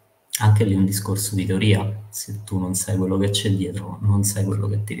granché. Anche lì è un discorso di teoria, se tu non sai quello che c'è dietro, non sai quello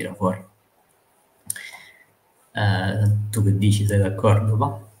che ti tira fuori. Tu che dici, sei d'accordo?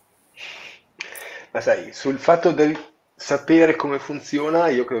 Ma sai, sul fatto del sapere come funziona,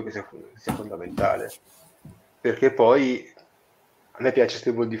 io credo che sia fondamentale, perché poi a me piace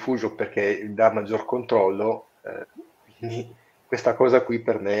Stable Diffusion perché dà maggior controllo, quindi questa cosa qui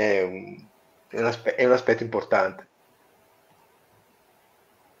per me è un aspetto importante.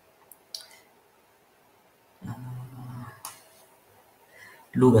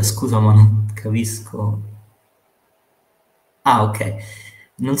 Luca, scusa, ma non capisco. Ah, ok.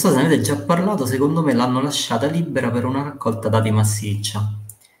 Non so se ne avete già parlato, secondo me l'hanno lasciata libera per una raccolta dati massiccia.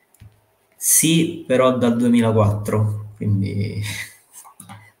 Sì, però dal 2004, quindi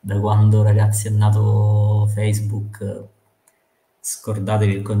da quando ragazzi è nato Facebook,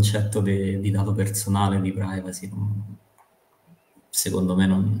 scordatevi il concetto di dato personale, di privacy. Secondo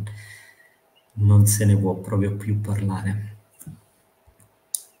me non se ne può proprio più parlare.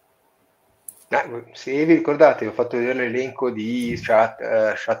 Se vi ricordate, ho fatto vedere l'elenco di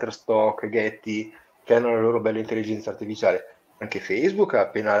Shutterstock, Getty, che hanno la loro bella intelligenza artificiale. Anche Facebook ha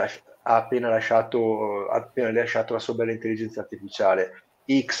appena rilasciato la sua bella intelligenza artificiale.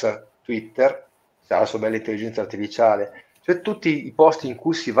 X, Twitter, ha la sua bella intelligenza artificiale. Cioè tutti i posti in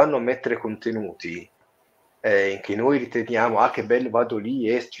cui si vanno a mettere contenuti, che noi riteniamo, ah che bello, vado lì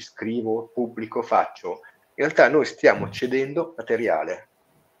e ci scrivo, pubblico, faccio. In realtà noi stiamo cedendo materiale,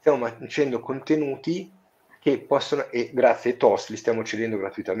 stiamo facendo contenuti che possono, e grazie ai TOS li stiamo cedendo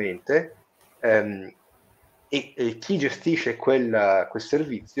gratuitamente, e chi gestisce quel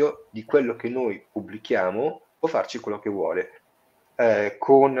servizio di quello che noi pubblichiamo può farci quello che vuole.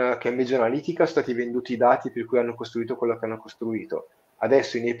 Con Cambridge Analytica sono stati venduti i dati per cui hanno costruito quello che hanno costruito.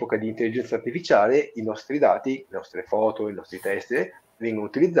 Adesso in epoca di intelligenza artificiale i nostri dati, le nostre foto, i nostri testi vengono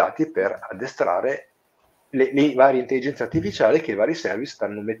utilizzati per addestrare le varie intelligenze artificiali che i vari service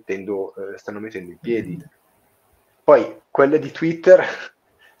stanno mettendo in piedi. Poi quella di Twitter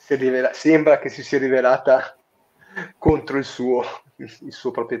sembra che si sia rivelata contro il suo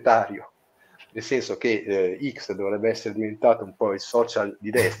proprietario, nel senso che X dovrebbe essere diventato un po' il social di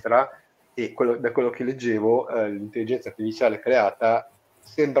destra e da quello che leggevo l'intelligenza artificiale creata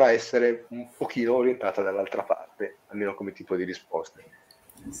sembra essere un pochino orientata dall'altra parte, almeno come tipo di risposte.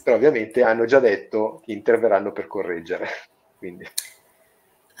 però ovviamente hanno già detto che interverranno per correggere. Quindi.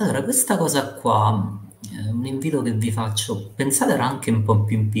 Allora, questa cosa qua è un invito che vi faccio, pensatela anche un po'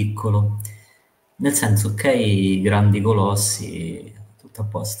 più in piccolo, nel senso, ok, grandi colossi, tutto a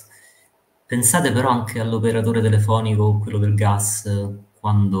posto. Pensate però anche all'operatore telefonico o quello del gas,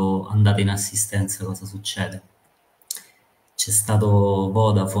 quando andate in assistenza, cosa succede? C'è stato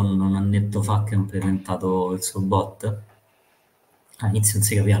Vodafone un annetto fa che ha implementato il suo bot. All'inizio non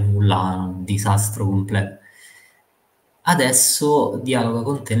si capiva nulla, un disastro completo. Adesso dialoga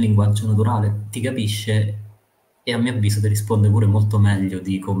con te in linguaggio naturale, ti capisce e a mio avviso ti risponde pure molto meglio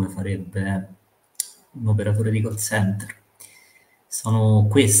di come farebbe un operatore di call center. Sono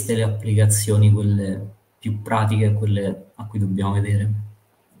queste le applicazioni, quelle più pratiche, quelle a cui dobbiamo vedere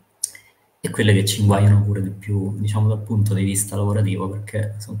e quelle che ci inguaiano pure di più, diciamo, dal punto di vista lavorativo,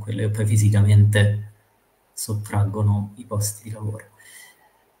 perché sono quelle che poi fisicamente sottraggono i posti di lavoro.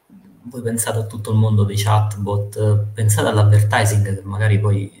 Voi pensate a tutto il mondo dei chatbot, pensate all'advertising, che magari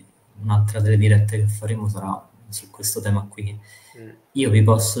poi un'altra delle dirette che faremo sarà su questo tema qui. Io vi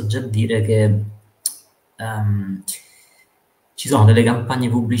posso già dire che ci sono delle campagne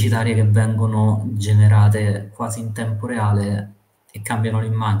pubblicitarie che vengono generate quasi in tempo reale e cambiano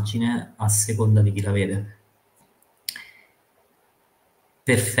l'immagine a seconda di chi la vede.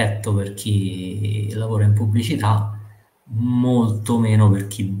 Perfetto per chi lavora in pubblicità, molto meno per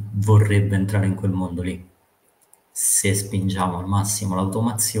chi vorrebbe entrare in quel mondo lì. Se spingiamo al massimo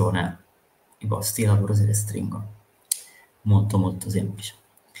l'automazione, i posti di lavoro si restringono. Molto molto semplice.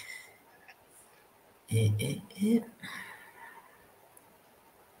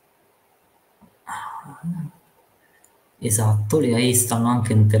 Esatto, le AI stanno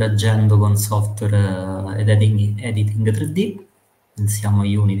anche interagendo con software ed editing 3D. Pensiamo a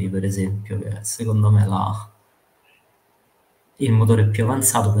Unity, per esempio, che secondo me il motore più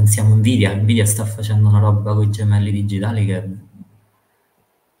avanzato. Pensiamo a Nvidia sta facendo una roba con i gemelli digitali che,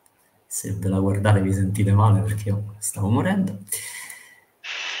 se ve la guardate vi sentite male perché io stavo morendo.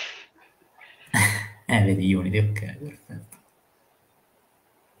 Vedi Unity, ok, perfetto.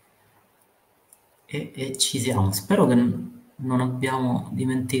 E ci siamo. Spero che non abbiamo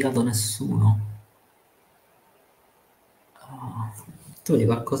dimenticato nessuno. Tu vedi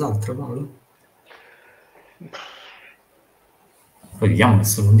qualcos'altro, Paolo? Poi vediamo che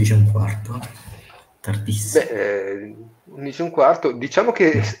sono 11:15. Tardissimo. 11:15, diciamo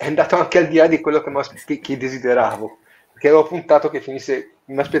che è andato anche al di là di quello che desideravo, perché avevo puntato che finisse,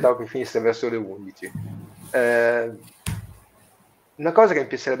 mi aspettavo che finisse verso le 11. Una cosa che mi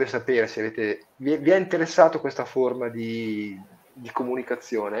piacerebbe sapere, se vi è interessato questa forma di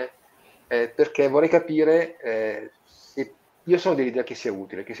comunicazione, perché vorrei capire se io sono dell'idea che sia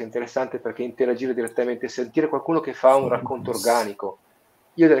utile, che sia interessante, perché interagire direttamente, sentire qualcuno che fa un racconto organico.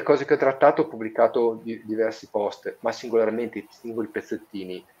 Io delle cose che ho trattato ho pubblicato diversi post, ma singolarmente i singoli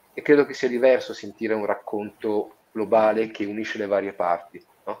pezzettini, e credo che sia diverso sentire un racconto globale che unisce le varie parti,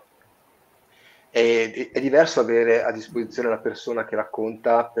 no? È diverso avere a disposizione la persona che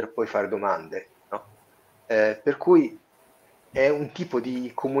racconta per poi fare domande, no? Per cui è un tipo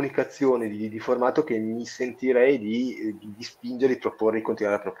di comunicazione, di formato che mi sentirei di spingere, di proporre, di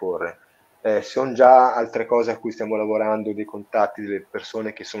continuare a proporre. Sono già altre cose a cui stiamo lavorando, dei contatti, delle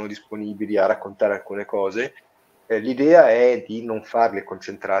persone che sono disponibili a raccontare alcune cose. L'idea è di non farle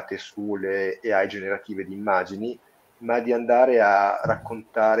concentrate sulle AI generative di immagini, ma di andare a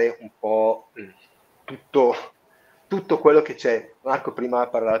raccontare un po' tutto quello che c'è. Marco prima ha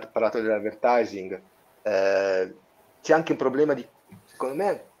parlato dell'advertising, c'è anche un problema secondo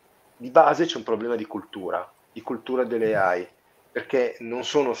me, di base c'è un problema di cultura delle AI, perché non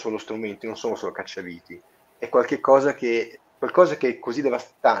sono solo strumenti, non sono solo cacciaviti, è qualcosa che è così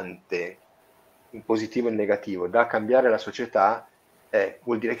devastante, in positivo e in negativo, da cambiare la società,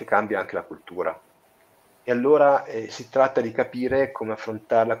 vuol dire che cambia anche la cultura. E allora si tratta di capire come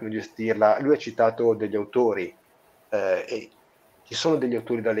affrontarla, come gestirla. Lui ha citato degli autori, e ci sono degli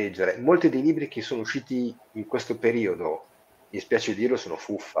autori da leggere. Molti dei libri che sono usciti in questo periodo, mi spiace dirlo, sono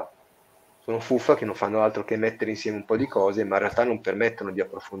fuffa. Sono fuffa che non fanno altro che mettere insieme un po' di cose, ma in realtà non permettono di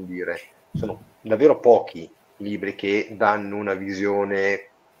approfondire. Sono davvero pochi libri che danno una visione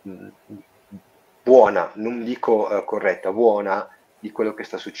buona, non dico corretta, buona di quello che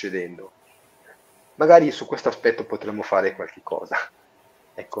sta succedendo. Magari su questo aspetto potremmo fare qualche cosa.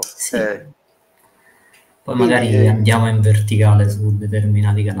 Ecco, Sì, poi quindi magari andiamo in verticale su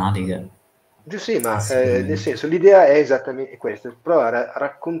determinati canali sì, che ma nel sicuramente... senso l'idea è esattamente questa, provare a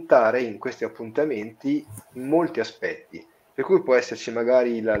raccontare in questi appuntamenti molti aspetti, per cui può esserci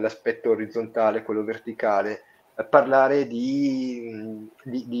magari l'aspetto orizzontale, quello verticale, parlare di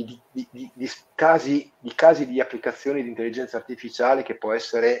casi di applicazioni di intelligenza artificiale che può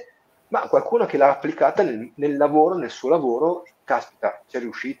essere, ma qualcuno che l'ha applicata nel lavoro, nel suo lavoro, caspita, ci è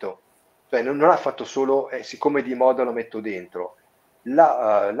riuscito. Cioè non ha fatto solo, siccome di moda lo metto dentro,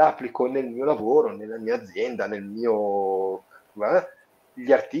 la applico nel mio lavoro, nella mia azienda,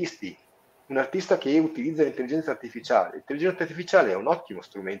 gli artisti. Un artista che utilizza l'intelligenza artificiale. L'intelligenza artificiale è un ottimo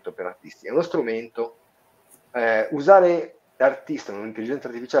strumento per artisti, è uno strumento. Usare l'artista un'intelligenza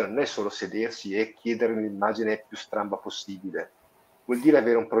artificiale non è solo sedersi e chiedere l'immagine più stramba possibile, vuol dire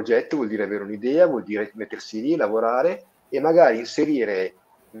avere un progetto, vuol dire avere un'idea, vuol dire mettersi lì, lavorare e magari inserire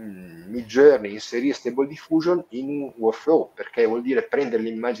Midjourney, inserire Stable Diffusion in un workflow, perché vuol dire prendere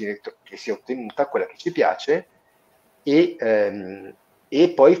l'immagine che si è ottenuta, quella che ci piace, e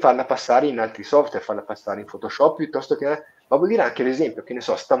poi farla passare in altri software, farla passare in Photoshop piuttosto che, ma vuol dire anche, ad esempio, che ne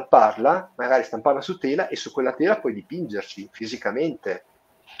so, magari stamparla su tela e su quella tela poi dipingerci fisicamente.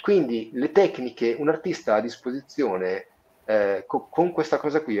 Quindi le tecniche, un artista ha a disposizione con questa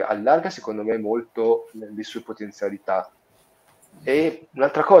cosa qui allarga secondo me molto le sue potenzialità. E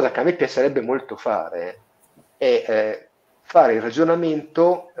un'altra cosa che a me piacerebbe molto fare è fare il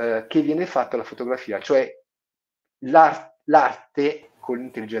ragionamento che viene fatto alla fotografia, cioè l'arte con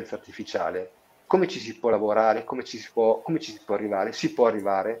l'intelligenza artificiale. Come ci si può lavorare, come ci si può arrivare? Si può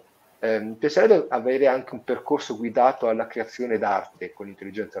arrivare. Mi piacerebbe avere anche un percorso guidato alla creazione d'arte con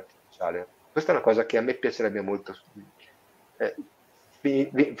l'intelligenza artificiale. Questa è una cosa che a me piacerebbe molto,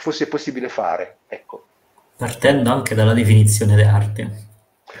 fosse possibile fare, ecco. Partendo anche dalla definizione di arte,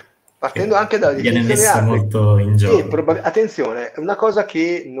 Partendo anche dalla viene definizione di messa arte, molto in gioco. attenzione, una cosa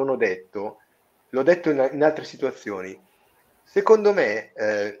che non ho detto, l'ho detto in altre situazioni. Secondo me,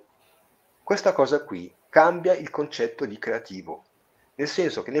 questa cosa qui cambia il concetto di creativo, nel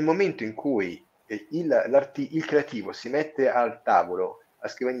senso che nel momento in cui il creativo si mette al tavolo, a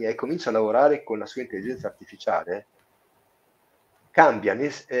scrivania e comincia a lavorare con la sua intelligenza artificiale, cambia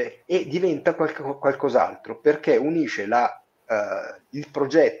e diventa qualcos'altro, perché unisce il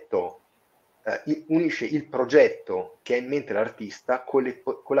progetto che ha in mente l'artista con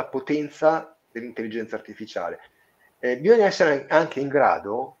la potenza dell'intelligenza artificiale. Bisogna essere anche in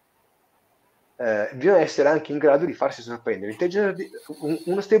grado di farsi sorprendere.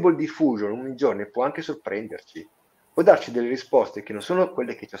 Uno stable diffusion un giorno può anche sorprenderci, può darci delle risposte che non sono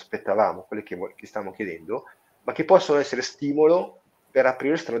quelle che ci aspettavamo, quelle che stiamo chiedendo, ma che possono essere stimolo per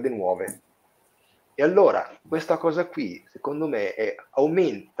aprire strade nuove. E allora questa cosa qui, secondo me,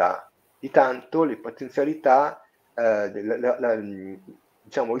 aumenta di tanto le potenzialità,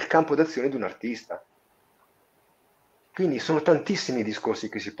 diciamo, il campo d'azione di un artista. Quindi sono tantissimi discorsi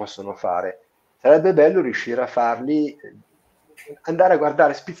che si possono fare. Sarebbe bello riuscire a farli, andare a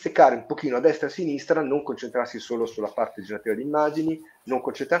guardare, spizzicare un pochino a destra e a sinistra, non concentrarsi solo sulla parte generativa di immagini,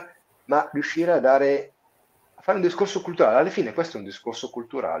 ma riuscire a fare un discorso culturale. Alla fine questo è un discorso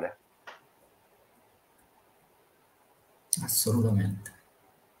culturale. Assolutamente.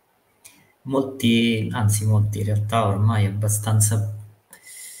 Molti in realtà ormai è abbastanza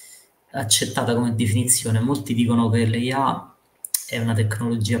accettata come definizione. Molti dicono che l'IA è una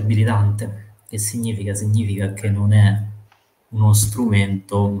tecnologia abilitante. Che significa? Significa che non è uno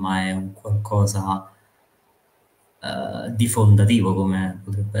strumento, ma è un qualcosa di fondativo, come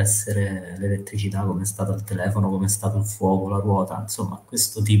potrebbe essere l'elettricità, come è stato il telefono, come è stato il fuoco, la ruota, insomma,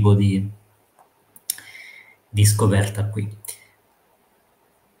 questo tipo di scoperta qui.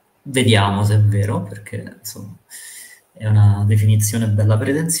 Vediamo se è vero, perché insomma è una definizione bella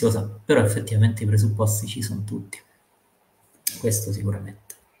pretenziosa, però effettivamente i presupposti ci sono tutti. Questo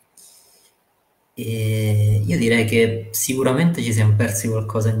sicuramente. E io direi che sicuramente ci siamo persi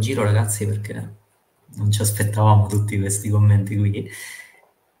qualcosa in giro, ragazzi, perché non ci aspettavamo tutti questi commenti qui.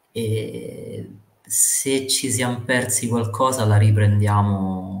 E se ci siamo persi qualcosa la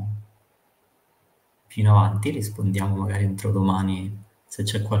riprendiamo più in avanti, rispondiamo magari entro domani se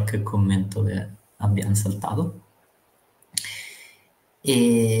c'è qualche commento che abbiamo saltato.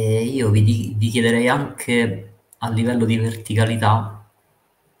 E io vi chiederei anche a livello di verticalità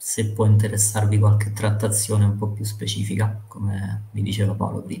se può interessarvi qualche trattazione un po' più specifica, come vi diceva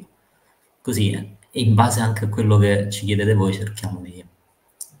Paolo prima. Così, e in base anche a quello che ci chiedete voi, cerchiamo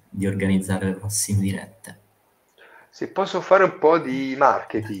di organizzare le prossime dirette. Se posso fare un po' di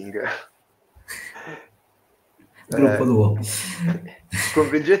marketing. Gruppo tuo.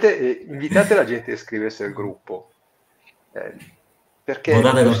 Invitate la gente a iscriversi al gruppo. Perché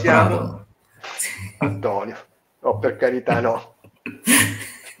Votate possiamo... Prato. Antonio, no, per carità no.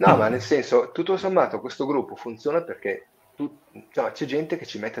 No, ma nel senso, tutto sommato questo gruppo funziona perché c'è gente che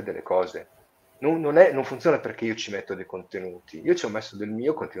ci mette delle cose. non funziona perché io ci metto dei contenuti. Io ci ho messo del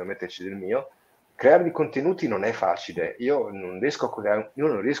mio, continuo a metterci del mio. Creare dei contenuti non è facile. Io non riesco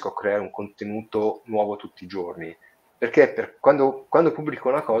a creare un contenuto nuovo tutti i giorni, perché quando pubblico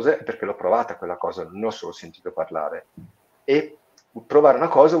una cosa è perché l'ho provata quella cosa, non ho solo sentito parlare. E provare una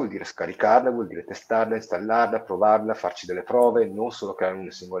cosa vuol dire scaricarla, vuol dire testarla, installarla, provarla, farci delle prove, non solo creare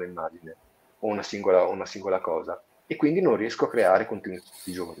una singola immagine o una singola cosa. E quindi non riesco a creare contenuti tutti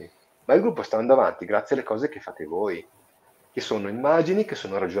i giorni. Ma il gruppo sta andando avanti grazie alle cose che fate voi, che sono immagini, che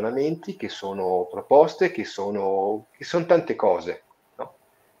sono ragionamenti, che sono proposte, che sono tante cose, no?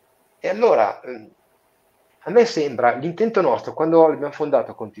 E allora, a me sembra, l'intento nostro, quando abbiamo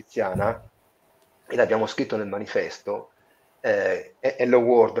fondato con Tiziana, e l'abbiamo scritto nel manifesto, è Hello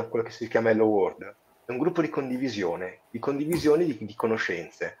World, quello che si chiama Hello World, è un gruppo di condivisione di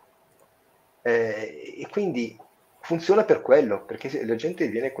conoscenze. E quindi funziona per quello, perché la gente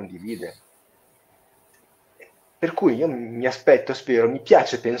viene e condivide. Per cui io mi aspetto, spero, mi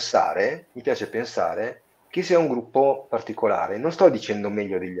piace pensare che sia un gruppo particolare. Non sto dicendo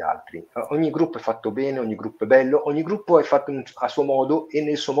meglio degli altri. Ogni gruppo è fatto bene, ogni gruppo è bello, ogni gruppo è fatto a suo modo e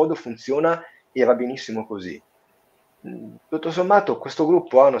nel suo modo funziona e va benissimo così. Tutto sommato questo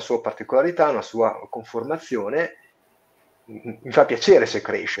gruppo ha una sua particolarità, una sua conformazione. Mi fa piacere se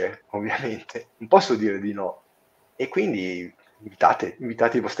cresce, ovviamente, non posso dire di no. E quindi invitate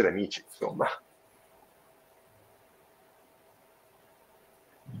i vostri amici, insomma.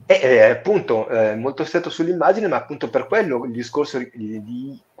 Appunto, molto stretto sull'immagine, ma appunto per quello il discorso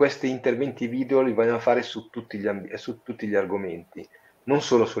di questi interventi video li vogliono fare su tutti gli argomenti, non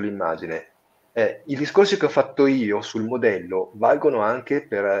solo sull'immagine. I discorsi che ho fatto io sul modello valgono anche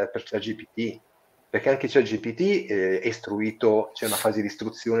per ChatGPT, perché anche ChatGPT è istruito, c'è una fase di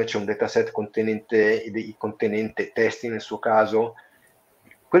istruzione, c'è un dataset contenente testi nel suo caso,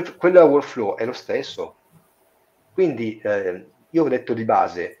 quella workflow è lo stesso. Quindi io ho detto di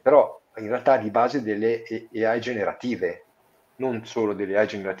base, però in realtà di base delle AI generative, non solo delle AI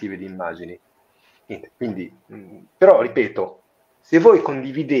generative di immagini. Niente, quindi, però ripeto, se voi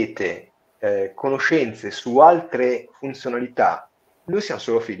condividete conoscenze su altre funzionalità, noi siamo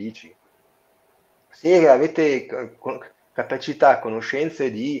solo felici. Se avete capacità,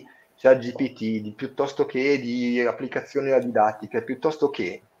 conoscenze di ChatGPT, piuttosto che di applicazioni della didattica, piuttosto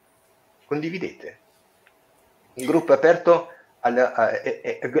che condividete. Il gruppo è aperto,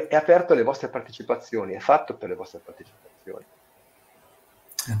 è aperto alle vostre partecipazioni, è fatto per le vostre partecipazioni.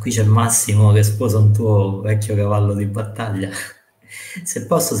 Qui c'è Massimo che sposa un tuo vecchio cavallo di battaglia. Se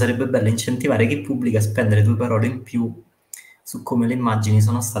posso, sarebbe bello incentivare chi pubblica a spendere 2 parole in più su come le immagini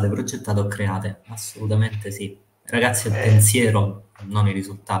sono state progettate o create. Assolutamente sì. Ragazzi, il pensiero, non il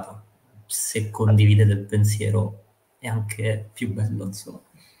risultato. Se condividete il pensiero è anche più bello, insomma.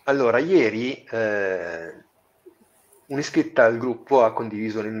 Allora, ieri un'iscritta al gruppo ha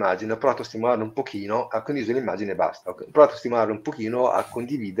condiviso un'immagine, ho provato a stimolarlo un pochino, ha condiviso l'immagine e basta, ho provato a stimolarlo un pochino a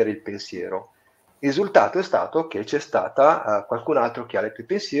condividere il pensiero. Il risultato è stato che c'è stata qualcun altro che ha letto il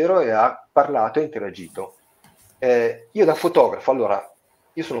pensiero e ha parlato e interagito. Io da fotografo, allora,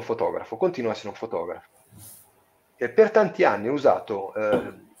 io sono un fotografo, continuo a essere un fotografo. Per tanti anni ho usato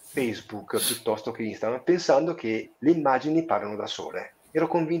Facebook piuttosto che Instagram pensando che le immagini parlano da sole. Ero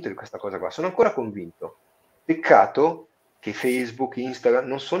convinto di questa cosa qua, sono ancora convinto. Peccato che Facebook, Instagram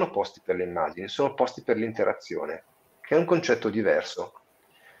non sono posti per le immagini, sono posti per l'interazione, che è un concetto diverso.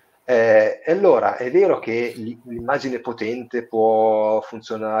 E allora è vero che l'immagine potente può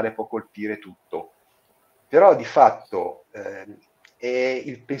funzionare, può colpire tutto, però di fatto è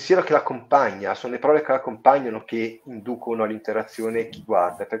il pensiero che l'accompagna, sono le parole che l'accompagnano che inducono all'interazione chi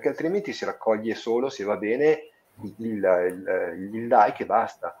guarda, perché altrimenti si raccoglie solo, se va bene, il like e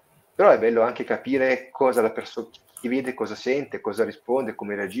basta. Però è bello anche capire cosa la persona, chi vede cosa sente, cosa risponde,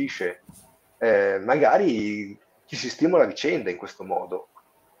 come reagisce. Magari ci si stimola a vicenda in questo modo.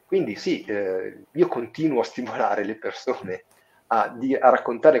 Quindi sì, io continuo a stimolare le persone a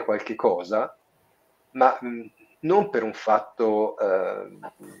raccontare qualche cosa, ma non per un fatto,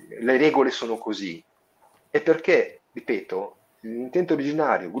 le regole sono così, è perché, ripeto, l'intento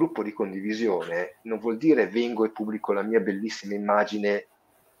originario, gruppo di condivisione, non vuol dire vengo e pubblico la mia bellissima immagine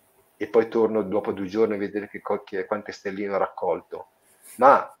e poi torno dopo 2 giorni a vedere quante stelline ho raccolto,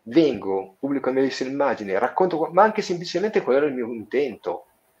 ma vengo, pubblico la mia bellissima immagine, racconto, ma anche semplicemente quello era il mio intento.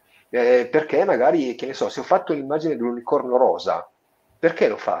 Perché magari, che ne so, se ho fatto l'immagine dell'unicorno rosa, perché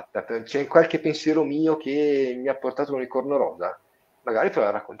l'ho fatta? C'è qualche pensiero mio che mi ha portato l'unicorno rosa? Magari provo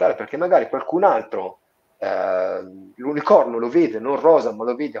a raccontare, perché magari qualcun altro l'unicorno lo vede non rosa, ma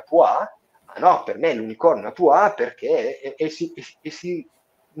lo vede a pois. Ah no, per me l'unicorno è a pois perché e si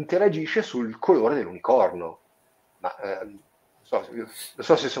interagisce sul colore dell'unicorno. Ma non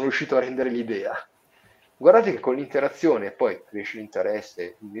so se sono riuscito a rendere l'idea. Guardate che con l'interazione poi cresce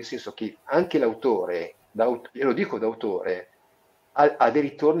l'interesse, nel senso che anche l'autore, e lo dico d'autore, ha dei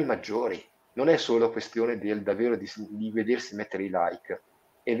ritorni maggiori. Non è solo questione davvero di vedersi mettere i like,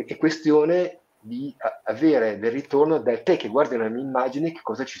 è questione di avere del ritorno da te che guardi una mia immagine, che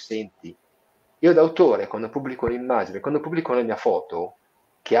cosa ci senti. Io d'autore, quando pubblico un'immagine, quando pubblico una mia foto,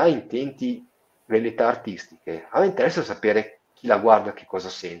 che ha intenti velleità artistiche, a me interessa sapere chi la guarda che cosa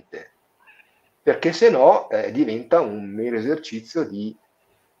sente, perché se no diventa un mero esercizio di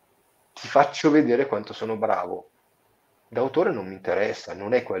ti faccio vedere quanto sono bravo. D'autore non mi interessa,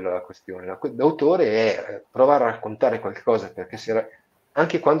 non è quella la questione. D'autore è provare a raccontare qualcosa, perché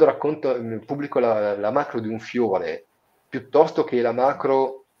anche quando racconto, pubblico la macro di un fiore, piuttosto che la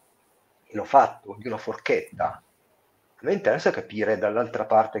macro, che l'ho fatto, di una forchetta, a me interessa capire dall'altra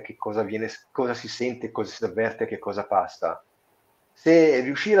parte che cosa viene, cosa si sente, cosa si avverte, che cosa passa. Se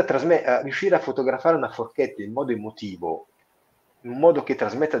riuscire a fotografare una forchetta in modo emotivo, in un modo che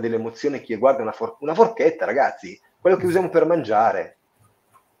trasmetta delle emozioni a chi guarda una forchetta, ragazzi, quello che usiamo per mangiare.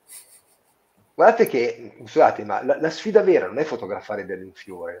 Guardate che, scusate, ma la sfida vera non è fotografare bene un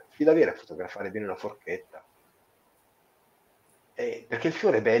fiore, la sfida vera è fotografare bene una forchetta. Perché il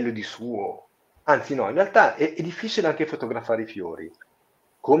fiore è bello di suo. Anzi, no, in realtà è difficile anche fotografare i fiori,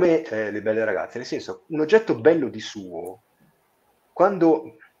 come le belle ragazze. Nel senso, un oggetto bello di suo,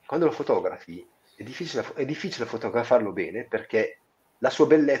 quando lo fotografi, è difficile fotografarlo bene perché la sua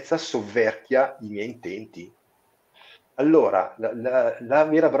bellezza sovverchia i miei intenti. Allora, la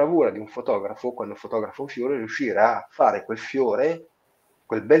vera bravura di un fotografo, quando fotografa un fiore, è riuscire a fare quel fiore,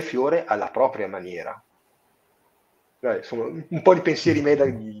 quel bel fiore, alla propria maniera. Sono un po' di pensieri me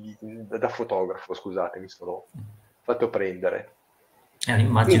da fotografo, scusate, mi sono fatto prendere. È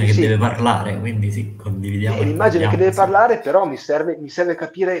un'immagine Quindi che deve sì, parlare, quindi sì, condividiamo è e l'immagine che parliamo. deve Sì. parlare, però mi serve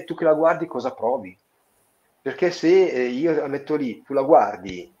capire tu che la guardi cosa provi. Perché se io la metto lì, tu la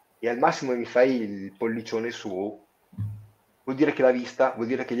guardi e al massimo mi fai il pollicione su, vuol dire che l'ha vista, vuol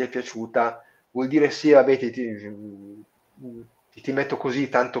dire che gli è piaciuta, vuol dire sì, vabbè, ti metto così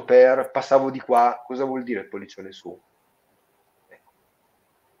tanto per, passavo di qua, cosa vuol dire il pollicione su? Ecco.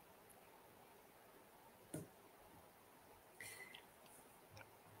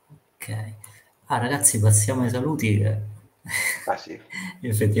 Ok. Ah, ragazzi, passiamo ai saluti che Ah sì,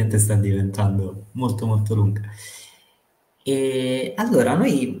 effettivamente sta diventando molto molto lunga. E allora,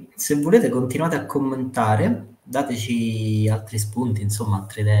 noi se volete continuate a commentare, dateci altri spunti, insomma,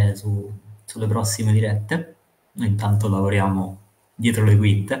 altre idee sulle prossime dirette. Noi intanto lavoriamo dietro le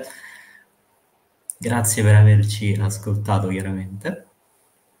quinte. Grazie per averci ascoltato, chiaramente.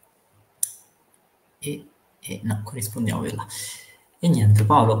 No, corrispondiamo per là. E niente,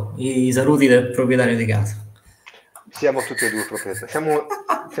 Paolo, i saluti del proprietario di casa. siamo tutti e due proprietari,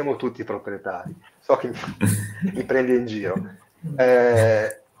 siamo tutti proprietari. So che mi prende in giro.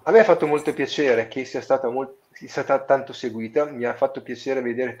 A me ha fatto molto piacere che sia stata tanto seguita, mi ha fatto piacere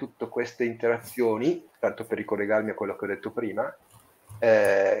vedere tutte queste interazioni, tanto per ricollegarmi a quello che ho detto prima,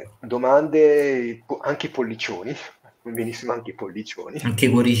 domande, anche i pollicioni, benissimo anche i pollicioni. Anche i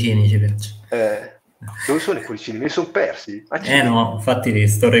cuoricini ci piacciono. Dove sono i cuoricini? Me li sono persi? Eh no, Accidenti. infatti li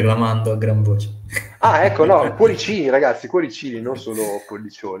sto reclamando a gran voce. Ah, ecco, no, cuoricini, ragazzi, cuoricini, non solo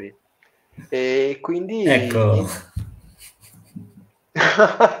pollicioni. E quindi Ecco, niente.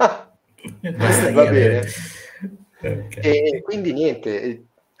 basta Va chiedere. bene. Ok. E quindi niente,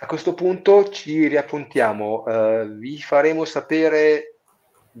 a questo punto ci riappuntiamo, vi faremo sapere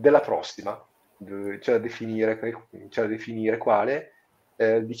della prossima, c'è da definire quale.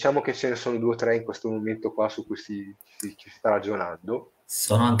 Diciamo che ce ne sono 2 o 3 in questo momento qua su cui ci si sta ragionando.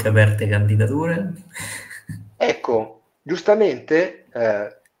 Sono anche aperte candidature. Ecco, giustamente,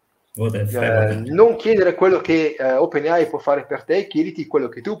 Vota e fai votare. non chiedere quello che OpenAI può fare per te, chiediti quello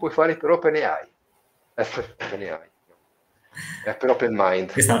che tu puoi fare per OpenAI. OpenAI, per Open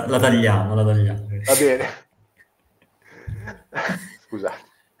Mind. Questa la tagliamo, la tagliamo. Va bene.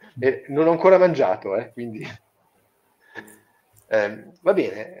 Scusate. Non ho ancora mangiato, quindi. Va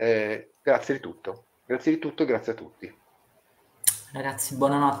bene, grazie di tutto. Grazie di tutto, grazie a tutti. Ragazzi,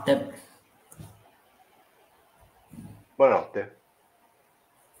 buonanotte. Buonanotte.